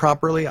copy it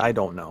properly. I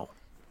don't know.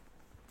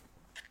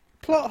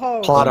 Plot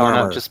hole. Plot Why armor.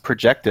 not just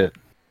project it?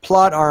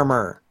 Plot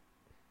armor.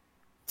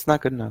 It's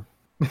not good enough.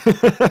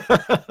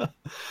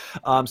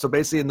 So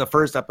basically, in the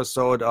first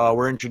episode,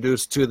 we're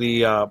introduced to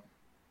the,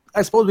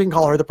 I suppose we can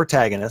call her the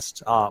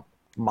protagonist,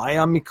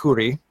 Maya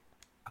Mikuri.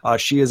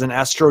 She is an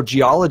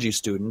astrogeology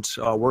student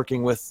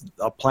working with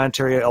a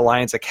Planetary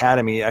Alliance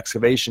Academy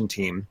excavation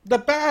team. The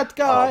bad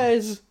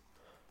guys!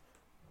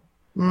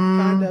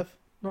 Kind of.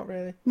 Not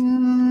really.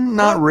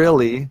 Not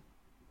really.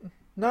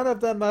 None of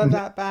them are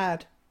that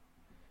bad.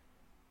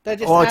 They're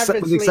just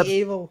averagely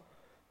evil.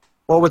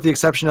 Well, with the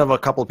exception of a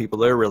couple of people,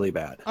 they're really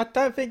bad. I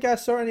don't think I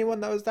saw anyone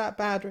that was that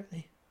bad,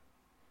 really.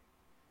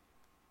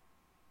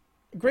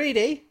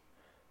 Greedy,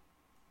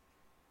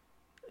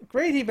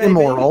 baby.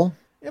 Immoral.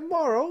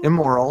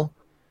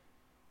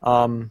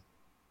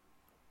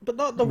 But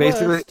not the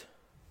basically, worst.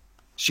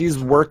 She's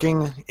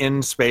working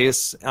in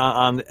space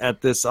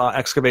at this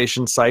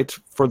excavation site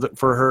for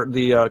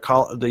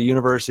the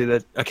university,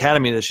 that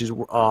academy that she's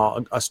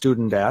a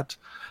student at,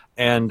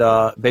 and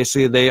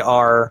basically they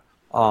are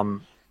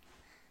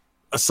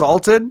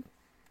assaulted.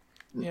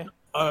 Yeah.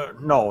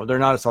 No, they're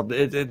not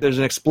assaulted. There's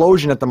an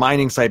explosion at the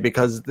mining site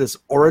because this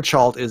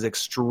Orachalt is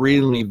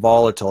extremely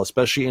volatile,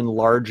 especially in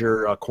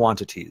larger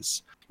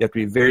quantities. You have to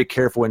be very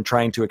careful when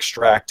trying to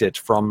extract it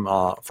from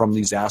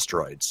these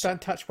asteroids.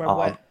 Don't touch where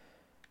wet.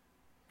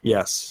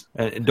 Yes,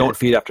 and don't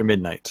feed after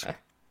midnight.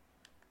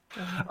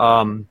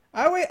 I'll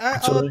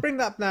bring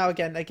that up now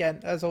again,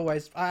 as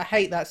always. I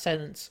hate that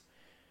sentence.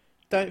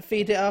 Don't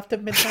feed it after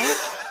midnight?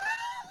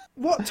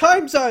 What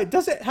time zone?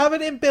 Does it have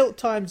an inbuilt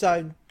time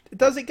zone?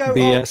 Does it go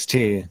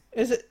BST.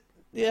 Is it?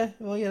 Yeah,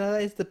 well,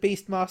 that is the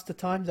Beastmaster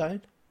time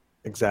zone.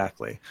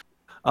 Exactly.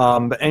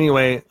 But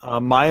anyway,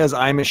 Maya's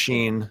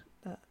iMachine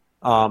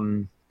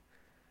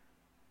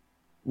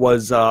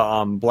was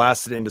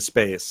blasted into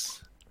space.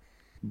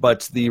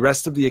 But the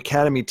rest of the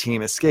Academy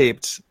team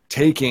escaped,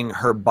 taking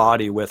her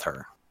body with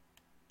her.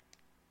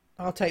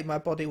 I'll take my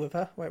body with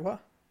her. Wait, what?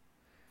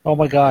 Oh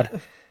my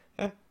god.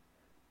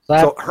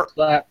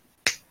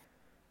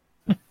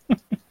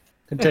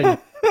 Continue.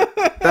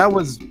 That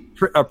was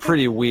a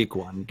pretty weak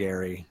one,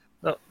 Gary.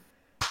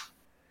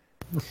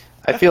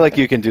 I feel like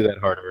you can do that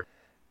harder.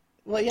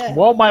 Well, yeah.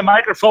 Well, my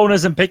microphone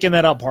isn't picking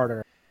that up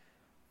harder.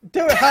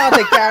 Do it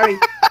harder, Gary.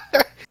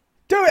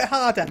 Do it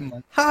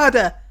harder.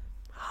 Harder.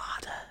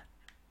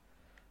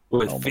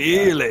 With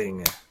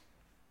feeling.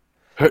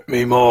 Hurt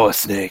me more,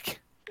 Snake.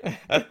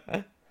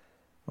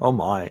 Oh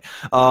my.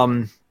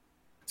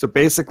 So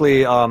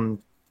basically, where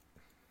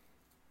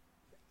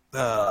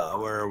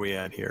are we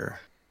at here?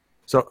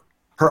 So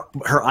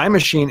her eye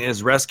machine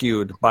is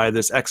rescued by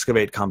this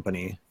excavate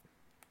company,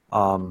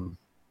 but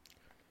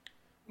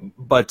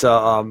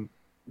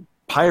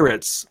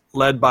pirates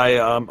led by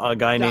a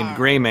guy named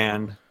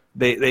Grayman,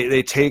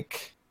 they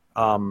take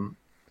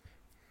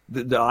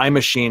the eye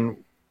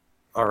machine,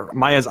 or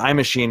Maya's eye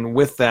machine,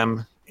 with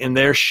them in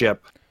their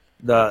ship,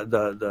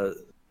 the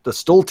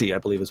Stolti, I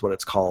believe is what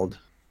it's called.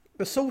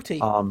 The Salty.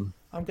 I'm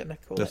gonna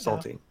call the it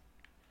Salty.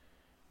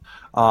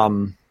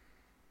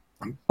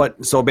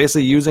 But so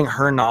basically, using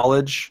her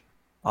knowledge,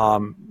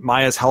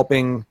 Maya's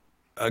helping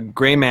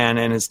Grayman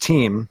and his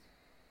team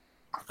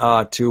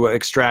to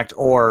extract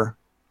ore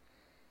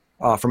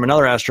from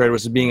another asteroid,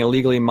 which is being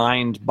illegally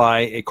mined by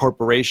a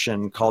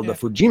corporation called the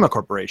Fujima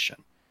Corporation.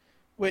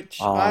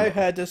 Which I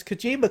heard as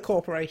Kojima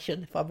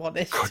Corporation, if I'm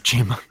honest.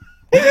 Kojima.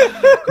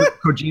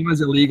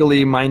 Kojima's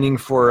illegally mining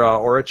for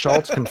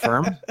Orachalt,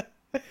 confirmed?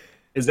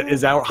 Is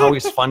that how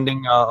he's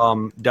funding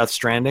Death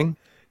Stranding?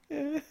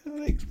 Yeah,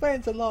 that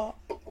explains a lot.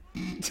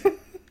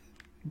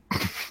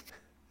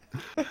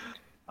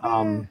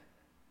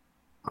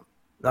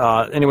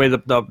 Anyway,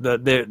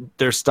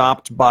 they're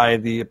stopped by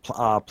the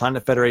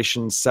Planet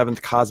Federation's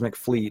 7th Cosmic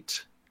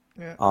Fleet.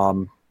 Yeah.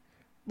 Well,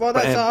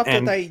 that's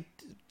after they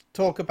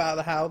talk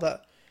about how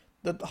the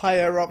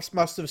higher ups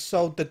must have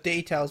sold the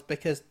details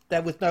because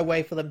there was no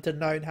way for them to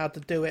know how to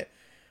do it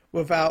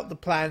without the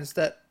plans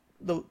that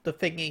the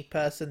thingy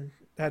person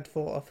had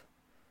thought of.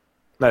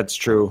 That's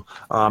true.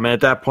 And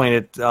at that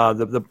point,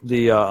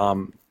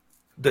 the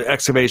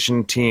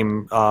excavation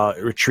team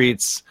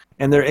retreats,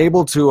 and they're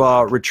able to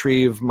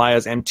retrieve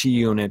Maya's MT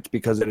unit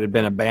because it had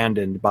been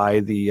abandoned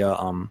by the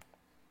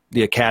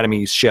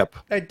Academy's ship.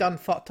 They'd done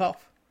fucked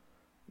off.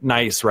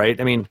 Nice,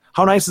 right? I mean,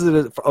 how nice is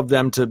it of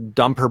them to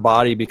dump her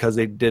body because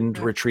they didn't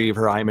retrieve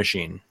her eye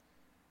machine?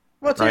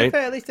 Well, to be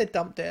fair, at least they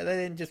dumped it. They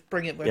didn't just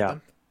bring it with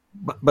them.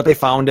 But they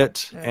found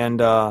it,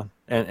 and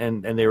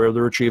they were able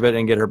to retrieve it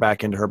and get her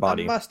back into her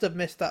body. I must have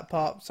missed that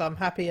part, so I'm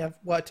happy I've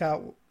worked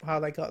out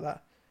how they got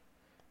that.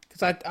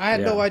 Because I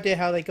had no idea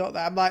how they got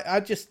that. I'm like,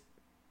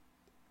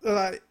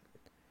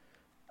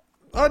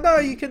 oh no,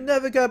 you can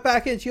never go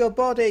back into your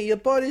body. Your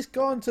body's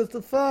gone to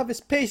the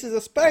farthest pieces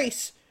of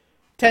space.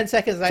 10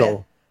 seconds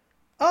later,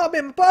 I'm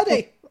in my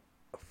body.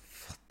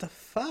 What the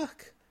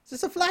fuck? Is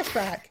this a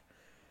flashback?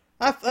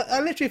 I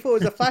literally thought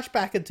it was a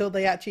flashback until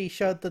they actually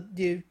showed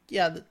the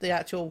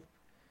actual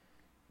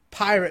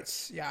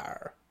pirates.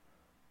 Yar.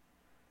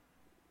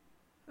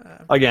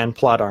 Again,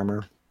 plot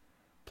armor.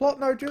 Plot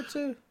no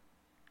jutsu.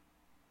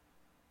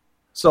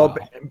 So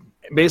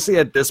basically,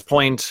 at this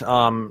point,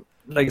 like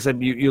I said,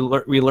 we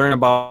learn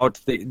about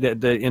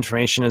the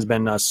information has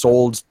been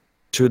sold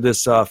to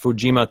this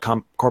Fujima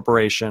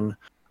corporation,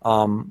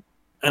 and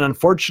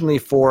unfortunately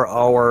for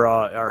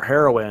our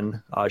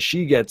heroine,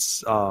 she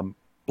gets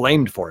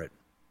blamed for it.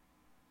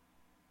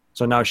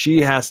 So now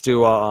she has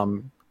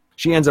to.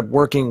 She ends up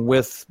working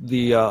with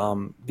the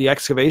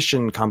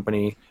excavation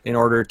company in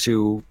order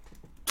to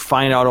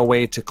find out a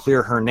way to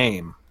clear her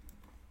name,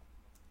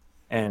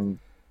 and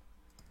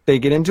they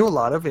get into a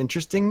lot of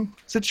interesting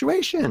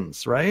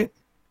situations, right?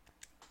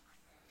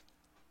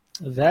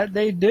 That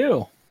they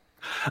do.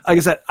 Like I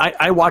said,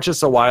 I watched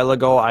this a while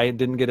ago. I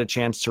didn't get a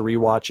chance to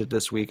rewatch it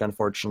this week,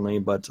 unfortunately.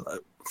 But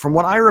from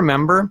what I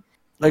remember,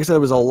 like I said, there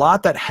was a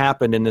lot that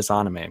happened in this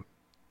anime.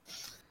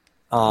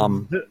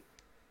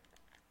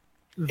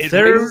 It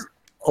raised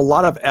a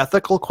lot of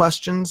ethical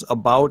questions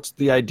about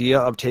the idea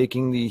of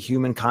taking the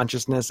human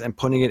consciousness and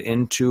putting it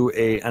into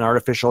an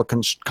artificial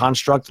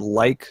construct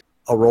like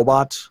a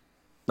robot,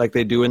 like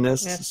they do in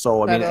this. Yeah.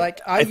 So I mean,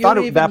 I thought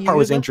that part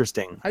was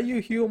interesting. Are you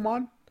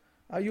human?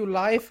 Are you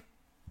alive?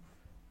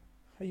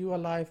 Are you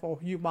alive or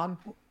human?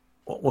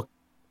 Well,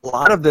 a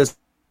lot of this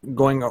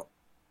going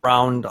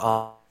around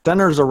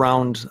centers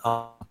around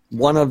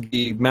one of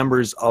the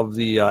members of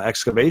the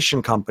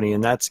excavation company,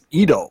 and that's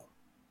Ito.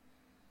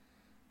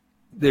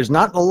 There's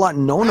not a lot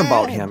known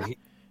about him.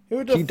 Who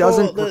would have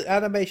thought the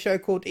anime show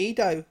called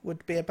Ito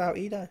would be about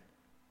Ito?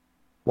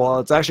 Well,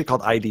 it's actually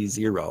called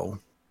ID0.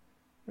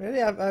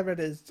 Really? I read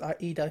it as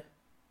Ito.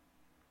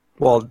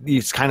 Well,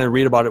 you kind of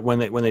read about it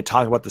when they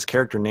talk about this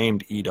character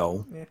named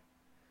Ito. Yeah.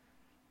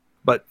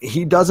 But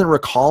he doesn't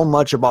recall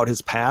much about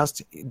his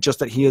past, just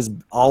that he has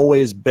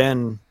always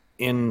been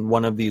in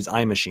one of these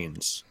eye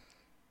machines.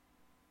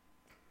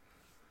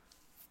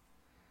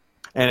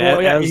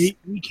 And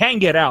he can't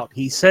get out.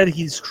 He said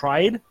he's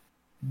tried,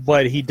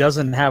 but he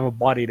doesn't have a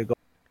body to go.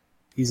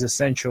 He's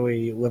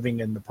essentially living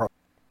in the program.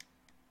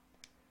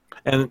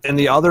 And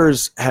the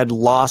others had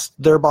lost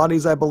their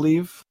bodies, I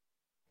believe,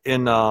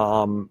 in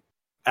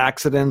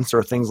accidents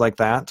or things like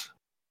that.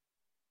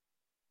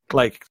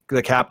 Like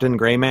the Captain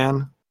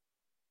Grayman.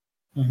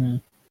 Mm-hmm.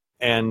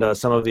 And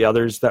some of the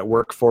others that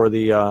work for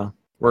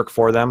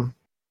them.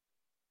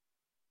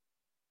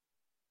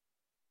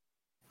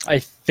 I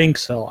think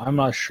so. I'm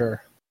not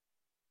sure.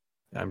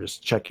 I'm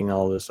just checking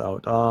all this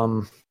out.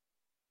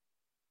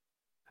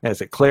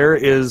 Claire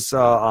is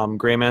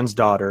Grayman's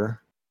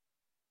daughter.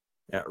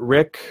 Yeah,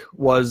 Rick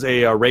was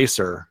a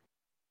racer.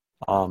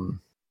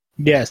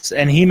 Yes,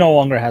 and he no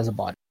longer has a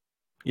body.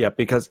 Yeah,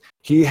 because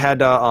he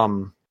had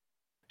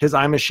his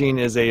eye machine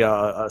is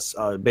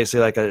basically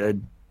like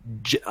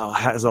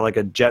has like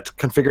a jet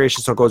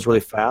configuration, so it goes really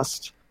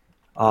fast.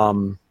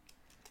 And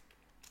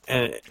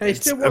he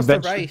still wants to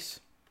race.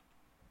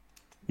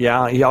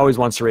 Yeah, he always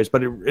wants to race,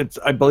 but it's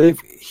I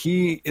believe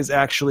he is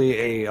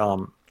actually a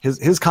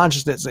his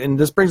consciousness, and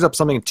this brings up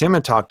something Tim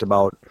had talked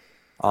about.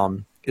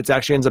 It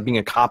actually ends up being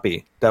a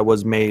copy that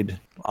was made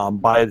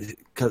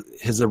because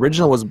his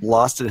original was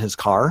lost in his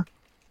car,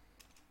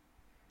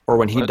 or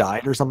when he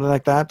died, or something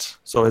like that.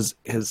 So his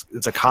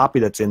it's a copy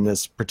that's in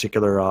this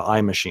particular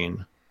eye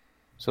machine.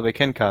 So they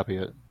can copy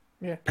it.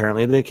 Yeah.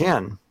 Apparently they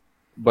can,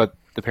 but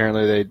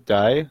apparently they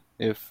die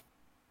if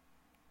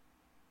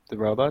the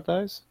robot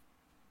dies.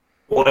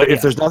 Well,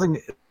 if there's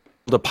nothing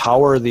to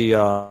power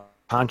the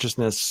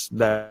consciousness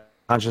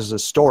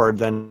is stored,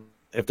 then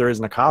if there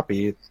isn't a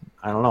copy,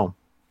 I don't know.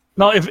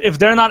 No, if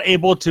they're not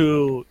able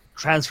to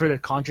transfer their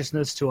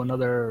consciousness to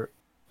another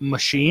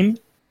machine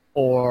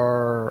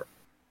or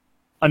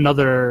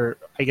another,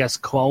 I guess,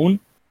 clone,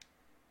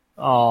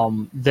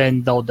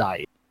 then they'll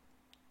die.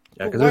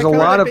 Yeah, because there's a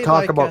lot of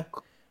talk about.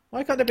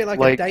 Why can't there be like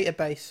a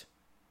database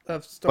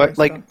of stories? But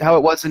like how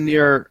it was in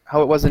Nier,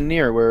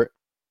 where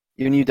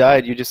when you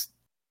died, you just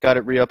got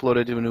it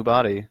re-uploaded to a new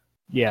body.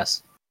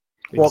 Yes.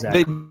 Well,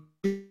 Exactly.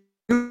 they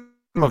do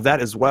some of that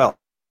as well.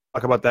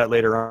 Talk about that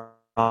later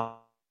on.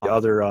 The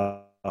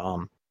other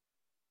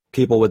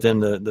people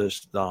within the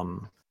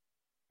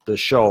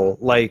show,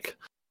 like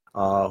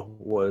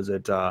was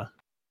it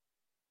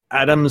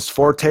Adams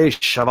Forte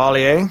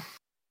Chevalier,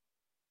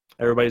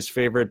 everybody's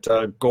favorite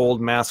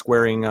gold mask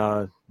wearing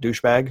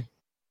douchebag.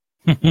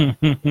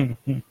 I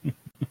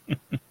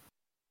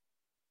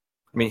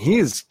mean,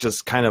 he's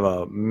just kind of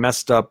a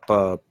messed up,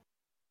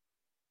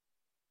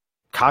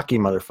 cocky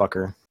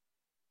motherfucker.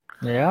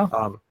 Yeah.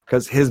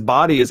 Because his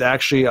body is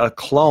actually a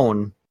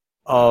clone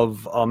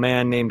of a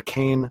man named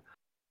Kane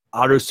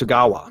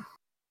Arisugawa,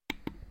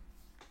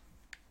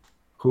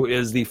 who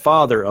is the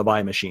father of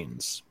eye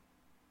machines.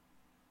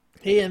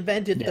 He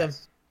invented them.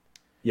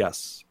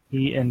 Yes.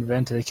 He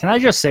invented it. Can I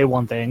just say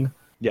one thing?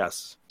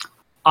 Yes.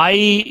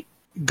 I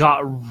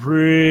got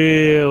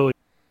really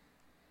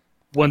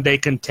when they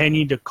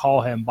continued to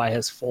call him by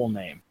his full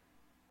name.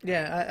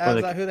 Yeah, I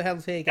was like, who the hell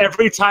is he?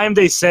 Every time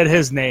they said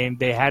his name,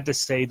 they had to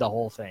say the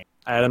whole thing.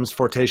 Adams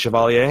Forte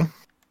Chevalier?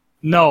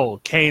 No,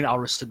 Kane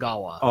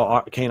Arisugawa.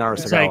 Oh, Kane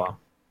Arisugawa. Like,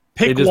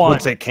 pick they just one.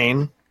 would say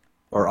Kane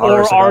or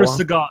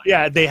Arisugawa.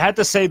 Yeah, they had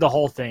to say the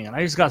whole thing, and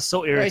I just got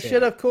so irritated. They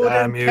should have called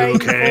him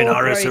Kane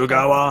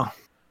Arisugawa.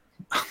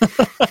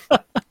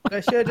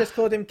 They should have just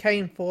called him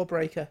Kane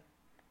Forebreaker.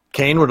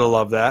 Kane would have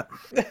loved that.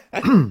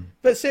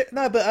 But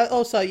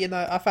also,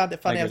 I found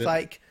it funny. I was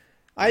like,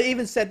 I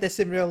even said this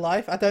in real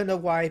life. I don't know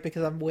why,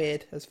 because I'm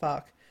weird as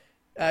fuck.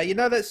 You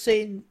know that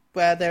scene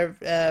where they're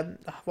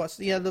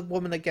the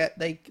woman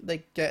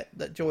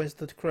that joins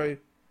the crew,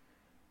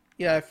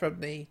 from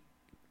the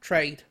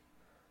trade.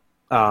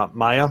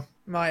 Maya.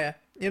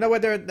 You know where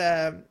they're in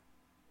the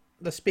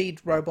speed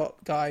robot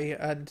guy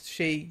and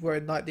she were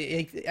in like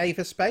the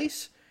Ava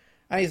space,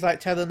 and he's like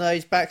telling her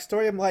his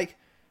backstory. I'm like,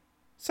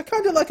 so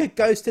kind of like a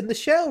Ghost in the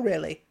Shell,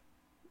 really.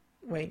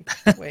 Wink,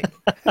 wink.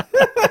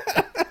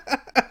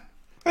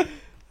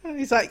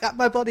 He's like,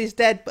 my body's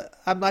dead, but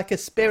I'm like a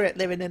spirit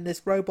living in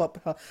this robot.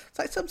 It's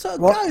like some sort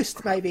of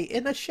ghost, maybe,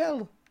 in a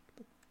shell.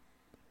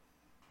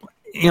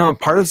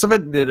 Parts of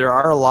it, there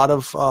are a lot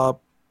of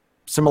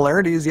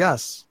similarities,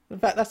 yes. In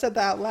fact, I said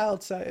that out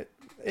loud, so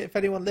if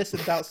anyone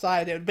listened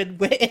outside, it would have been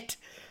weird.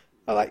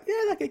 I'm like,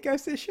 yeah, like a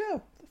ghost in a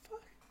shell. What the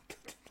fuck?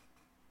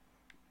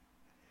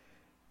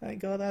 Thank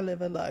God I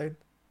live alone.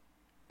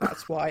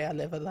 That's why I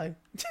live alone.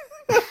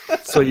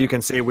 So you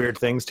can say weird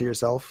things to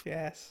yourself?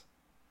 Yes.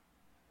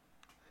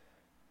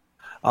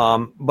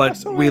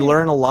 But we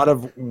learn a lot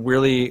of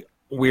really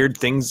weird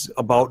things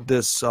about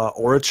this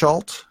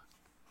Orachalt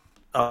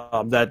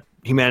that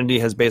humanity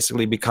has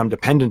basically become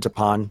dependent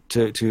upon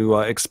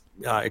to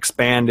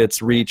expand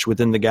its reach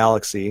within the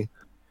galaxy.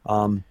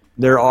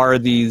 There are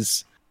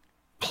these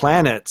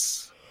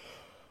planets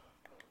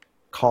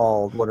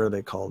called, what are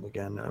they called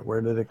again?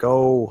 Where did it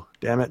go?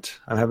 Damn it.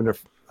 I'm having to,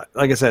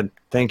 like I said,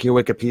 thank you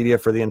Wikipedia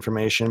for the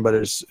information, but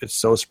it's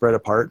so spread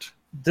apart.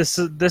 This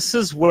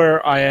is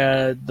where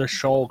the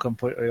show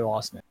completely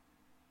lost me.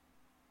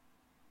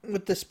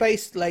 With the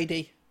space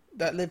lady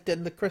that lived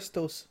in the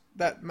crystals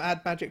that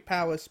had magic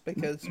powers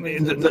because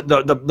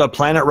the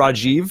planet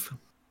Rajiv.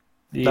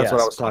 That's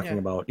what I was talking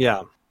about.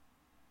 Yeah.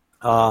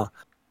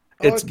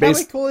 It's can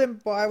we call him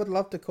what I would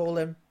love to call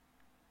him?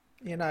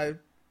 The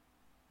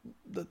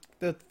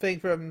thing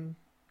from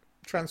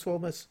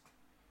Transformers.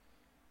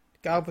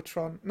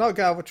 Galvatron. Not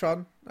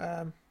Galvatron.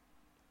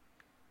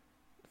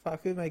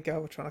 Fuck, who made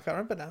Galvatron? I can't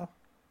remember now.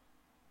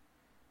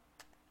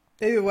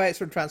 Either way, it's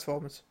from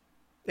Transformers.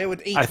 It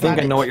would eat. I think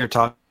planets. I know what you're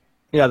talking.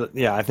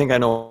 Yeah, I think I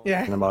know what you're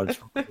talking about.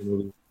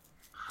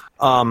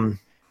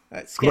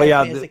 That scared me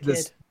as a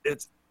kid.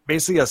 It's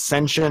basically a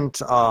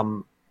sentient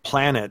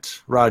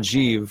planet,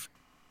 Rajiv.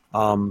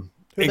 Who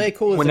they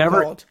call as a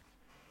god.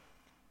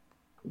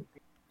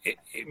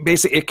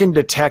 basically it can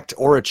detect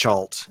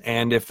Orachalt,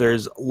 and if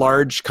there's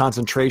large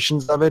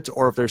concentrations of it,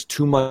 or if there's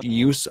too much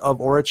use of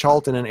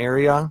Orachalt in an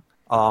area,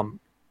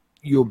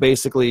 you'll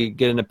basically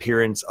get an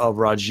appearance of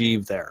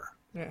Rajiv there.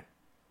 Yeah.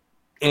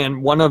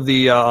 And one of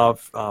the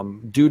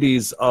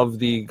duties of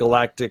the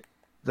galactic,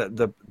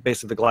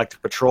 basically the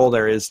Galactic Patrol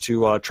there, is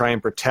to try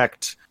and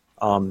protect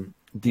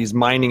these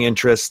mining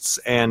interests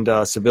and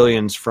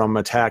civilians from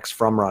attacks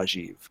from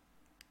Rajiv.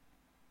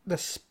 The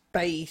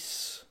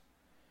space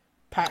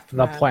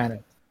Pac-Man. The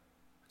planet.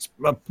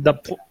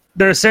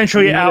 They're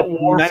essentially at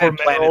war for United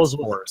Planet minerals with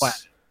the Force.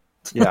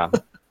 planet.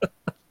 Yeah.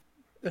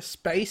 The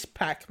space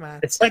Pac-Man.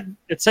 It's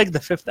like the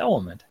Fifth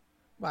Element.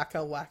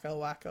 Wacka, wacka,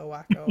 wacka,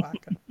 wacka,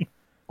 wacka.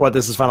 What,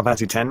 this is Final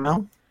Fantasy X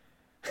now?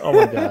 Oh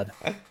my god!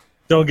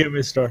 Don't get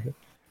me started.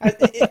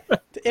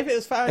 If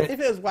it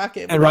was whack,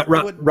 it And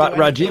wouldn't do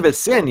Rajiv anything. is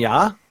Sin,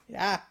 yeah?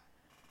 Yeah.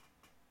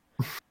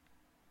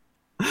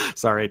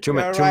 Sorry, too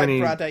You're right, many.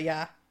 brother,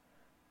 yeah.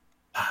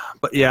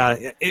 But yeah,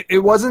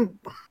 it wasn't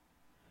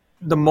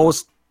the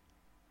most.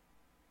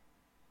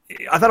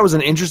 I thought it was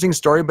an interesting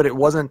story, but it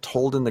wasn't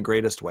told in the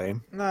greatest way.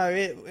 No,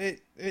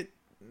 it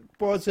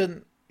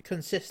wasn't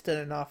consistent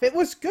enough. It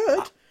was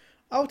good.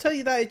 I'll tell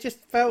you that. It just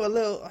felt a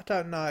little, I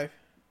don't know.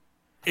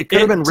 It could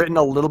have been written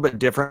a little bit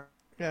different.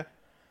 Yeah.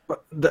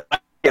 But the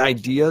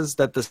ideas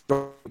that the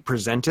story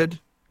presented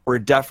were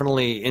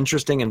definitely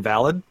interesting and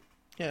valid.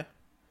 Yeah.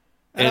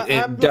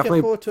 It I'm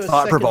definitely looking forward to a second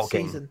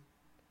thought-provoking. season.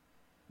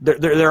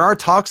 There are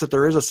talks that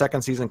there is a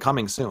second season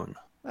coming soon.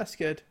 That's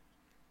good.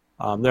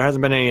 There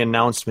hasn't been any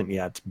announcement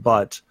yet,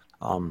 but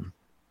like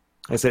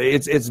I said,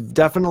 it's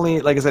definitely,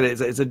 like I said,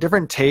 it's a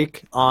different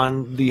take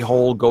on the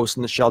whole Ghost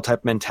in the Shell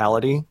type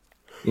mentality.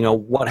 You know,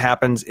 what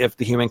happens if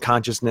the human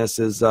consciousness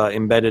is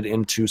embedded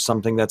into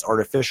something that's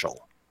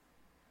artificial?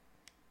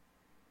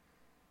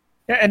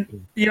 Yeah,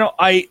 and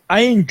I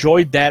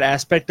enjoyed that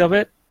aspect of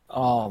it.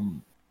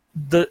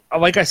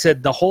 Like I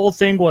said, the whole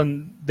thing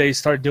when they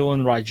start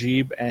doing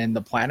Rajiv and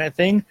the planet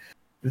thing,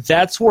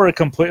 that's where it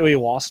completely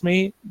lost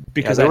me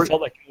because I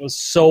felt like it was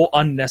so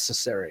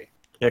unnecessary.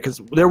 Yeah, because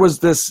there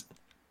was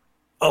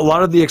a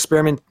lot of the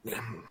experiment.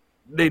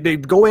 They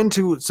go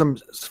into some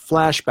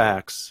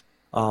flashbacks,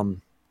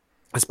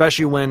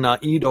 especially when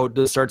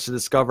Ido starts to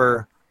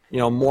discover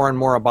more and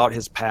more about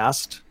his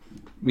past.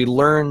 We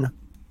learn.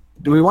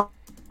 Do we want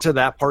to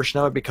that portion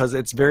of it because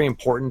it's very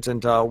important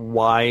into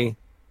why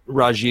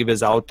Rajiv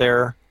is out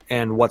there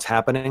and what's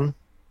happening?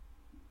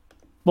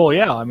 Well,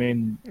 yeah, I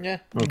mean, Yeah.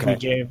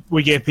 Okay.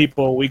 we gave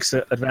people a week's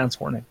advance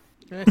warning.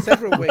 Yeah,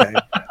 several weeks.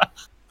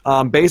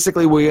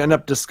 Basically, we end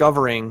up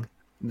discovering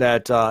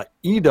that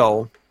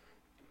Ido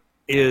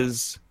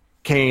is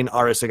Kane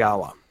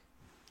Arasagawa.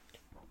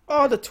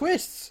 Oh, the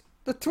twists.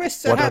 The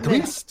twists are What a happening.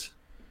 twist!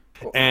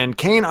 And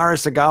Kane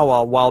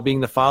Arasagawa, while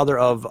being the father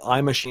of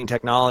iMachine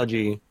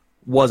technology,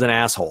 was an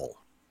asshole.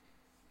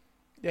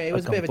 Yeah, it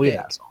was a bit of a complete dick.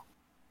 asshole.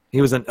 He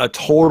was a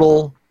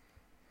total,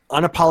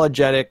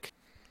 unapologetic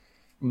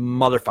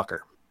motherfucker.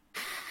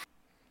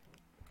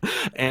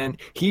 And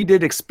he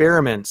did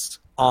experiments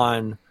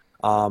on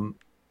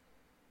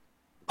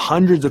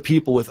hundreds of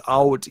people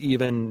without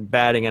even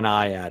batting an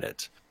eye at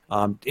it,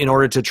 in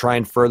order to try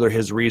and further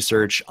his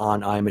research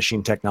on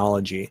iMachine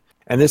technology.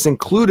 And this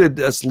included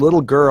this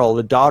little girl,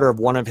 the daughter of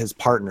one of his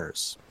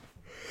partners.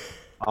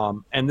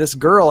 And this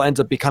girl ends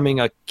up becoming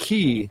a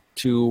key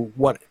to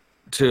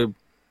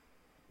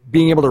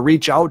being able to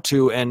reach out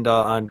to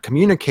and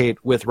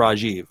communicate with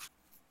Rajiv.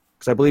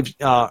 Because I believe,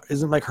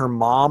 isn't like her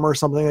mom or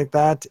something like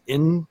that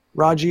in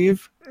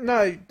Rajiv?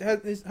 No,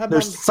 her mum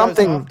There's goes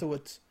something-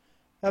 afterwards.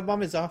 Her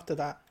mum is after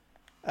that.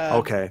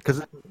 Okay, because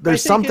there's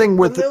Basically, something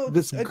with the little,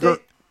 this girl.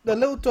 The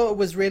little daughter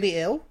was really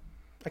ill.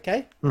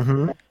 Okay.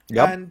 Mm-hmm.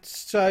 Yep. And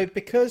so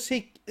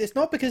it's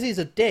not because he's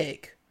a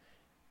dick.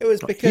 It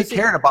was He because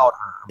cared about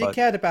her. he But,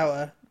 cared about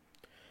her.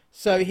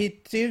 So he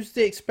used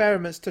the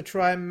experiments to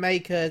try and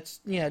make her,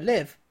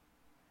 live,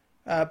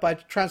 by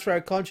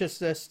transferring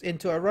consciousness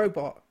into a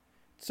robot,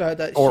 so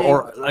that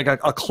or like a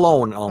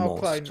clone or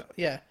almost. clone,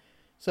 yeah,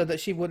 so that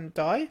she wouldn't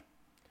die.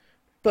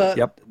 But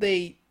Yep.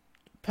 the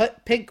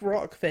pink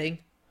rock thing,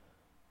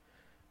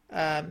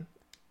 the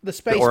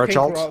space pink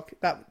Orachalt? rock,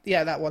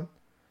 that one,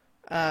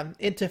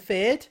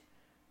 interfered,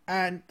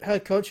 and her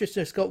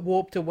consciousness got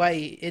warped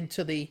away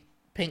into the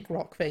pink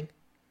rock thing.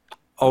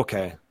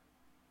 Okay.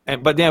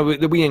 But yeah,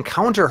 we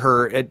encounter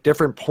her at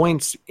different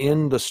points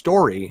in the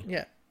story.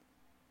 Yeah.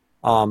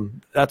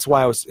 That's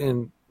why I was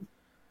in.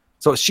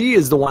 So she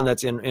is the one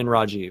that's in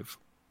Rajiv.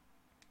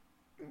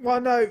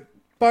 Well, no,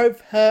 both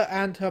her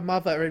and her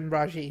mother are in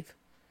Rajiv.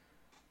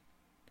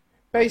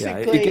 Yeah,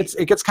 Basically,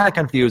 it gets kind of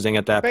confusing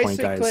at that point,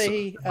 guys.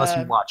 basically, Unless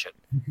you watch it.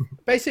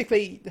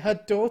 basically, her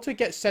daughter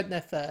gets sent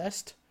there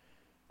first,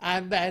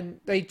 and then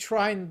they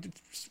try and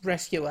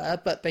rescue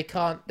her, but they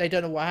can't. They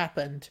don't know what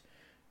happened.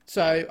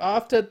 So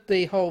after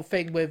the whole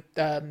thing with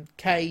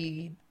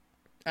Kay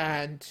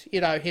and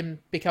him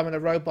becoming a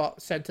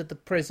robot sent to the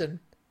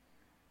prison,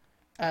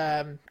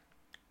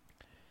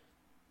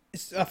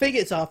 I think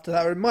it's after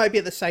that, or it might be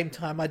at the same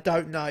time. I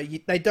don't know.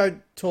 They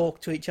don't talk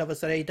to each other,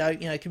 so they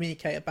don't,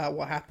 communicate about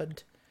what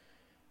happened.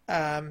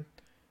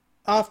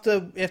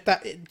 After, if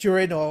that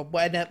during or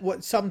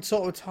what some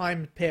sort of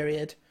time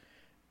period,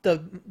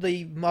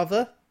 the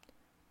mother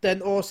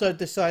then also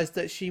decides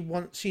that she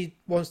wants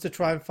to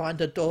try and find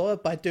her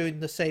daughter by doing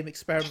the same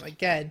experiment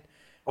again.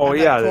 Oh,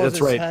 and yeah, that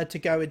that's right. causes her to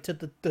go into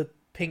the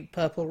pink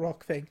purple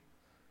rock thing.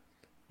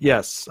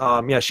 Yes.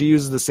 She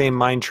uses the same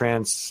mind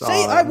trance. See,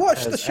 I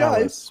watched the show.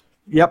 Alice.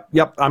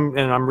 Yep.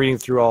 I'm reading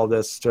through all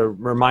this to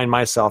remind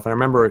myself, and I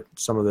remember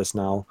some of this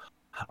now.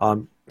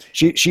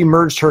 She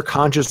merged her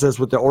consciousness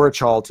with the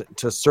Orachal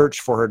to search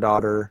for her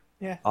daughter.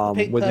 Yeah.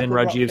 Within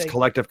Rajiv's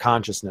collective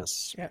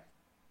consciousness. Yeah.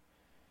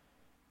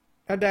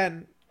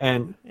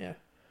 And yeah,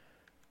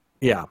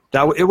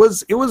 it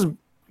was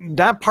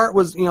that part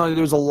was, there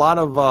was a lot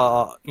of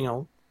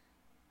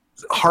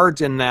heart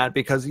in that,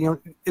 because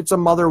it's a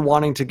mother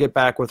wanting to get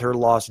back with her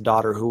lost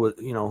daughter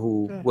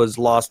who was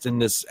lost in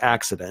this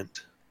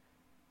accident,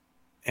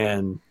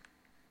 and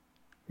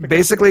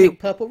basically the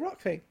purple rock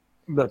thing,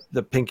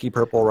 the pinky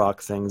purple rock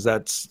things.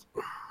 It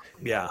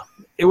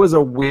was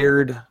a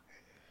weird,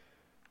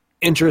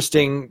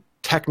 interesting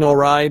techno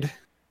ride.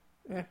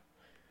 Yeah.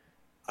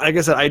 Like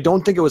I said, I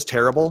don't think it was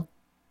terrible.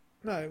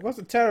 No, it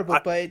wasn't terrible,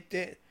 but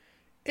it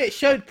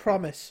showed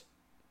promise.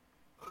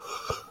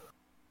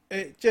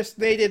 It just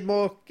needed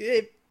more.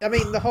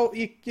 The whole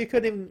you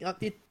couldn't even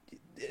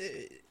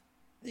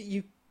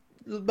you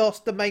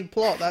lost the main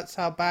plot. That's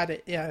how bad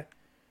it. Yeah.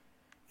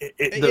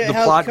 The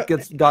plot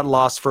got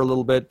lost for a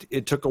little bit.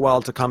 It took a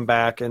while to come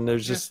back, and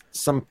there's just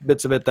some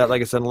bits of it that,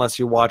 like I said, unless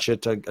you watch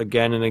it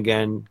again and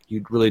again,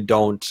 you really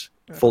don't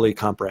fully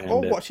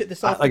comprehend it. Watch it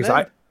this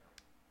afternoon.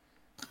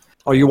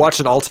 Oh, you watched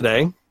it all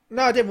today?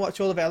 No, I didn't watch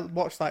all of it. I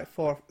watched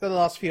the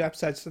last few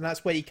episodes, and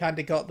that's where you kind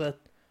of got the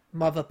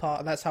mother part,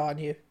 and that's how I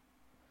knew.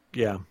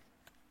 Yeah.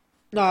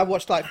 No, I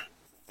watched 3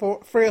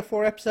 or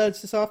 4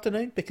 episodes this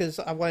afternoon because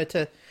I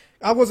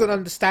wasn't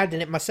understanding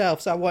it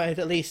myself, so I wanted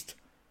to at least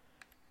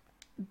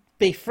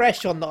be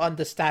fresh on not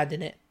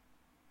understanding it.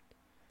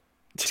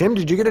 Tim,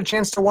 did you get a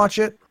chance to watch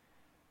it?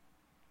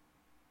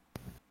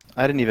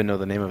 I didn't even know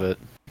the name of it.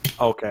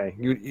 Okay.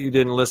 You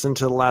didn't listen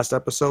to the last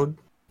episode?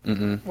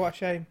 Mm-mm. What a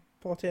shame.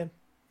 Poor Tim.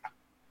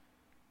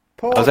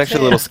 I was actually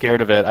a little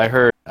scared of it. I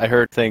heard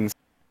things.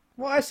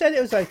 Well, I said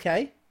it was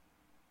okay.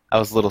 I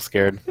was a little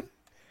scared.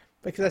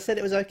 Because I said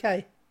it was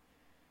okay.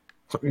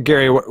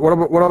 Gary, what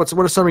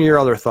are some of your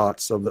other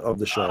thoughts of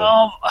the show?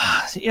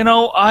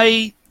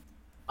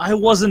 I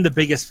wasn't the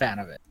biggest fan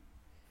of it.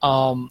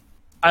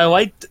 I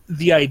liked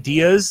the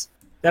ideas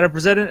that are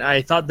presented.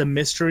 I thought the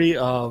mystery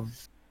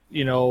of,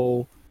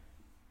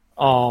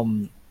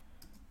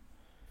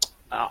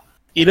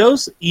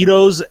 Ito's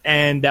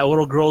and that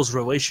little girl's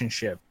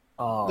relationship.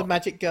 The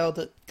magic girl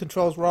that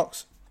controls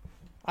rocks.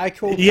 I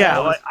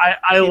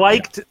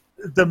liked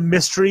the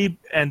mystery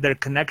and their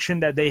connection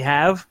that they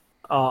have.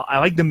 I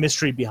like the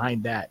mystery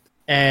behind that.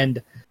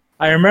 And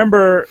I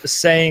remember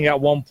saying at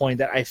one point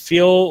that I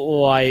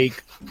feel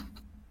like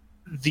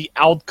the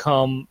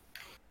outcome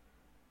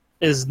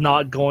is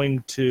not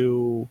going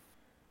to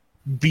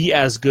be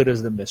as good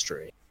as the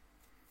mystery.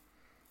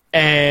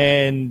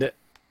 And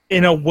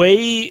in a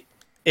way,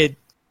 it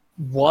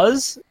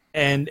was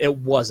and it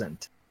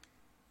wasn't.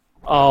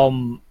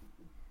 The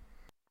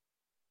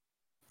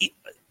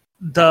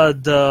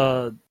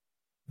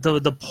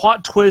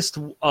plot twist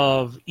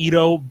of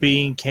Ito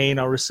being Kane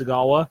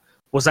Arisugawa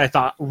was, I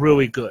thought,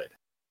 really good.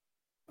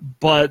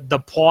 But the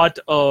plot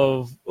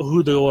of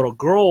who the little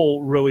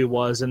girl really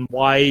was and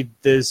why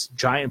this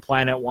giant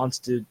planet wants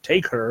to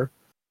take her,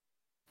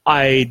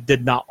 I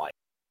did not like.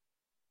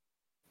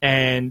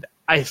 And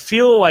I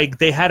feel like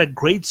they had a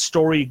great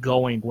story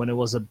going when it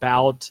was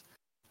about,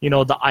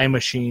 the eye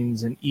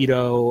machines and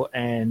Ito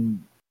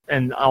and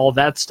all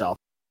that stuff.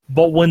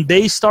 But when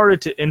they started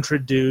to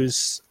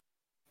introduce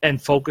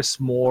and focus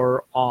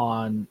more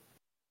on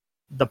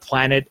the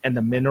planet and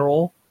the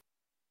mineral,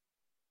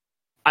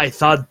 I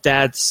thought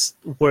that's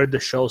where the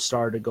show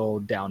started to go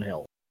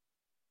downhill.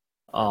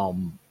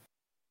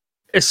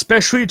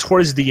 Especially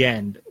towards the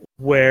end,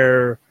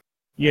 where,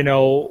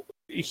 he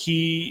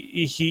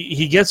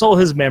gets all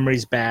his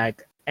memories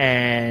back,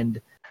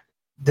 and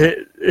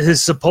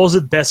his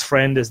supposed best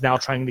friend is now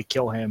trying to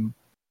kill him,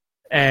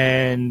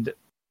 and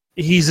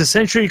he's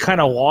essentially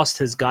kind of lost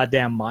his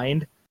goddamn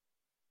mind,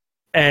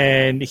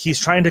 and he's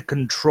trying to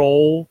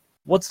control,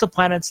 what's the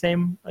planet's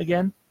name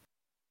again?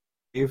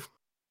 Rajiv.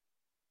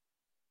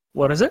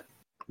 What is it?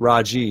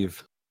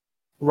 Rajiv.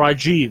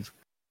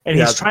 And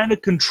he's trying to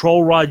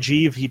control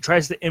Rajiv. He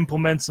tries to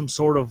implement some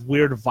sort of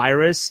weird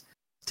virus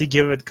to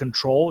give him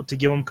control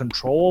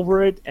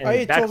over it, and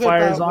it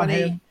backfires on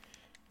him. He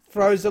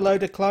throws a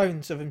load of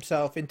clones of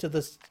himself into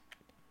this.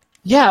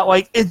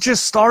 Yeah, it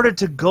just started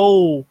to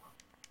go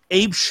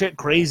ape shit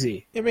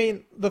crazy. I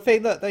mean, the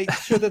thing that they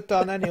should have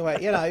done anyway,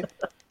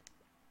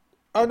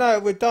 Oh no,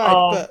 we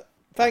died, but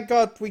thank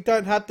God we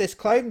don't have this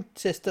clone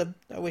system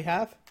that we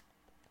have.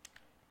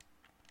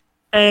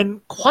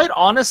 And quite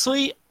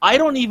honestly, I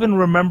don't even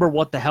remember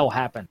what the hell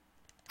happened.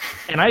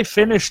 And I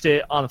finished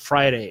it on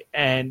Friday.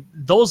 And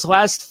those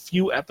last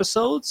few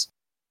episodes,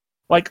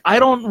 like, I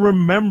don't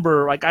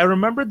remember. Like, I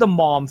remember the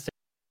mom thing.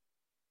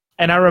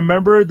 And I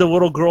remember the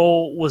little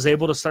girl was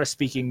able to start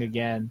speaking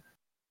again.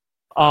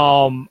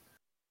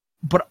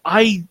 But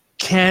I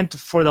can't,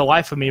 for the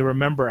life of me,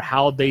 remember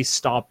how they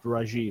stopped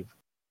Rajiv.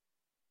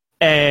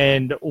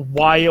 And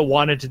why it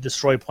wanted to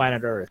destroy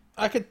planet Earth.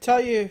 I could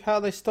tell you how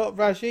they stopped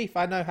Rajiv.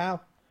 I know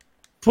how.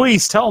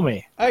 Please tell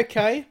me.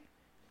 Okay.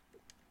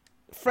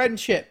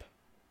 Friendship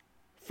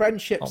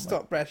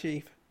stopped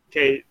Rajiv.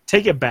 Okay,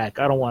 take it back.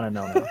 I don't want to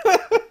know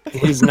now.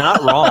 He's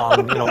not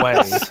wrong in a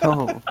way.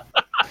 So,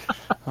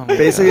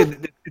 Basically,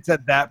 it's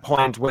at that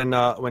point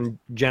when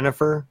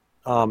Jennifer,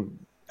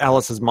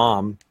 Alice's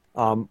mom,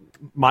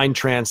 mind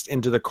tranced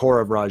into the core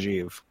of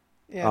Rajiv,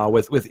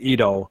 with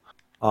Ito,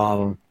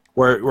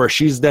 where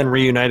she's then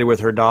reunited with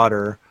her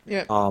daughter.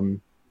 Yeah.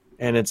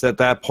 And it's at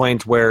that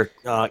point where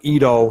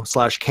Ito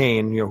 /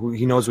 Kane, who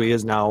he knows who he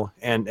is now,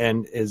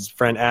 and his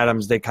friend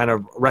Adams, they kind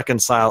of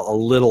reconcile a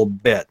little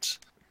bit.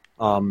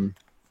 And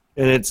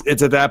it's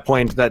at that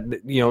point that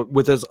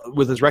with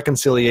his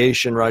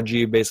reconciliation,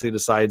 Rajiv basically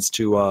decides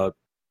to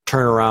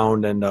turn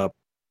around and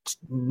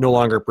no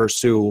longer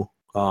pursue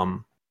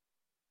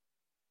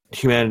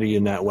humanity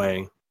in that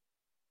way,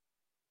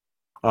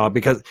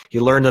 because he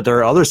learned that there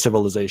are other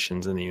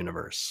civilizations in the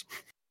universe.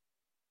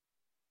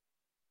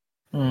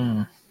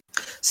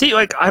 See,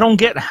 like, I don't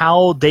get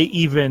how they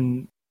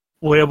even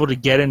were able to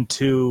get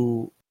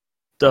into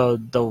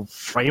the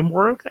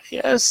framework, I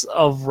guess,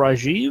 of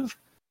Rajiv.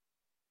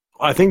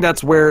 I think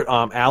that's where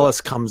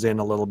Alice comes in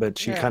a little bit.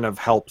 She kind of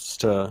helps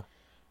to,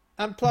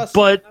 And plus,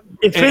 But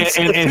if it's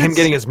and him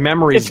getting his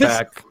memories if it's-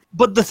 back.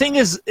 But the thing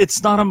is,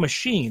 it's not a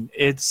machine.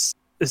 It's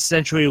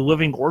essentially a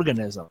living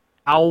organism.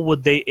 How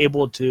would they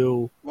able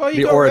to? well, the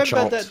you got to Aura remember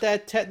Chalt. that their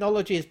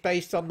technology is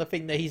based on the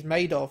thing that he's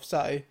made of.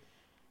 So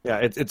Yeah,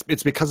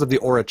 it's because of the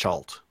Aura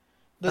Chalt.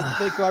 the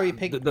glowy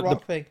pink the-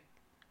 rock thing.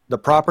 The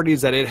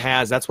properties that it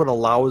has, that's what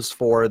allows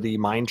for the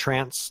mind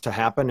trance to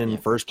happen in the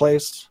first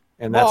place,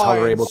 and that's how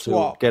they're able to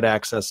Swap. get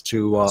access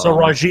to. So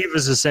Rajiv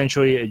is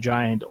essentially a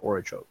giant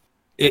Aurachoke.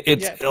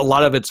 It's a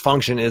lot of its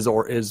function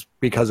is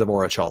because of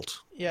Aura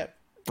Chalt. Yeah.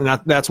 And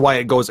that's why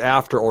it goes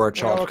after Aura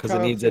Chalt, because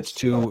it needs it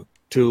to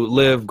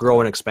live, grow,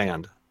 and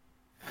expand.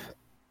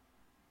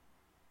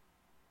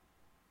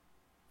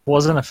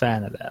 Wasn't a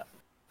fan of that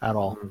at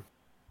all.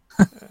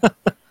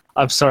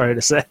 I'm sorry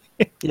to say.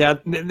 Yeah,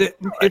 there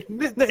It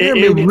maybe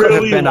could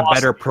have really been a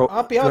lost- better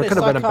I'll be there honest, could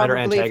have I been a can't better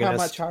believe how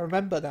antagonist. much I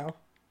remember now.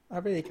 I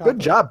really can't. Good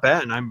job,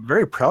 Ben. I'm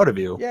very proud of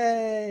you.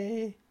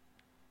 Yay!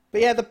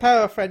 But yeah, the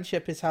power of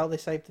friendship is how they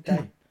saved the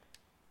day.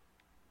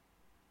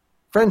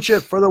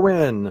 Friendship for the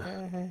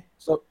win.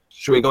 So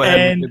should we go ahead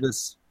and And- give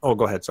this? Oh,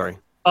 go ahead. Sorry.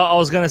 I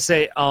was gonna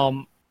say,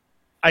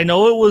 I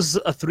know it was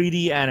a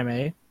 3D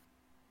anime,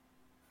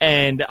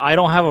 and I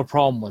don't have a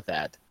problem with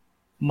that.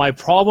 My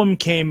problem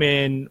came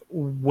in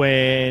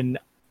when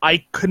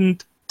I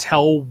couldn't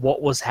tell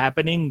what was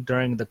happening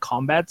during the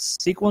combat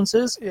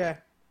sequences. Yeah.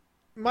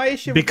 My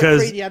issue Because-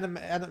 with the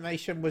 3D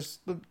animation was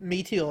the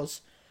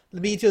meteors.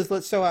 The meteors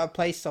look so out of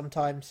place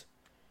sometimes.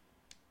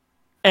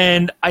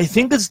 And I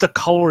think it's the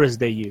colors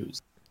they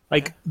use.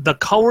 Like, the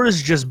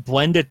colors just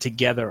blended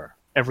together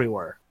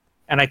everywhere.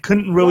 And I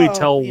couldn't really Well,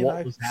 tell you what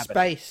know, was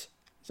happening. Space.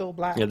 It's all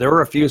black. Yeah, there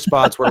were a few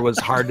spots where it was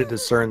hard to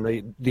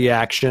discern the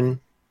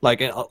action. Like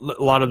a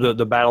lot of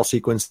the battle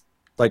sequence,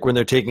 like when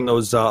they're taking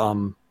those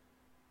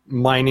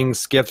mining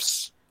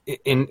skiffs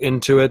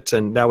into it,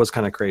 and that was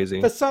kind of crazy.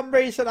 For some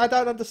reason, I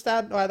don't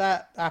understand why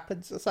that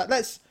happens. It's like,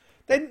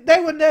 they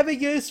were never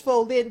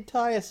useful the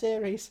entire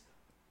series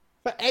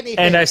for anything.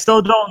 And I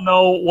still don't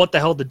know what the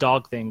hell the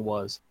dog thing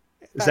was.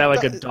 Is that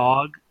like a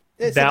dog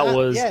It's that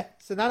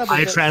it's an animal. I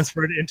that's-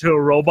 transferred into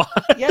a robot?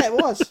 Yeah, it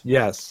was.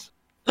 Yes.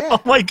 Yeah.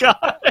 Oh my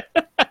god!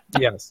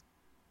 Yes.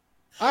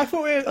 I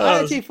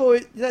actually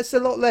thought that's a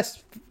lot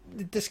less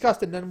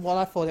disgusting than what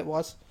I thought it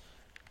was.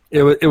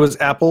 It was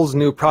Apple's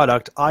new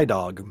product,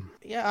 iDog.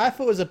 Yeah, I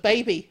thought it was a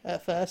baby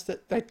at first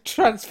that they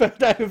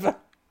transferred over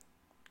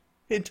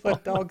into a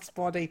dog's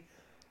body.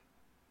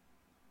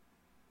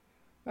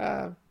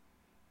 So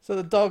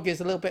the dog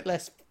is a little bit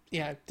less,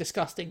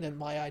 disgusting than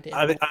my idea.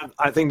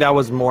 I think that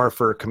was more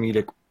for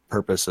comedic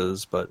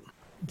purposes, but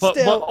But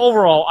Still-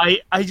 overall,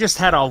 I just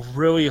had a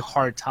really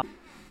hard time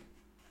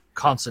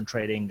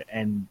concentrating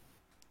and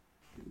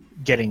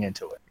getting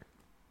into it.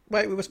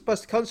 Wait, we were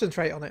supposed to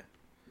concentrate on it.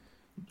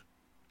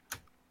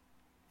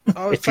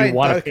 I was If you playing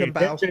want to pay Dokkan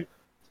Battle. attention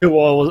to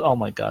what was, oh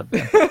my god!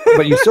 Ben.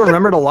 but you still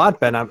remembered a lot,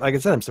 Ben. Like I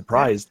said, I'm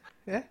surprised.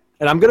 Yeah.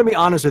 And I'm going to be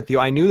honest with you.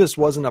 I knew this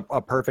wasn't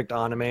a perfect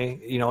anime,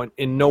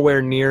 in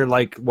nowhere near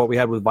like what we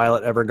had with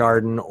Violet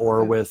Evergarden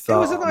or with It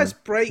was a nice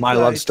break, My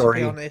though, Love to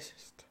Story. be honest.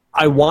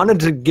 I wanted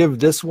to give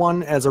this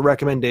one as a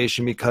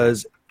recommendation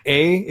because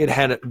A, it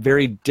had a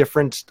very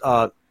different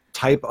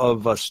type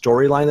of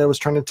storyline that it was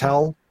trying to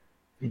tell.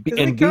 Because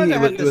And we B, kind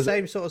of had it the was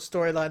same sort of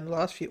storyline the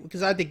last few,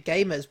 because I did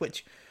Gamers,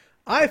 which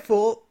I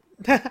thought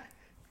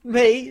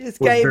me as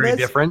was very gamers,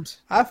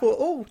 different. I thought,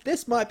 oh,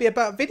 this might be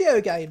about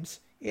video games.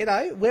 You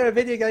know, we're a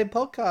video game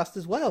podcast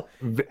as well.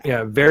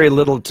 Yeah, very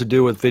little to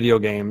do with video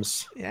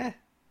games. Yeah.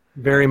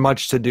 Very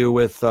much to do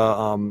with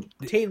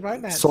Teen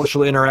romance.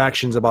 social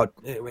interactions about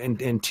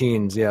in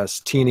teens. Yes,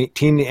 teen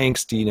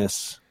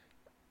angstiness.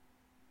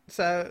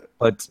 So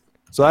that's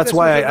this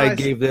why was a I nice-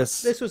 gave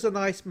this. This was a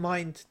nice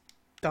mind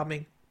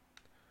dumbing.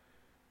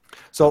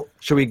 So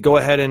should we go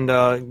ahead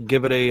and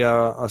give it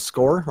a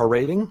score or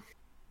rating?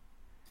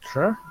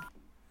 Sure.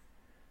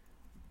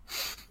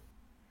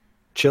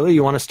 Chili,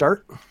 you want to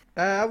start?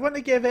 I want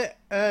to give it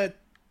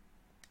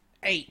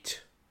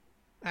 8.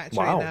 Actually,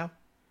 Wow. now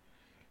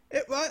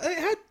it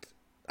had.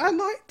 I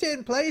liked it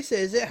in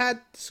places. It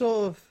had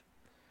it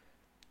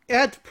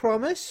had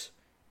promise,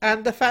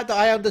 and the fact that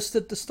I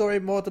understood the story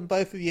more than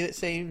both of you, it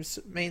seems,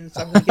 means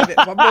I'm going to give it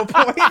one more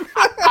point.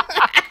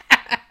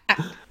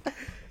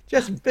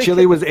 Just because,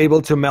 Chili was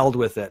able to meld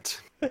with it.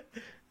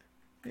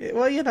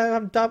 well, you know,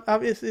 I'm dumb.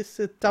 It's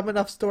a dumb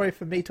enough story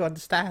for me to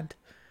understand.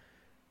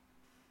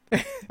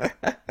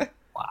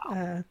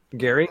 Wow.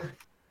 Gary?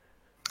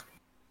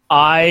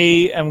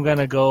 I am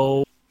gonna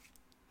go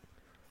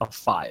a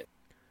 5.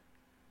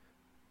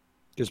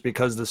 Just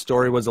because the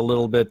story was a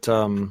little bit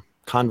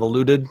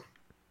convoluted.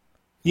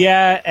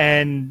 Yeah,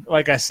 and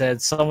like I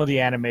said, some of the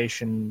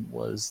animation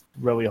was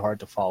really hard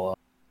to follow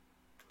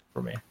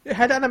for me. It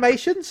had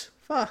animations.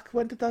 Fuck,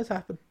 when did those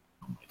happen?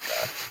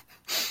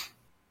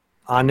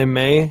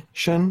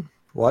 Animation?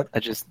 What? I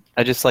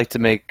just like to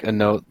make a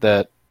note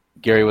that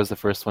Gary was the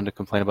first one to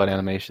complain about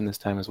animation this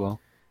time as well.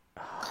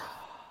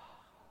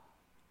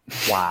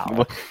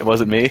 Wow. It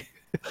wasn't me.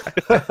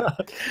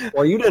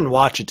 Well, you didn't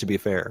watch it, to be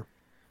fair.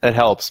 That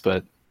helps,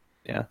 but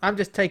yeah. I'm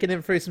just taking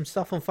him through some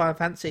stuff on Final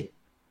Fantasy.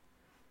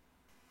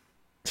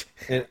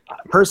 And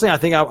personally, I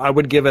think I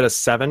would give it a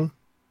 7.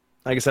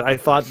 Like I said, I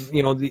thought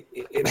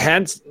it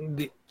had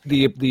an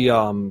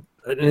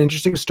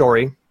interesting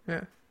story.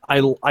 Yeah.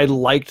 I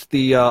liked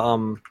the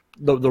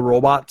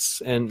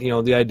robots and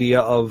the idea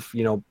of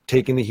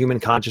taking the human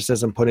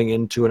consciousness and putting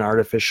into an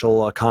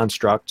artificial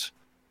construct.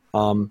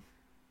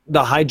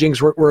 The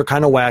hijinks were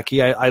kind of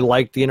wacky. I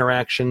liked the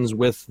interactions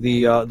with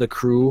the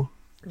crew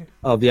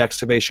of the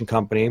excavation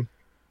company,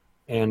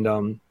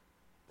 and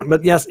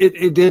but yes,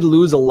 it did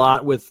lose a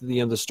lot with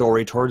the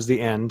story towards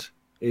the end.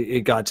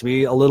 It got to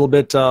be a little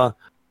bit.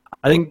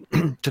 I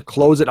think to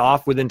close it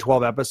off within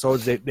 12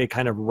 episodes, they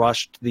kind of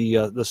rushed the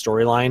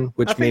storyline,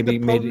 which I think maybe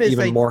the made problem it is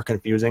even more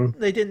confusing.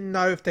 They didn't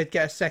know if they'd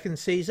get a second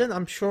season.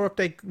 I'm sure if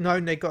they'd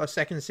known they got a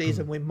second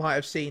season, we might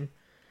have seen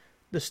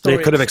the story.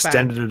 They could have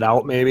expand. extended it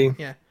out, maybe.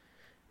 Yeah,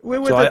 we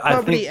would So have I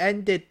probably think-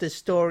 ended the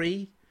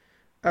story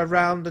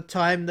around the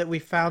time that we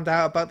found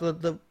out about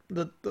the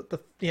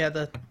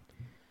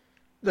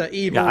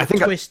evil I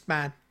think twist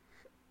man.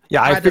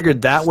 Yeah, I Adam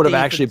figured that would have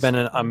actually Stevens. been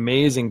an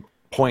amazing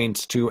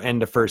point to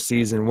end the first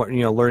season.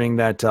 Learning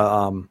that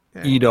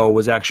Ito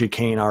was actually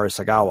Kane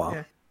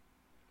Arasagawa.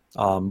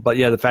 Yeah. But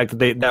yeah, the fact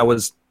that that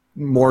was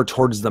more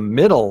towards the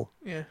middle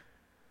Yeah,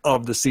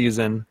 of the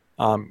season,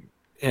 and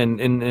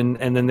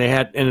then they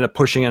ended up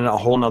pushing in a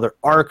whole nother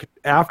arc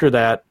after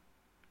that,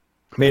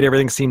 made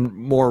everything seem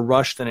more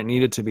rushed than it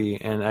needed to be,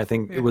 and I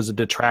think it was a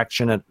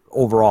detraction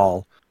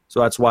overall. So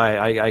that's why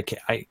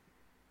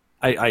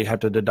I have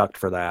to deduct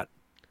for that.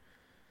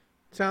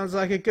 sounds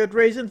like a good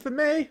reason for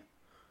me.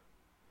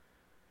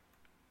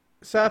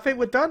 So I think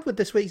we're done with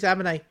this week's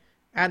anime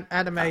and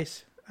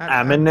animes.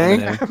 Amine?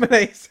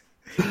 Animes.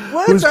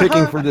 What Who's the picking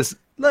hell? for this?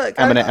 Look,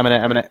 I'm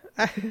gonna.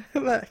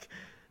 look,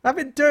 I've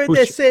been doing Who's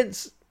this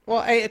since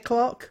 8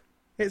 o'clock.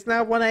 It's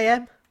now 1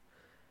 a.m.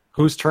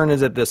 Whose turn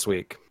is it this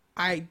week?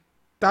 I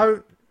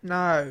don't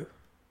know.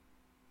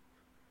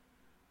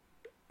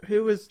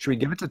 Who was Should we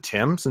give it to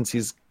Tim since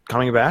he's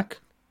coming back?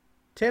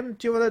 Tim?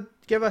 Do you want to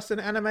give us an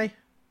anime?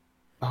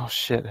 Oh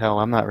shit! Hell,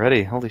 I'm not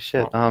ready. Holy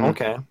shit.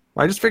 Okay.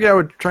 I just figured I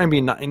would try and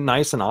be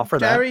nice and offer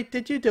that. Gary,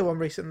 did you do one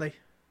recently?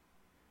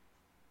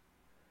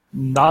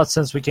 Not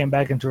since we came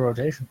back into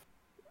rotation.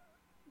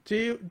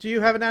 Do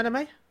you have an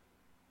anime?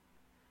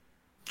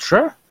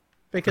 Sure.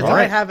 Because All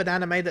I right. have an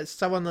anime that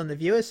someone on the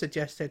viewers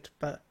suggested,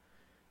 but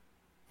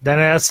Then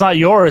that's not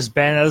yours,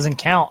 Ben. That doesn't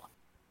count.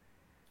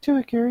 Do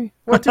it, Gary.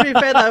 well, to be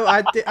fair though,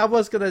 I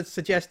was gonna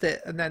suggest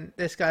it, and then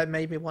this guy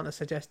made me want to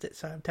suggest it,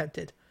 so I'm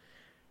tempted.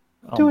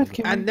 Do Oh it, my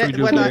Gary. And Should we then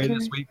do when Gary I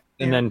this week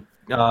and then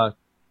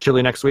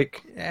Chili next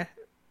week? yeah,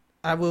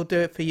 I will do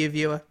it for you,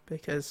 viewer,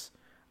 because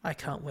I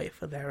can't wait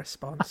for their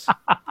response.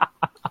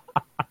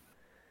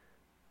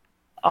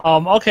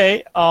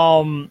 Okay.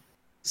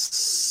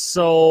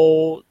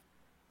 So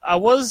I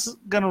was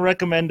gonna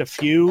recommend a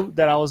few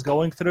that I was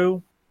going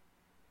through.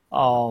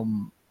 There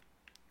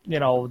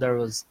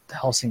was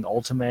Hellsing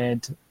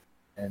Ultimate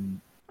and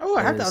Oh,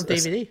 I have that on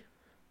There's- DVD.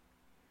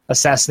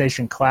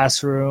 Assassination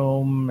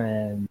Classroom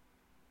and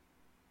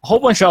a whole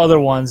bunch of other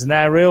ones, and then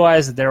I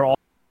realized that they're all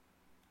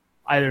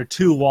either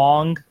too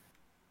long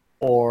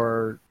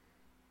or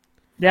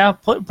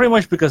pretty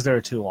much because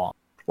they're too long.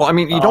 Well, I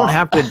mean, you don't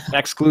have to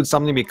exclude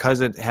something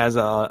because it has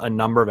a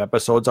number of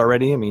episodes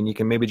already. I mean, you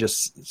can maybe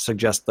just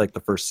suggest like the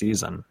first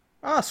season.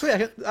 Oh,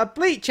 sweet.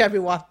 Bleach,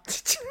 everyone.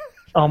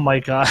 Oh my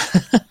god.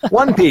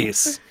 One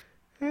Piece.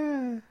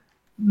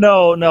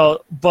 No,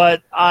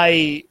 but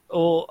a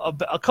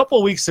couple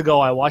of weeks ago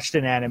I watched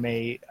an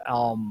anime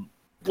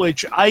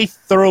which I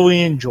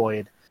thoroughly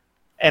enjoyed,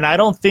 and I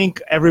don't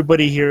think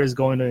everybody here is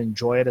going to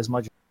enjoy it as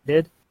much as I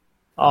did.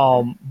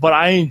 But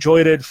I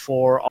enjoyed it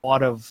for a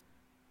lot of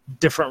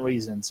different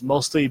reasons,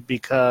 mostly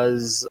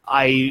because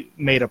I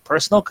made a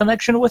personal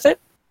connection with it,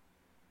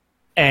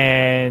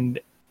 and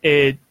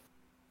it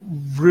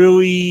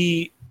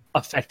really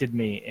affected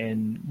me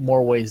in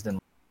more ways than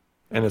one.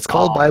 And it's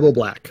called Bible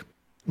Black.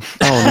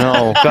 Oh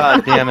no!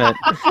 God damn it!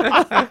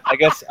 I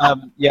guess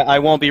I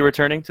won't be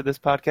returning to this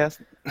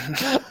podcast.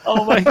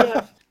 Oh my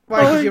god!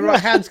 Why? Because your right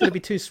hand's going to be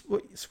too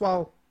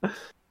swole.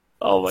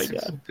 Oh my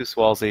god! Too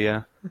swalsy,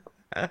 yeah.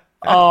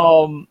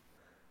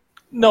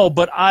 No,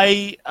 but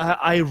I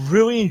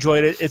really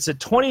enjoyed it. It's a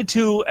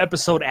 22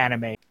 episode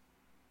anime,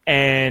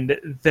 and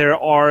there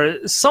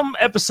are some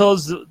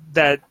episodes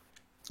that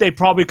they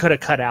probably could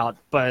have cut out,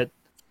 but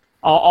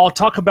I'll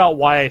talk about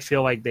why I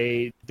feel like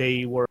they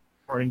were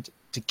important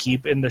to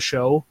keep in the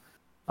show.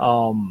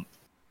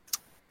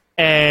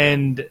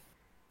 And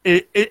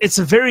it's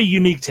a very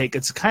unique take.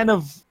 It's kind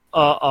of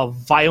a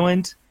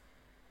violent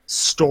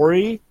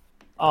story,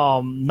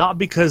 not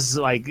because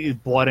like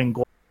blood and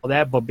gore and all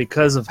that, but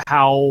because of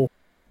how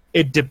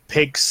it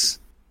depicts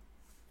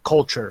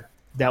culture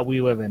that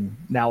we live in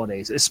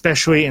nowadays,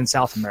 especially in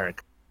South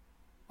America.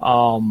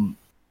 And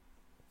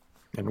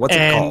what's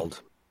it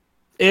called?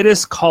 It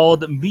is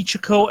called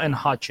Michiko and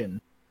Hatchin.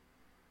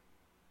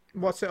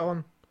 What's it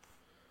on?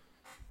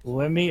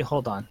 Let me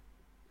hold on.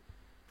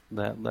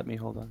 Let me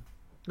hold on.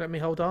 Let me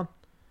hold on.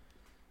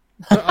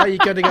 Are you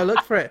going to go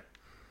look for it?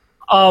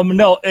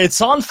 No,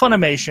 it's on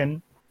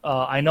Funimation.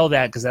 I know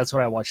that because that's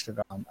what I watched it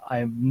on.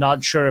 I'm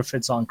not sure if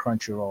it's on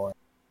Crunchyroll.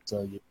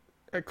 So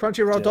at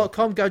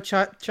Crunchyroll.com, go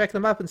check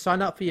them up and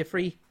sign up for your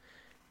free.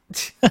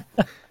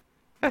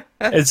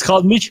 It's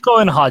called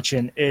Michiko and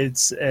Hatchin.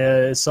 It's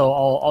so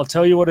I'll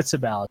tell you what it's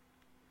about.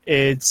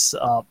 It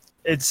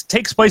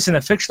takes place in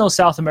a fictional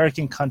South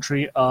American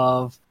country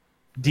of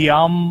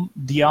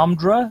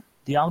Diamdra,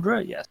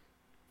 yes.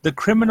 The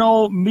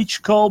criminal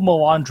Michiko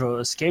Moandro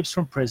escapes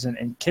from prison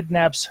and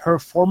kidnaps her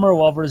former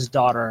lover's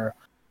daughter,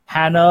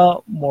 Hannah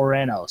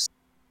Morenos.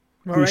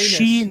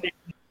 Hannah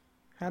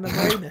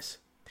Morenos,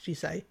 did she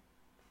say?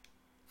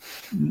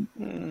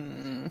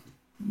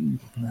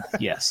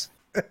 Yes.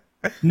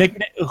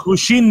 Who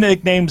she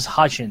nicknames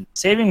Hatchin,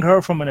 saving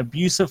her from an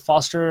abusive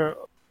foster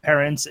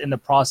parents in the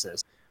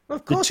process. Well,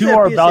 of course the two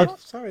are about.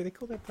 Sorry, they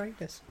call their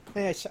practice.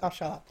 Yeah, I'll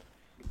shut up.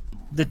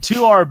 The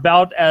two are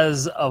about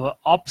as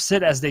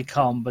opposite as they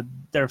come, but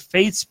their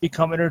fates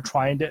become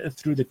intertwined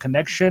through the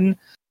connection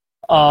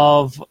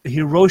of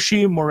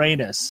Hiroshi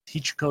Morenos,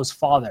 Hichiko's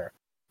father,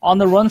 on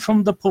the run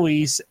from the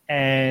police,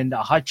 and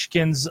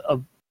Hatchin's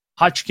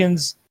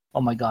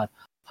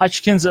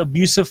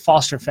abusive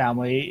foster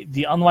family.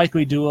 The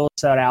unlikely duo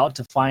set out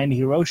to find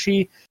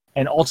Hiroshi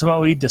and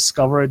ultimately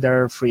discover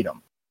their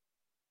freedom.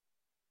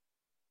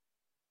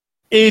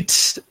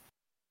 It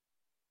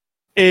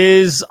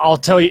is, I'll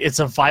tell you, it's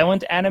a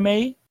violent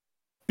anime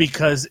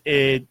because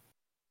it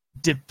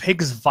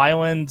depicts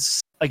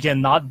violence,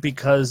 again, not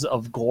because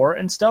of gore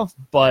and stuff,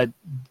 but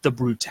the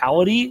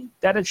brutality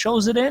that it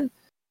shows it in.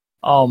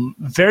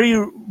 Very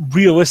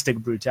realistic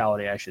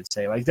brutality, I should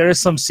say. Like, there are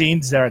some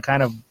scenes that are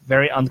kind of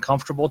very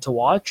uncomfortable to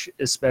watch,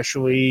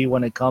 especially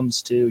when it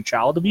comes to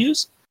child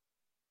abuse.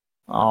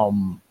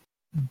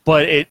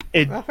 But it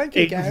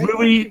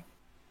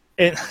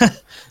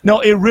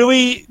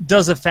really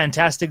does a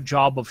fantastic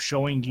job of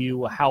showing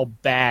you how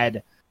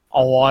bad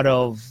a lot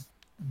of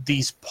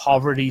these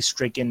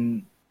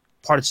poverty-stricken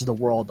parts of the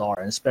world are,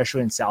 and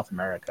especially in South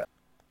America.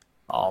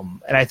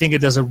 And I think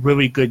it does a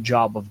really good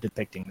job of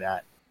depicting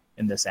that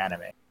in this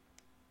anime.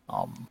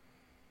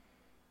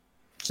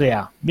 So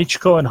yeah,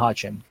 Michiko and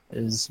Hatchin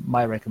is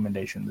my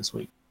recommendation this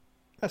week.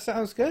 That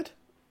sounds good.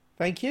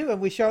 Thank you, and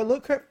we shall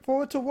look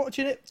forward to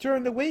watching it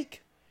during the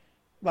week.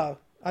 Well,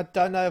 I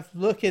don't know if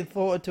looking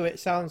forward to it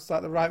sounds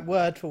like the right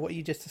word for what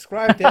you just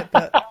described it,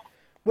 but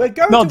we're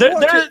going to watch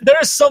it. There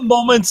are some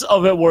moments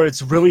of it where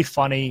it's really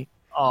funny.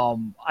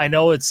 I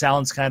know it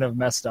sounds kind of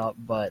messed up,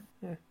 but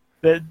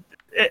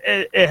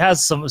it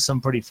has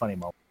some pretty funny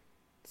moments.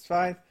 It's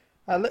fine.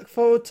 I look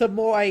forward to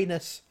more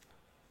anus.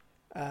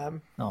 That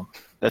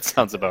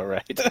sounds about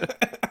right.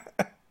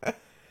 It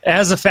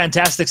has a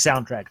fantastic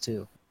soundtrack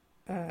too,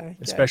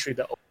 especially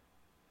the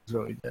is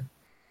really good.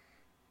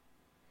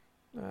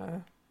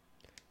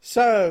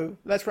 So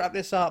let's wrap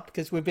this up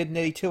because we've been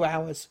nearly 2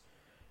 hours.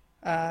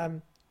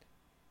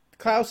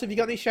 Klaus, have you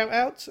got any shout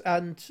outs,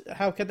 and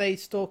how can they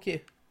stalk you?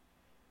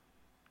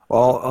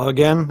 Well,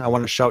 again, I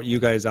want to shout you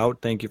guys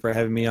out. Thank you for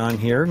having me on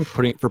here and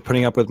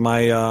putting up with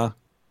my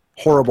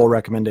horrible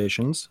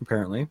recommendations,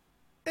 apparently.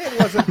 It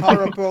wasn't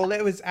horrible.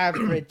 It was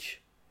average.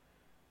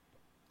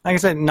 like I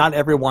said, not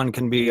everyone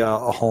can be a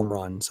home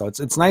run. So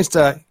it's nice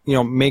to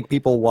make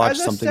people watch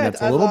As I something said,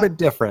 that's a little bit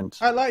different.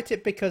 I liked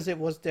it because it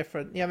was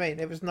different. You know what I mean?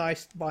 It was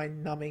nice,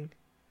 mind-numbing.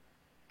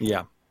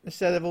 Yeah.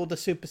 Instead of all the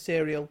super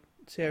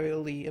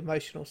serially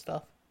emotional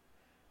stuff.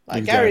 Like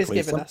Exactly. Gary's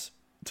given us.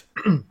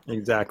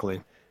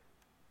 Exactly.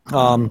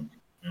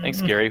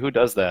 Thanks, Gary. Who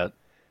does that?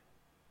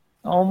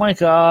 Oh my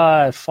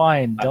god!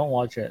 Fine, don't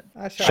watch it.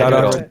 Shout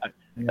out to-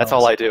 That's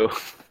all I do.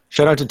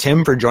 Shout out to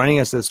Tim for joining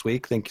us this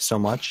week. Thank you so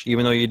much.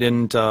 Even though you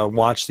didn't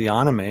watch the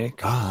anime.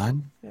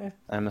 God.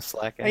 I'm a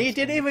slack ass. And you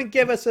didn't even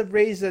give us a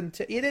reason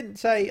to. You didn't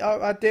say,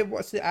 "Oh, I did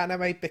watch the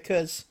anime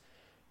because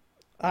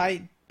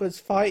I was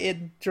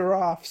fighting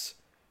giraffes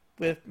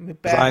with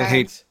bare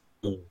hands."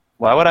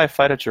 Why would I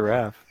fight a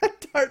giraffe? I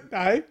don't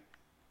know.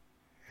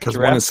 Because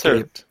one Giraffes are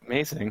escaped.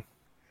 amazing.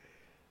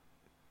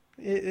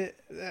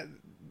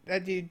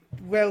 And you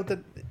wield a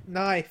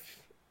knife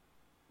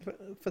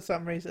for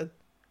some reason.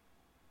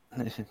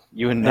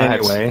 You and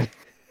knives. Anyway,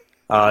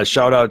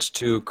 shout outs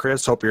to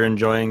Chris. Hope you're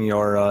enjoying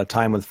your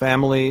time with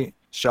family.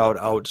 Shout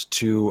out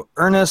to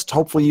Ernest.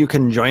 Hopefully you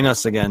can join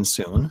us again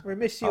soon. We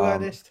miss you,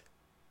 Ernest.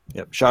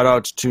 Yep. Shout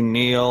out to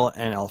Neil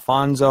and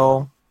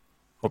Alfonso.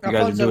 Hope you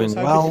guys are doing was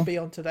hoping well. to be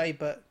on today,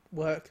 but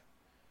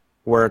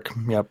Work.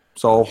 Yep.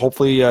 So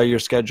hopefully your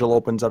schedule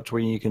opens up to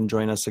where you can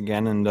join us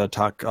again and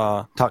talk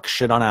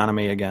shit on anime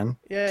again.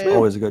 Yeah. It's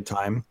always a good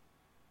time.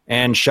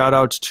 And shout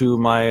outs to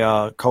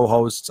my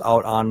co-hosts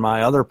out on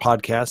my other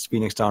podcast,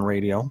 Phoenix Down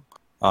Radio.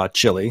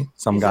 Chili,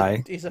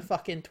 guy. He's a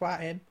fucking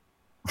twat, him.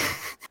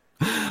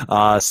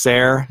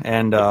 Sarah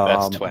and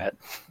That's twat.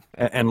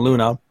 and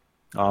Luna.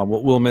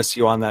 We'll miss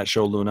you on that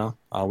show, Luna.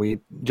 We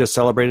just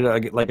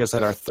celebrated, like I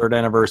said, our 3rd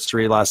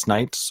anniversary last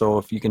night. So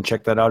if you can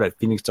check that out at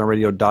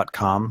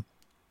phoenixdownradio.com.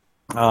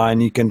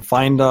 And you can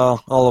find all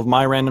of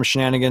my random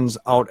shenanigans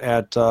out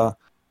at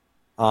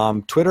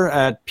Twitter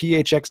at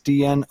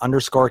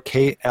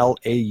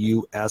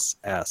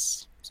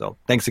PHXDN_KLAUSS. So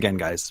thanks again,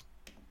 guys.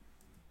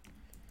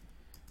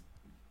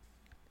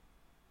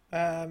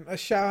 A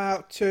shout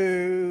out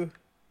to...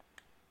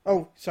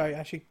 Oh, sorry,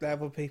 actually, there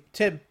will be...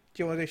 Tim, do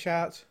you want to do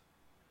shout-outs?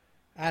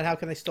 And how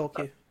can they stalk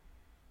you?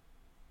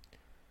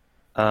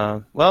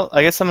 Well,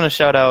 I guess I'm going to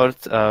shout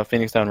out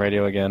Phoenix Down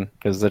Radio again,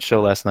 because that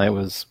show last night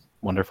was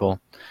wonderful.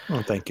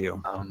 Oh, thank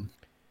you.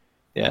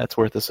 Yeah, it's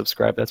worth a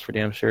subscribe, that's for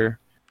damn sure.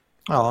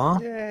 Aw.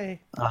 Yay.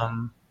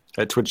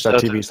 At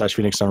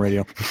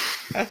twitch.tv/PhoenixDownRadio.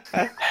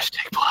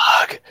 Hashtag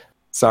plug.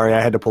 Sorry,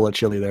 I had to pull a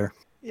Chili there.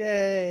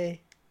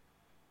 Yay.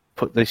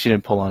 She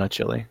didn't pull on a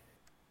chili.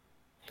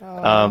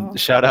 Aw.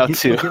 Shout out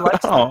He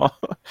likes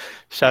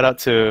shout out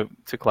to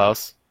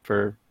Klaus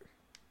for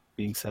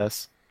being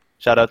sus.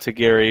 Shout out to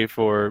Gary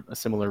for a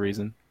similar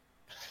reason.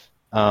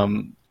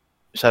 Shout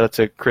out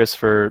to Chris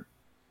for,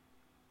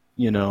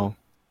 going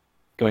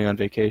on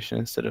vacation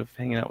instead of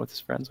hanging out with his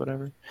friends,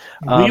 whatever.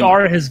 We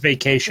are his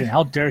vacation.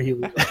 How dare he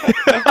leave?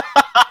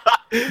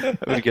 I'm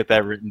going to get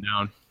that written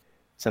down.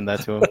 Send that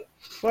to him.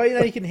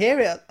 Well, you can hear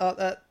it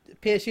at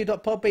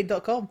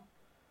psu.podbean.com.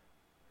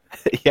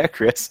 Yeah,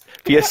 Chris.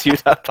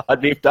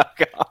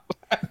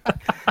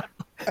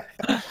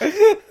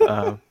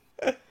 psu.podbean.com.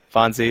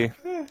 Fonzie,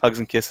 hugs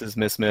and kisses,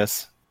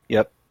 miss.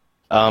 Yep.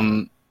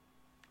 And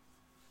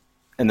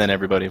then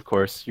everybody, of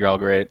course. You're all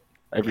great.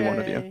 Every one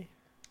of you.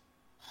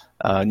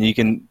 You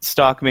can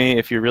stalk me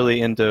if you're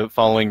really into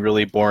following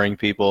really boring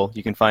people.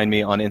 You can find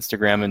me on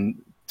Instagram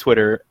and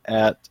Twitter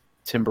at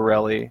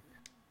Timberelli,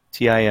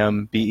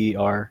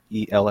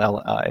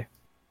 TIMBERELLI.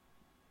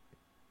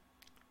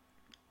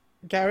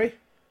 Gary?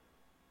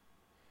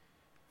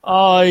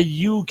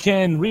 You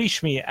can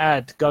reach me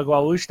at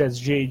Gagwaush, that's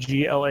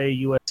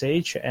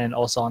JGLAUSH, and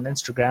also on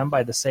Instagram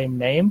by the same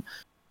name.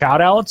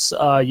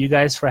 Shoutouts, you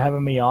guys for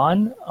having me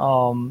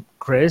on.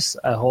 Chris,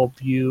 I hope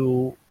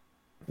you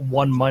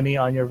won money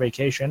on your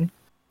vacation.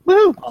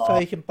 Woo! So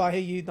you can buy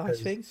you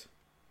nice things.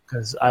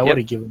 Because I would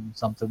have given you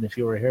something if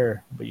you were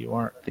here, but you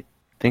weren't.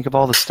 Think of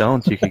all the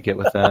stones you could get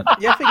with that.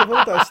 Yeah, think of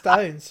all those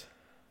stones.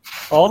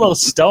 All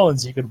those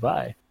stones you could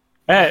buy.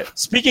 Hey,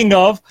 speaking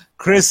of,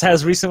 Chris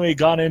has recently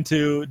gone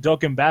into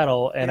Dokkan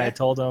Battle, and Yeah. I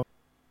told him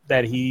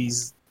that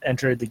he's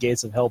entered the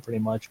gates of hell pretty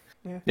much.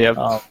 Yep.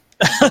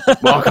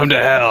 Welcome to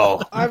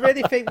hell. I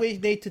really think we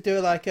need to do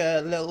like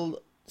a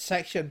little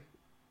section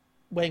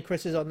when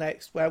Chris is on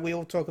next, where we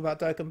all talk about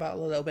Dokkan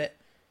Battle a little bit.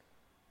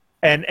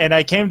 And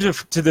I came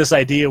to this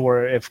idea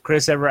where if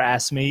Chris ever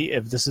asks me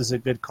if this is a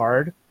good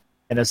card,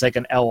 and it's like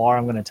an LR,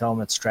 I'm going to tell him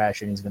it's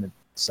trash, and he's going to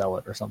sell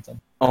it or something.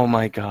 Oh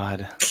my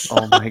god.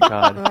 Oh my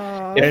god.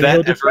 If And that he'll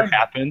ever defend-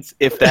 happens,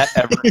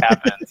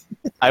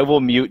 I will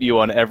mute you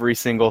on every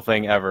single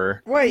thing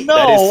ever. Wait, No.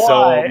 That is why?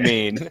 so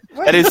mean.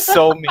 That is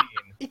so mean.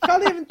 you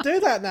can't even do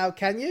that now,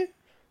 can you?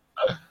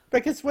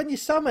 Because when you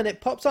summon,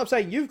 it pops up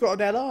saying you've got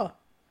an LR.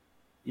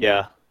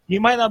 Yeah. He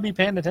might not be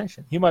paying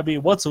attention. He might be,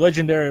 what's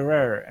legendary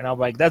rare? And I'm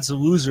like, that's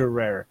loser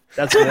rare.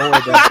 That's lower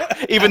than...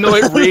 Even though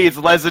it reads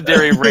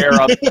legendary rare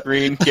on the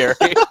screen, Gary.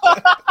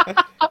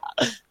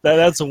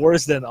 that's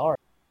worse than R.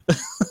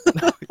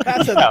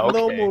 That's a Yeah, okay.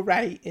 normal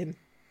rating.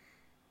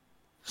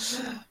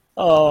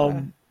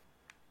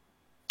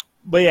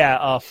 But yeah,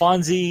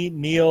 Fonzie,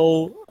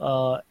 Neil,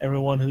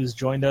 everyone who's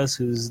joined us,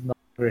 who's no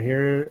longer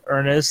here,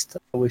 Ernest,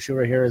 I wish you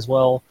were here as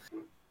well.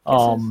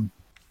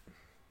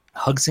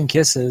 Hugs and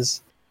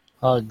kisses.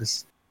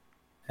 Hugs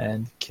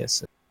and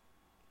kisses.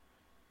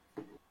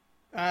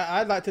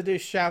 I'd like to do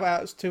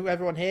shout-outs to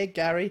everyone here.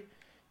 Gary,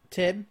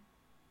 Tim.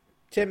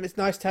 Tim, it's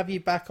nice to have you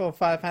back on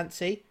Final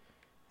Fantasy.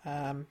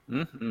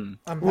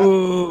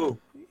 Woo!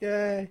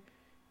 Yay.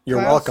 You're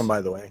Klaus, welcome,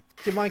 by the way.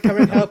 Do you mind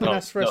coming and helping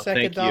us for a no,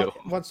 second thank you.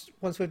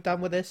 once we're done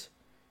with this?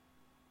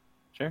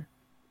 Sure.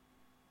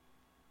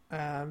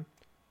 Shout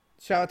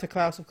out to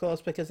Klaus, of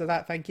course, because of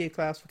that. Thank you,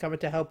 Klaus, for coming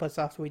to help us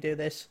after we do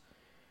this.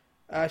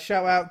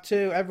 Shout out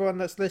to everyone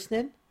that's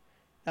listening.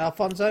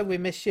 Alfonso, we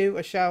miss you.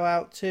 A shout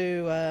out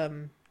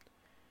to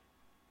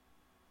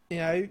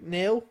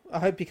Neil. I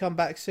hope you come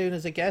back soon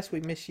as a guest.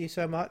 We miss you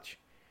so much.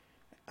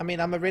 I mean,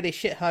 I'm a really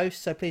shit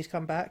host, so please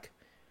come back.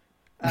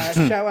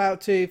 Shout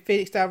out to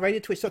Phoenix Down Radio,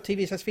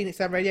 twitch.tv/Phoenix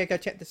Down Radio. Go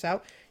check this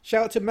out.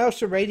 Shout out to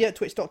Maelstrom Radio,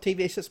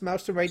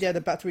 twitch.tv/Maelstrom Radio. They're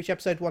about to reach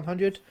episode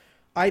 100.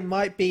 I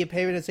might be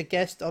appearing as a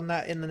guest on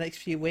that in the next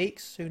few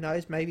weeks. Who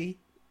knows? Maybe.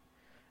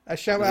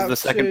 This is the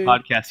second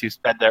podcast you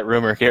spread that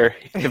rumor,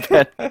 Gary.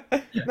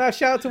 No,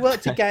 shout out to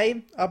Work to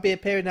Game. I'll be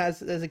appearing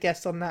as a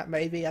guest on that.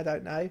 Maybe, I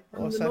don't know.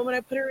 The moment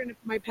I put her in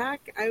my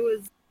pack,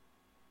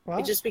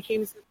 it just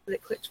became something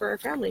that clicked for our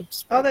family.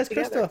 Oh, there's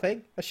Crystal, I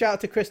think. A shout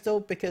out to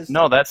Crystal because...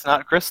 No, that's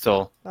not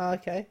Crystal. Oh,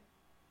 okay.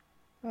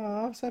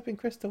 Oh, I was hoping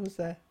Crystal was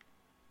there.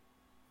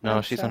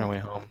 No, she's on her way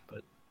home.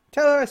 But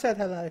tell her I said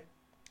hello.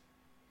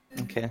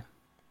 Okay.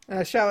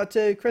 Shout out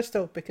to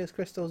Crystal because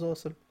Crystal's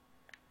awesome.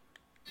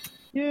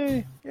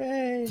 Yay.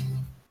 Yay.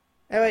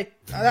 Anyway,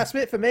 that's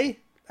it for me.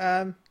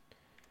 I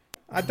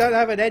don't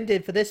have an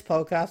ending for this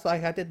podcast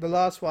like I did the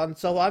last one,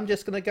 so I'm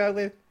just going to go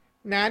with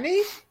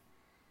Nanny.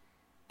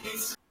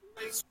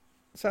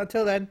 So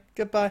until then,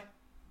 goodbye.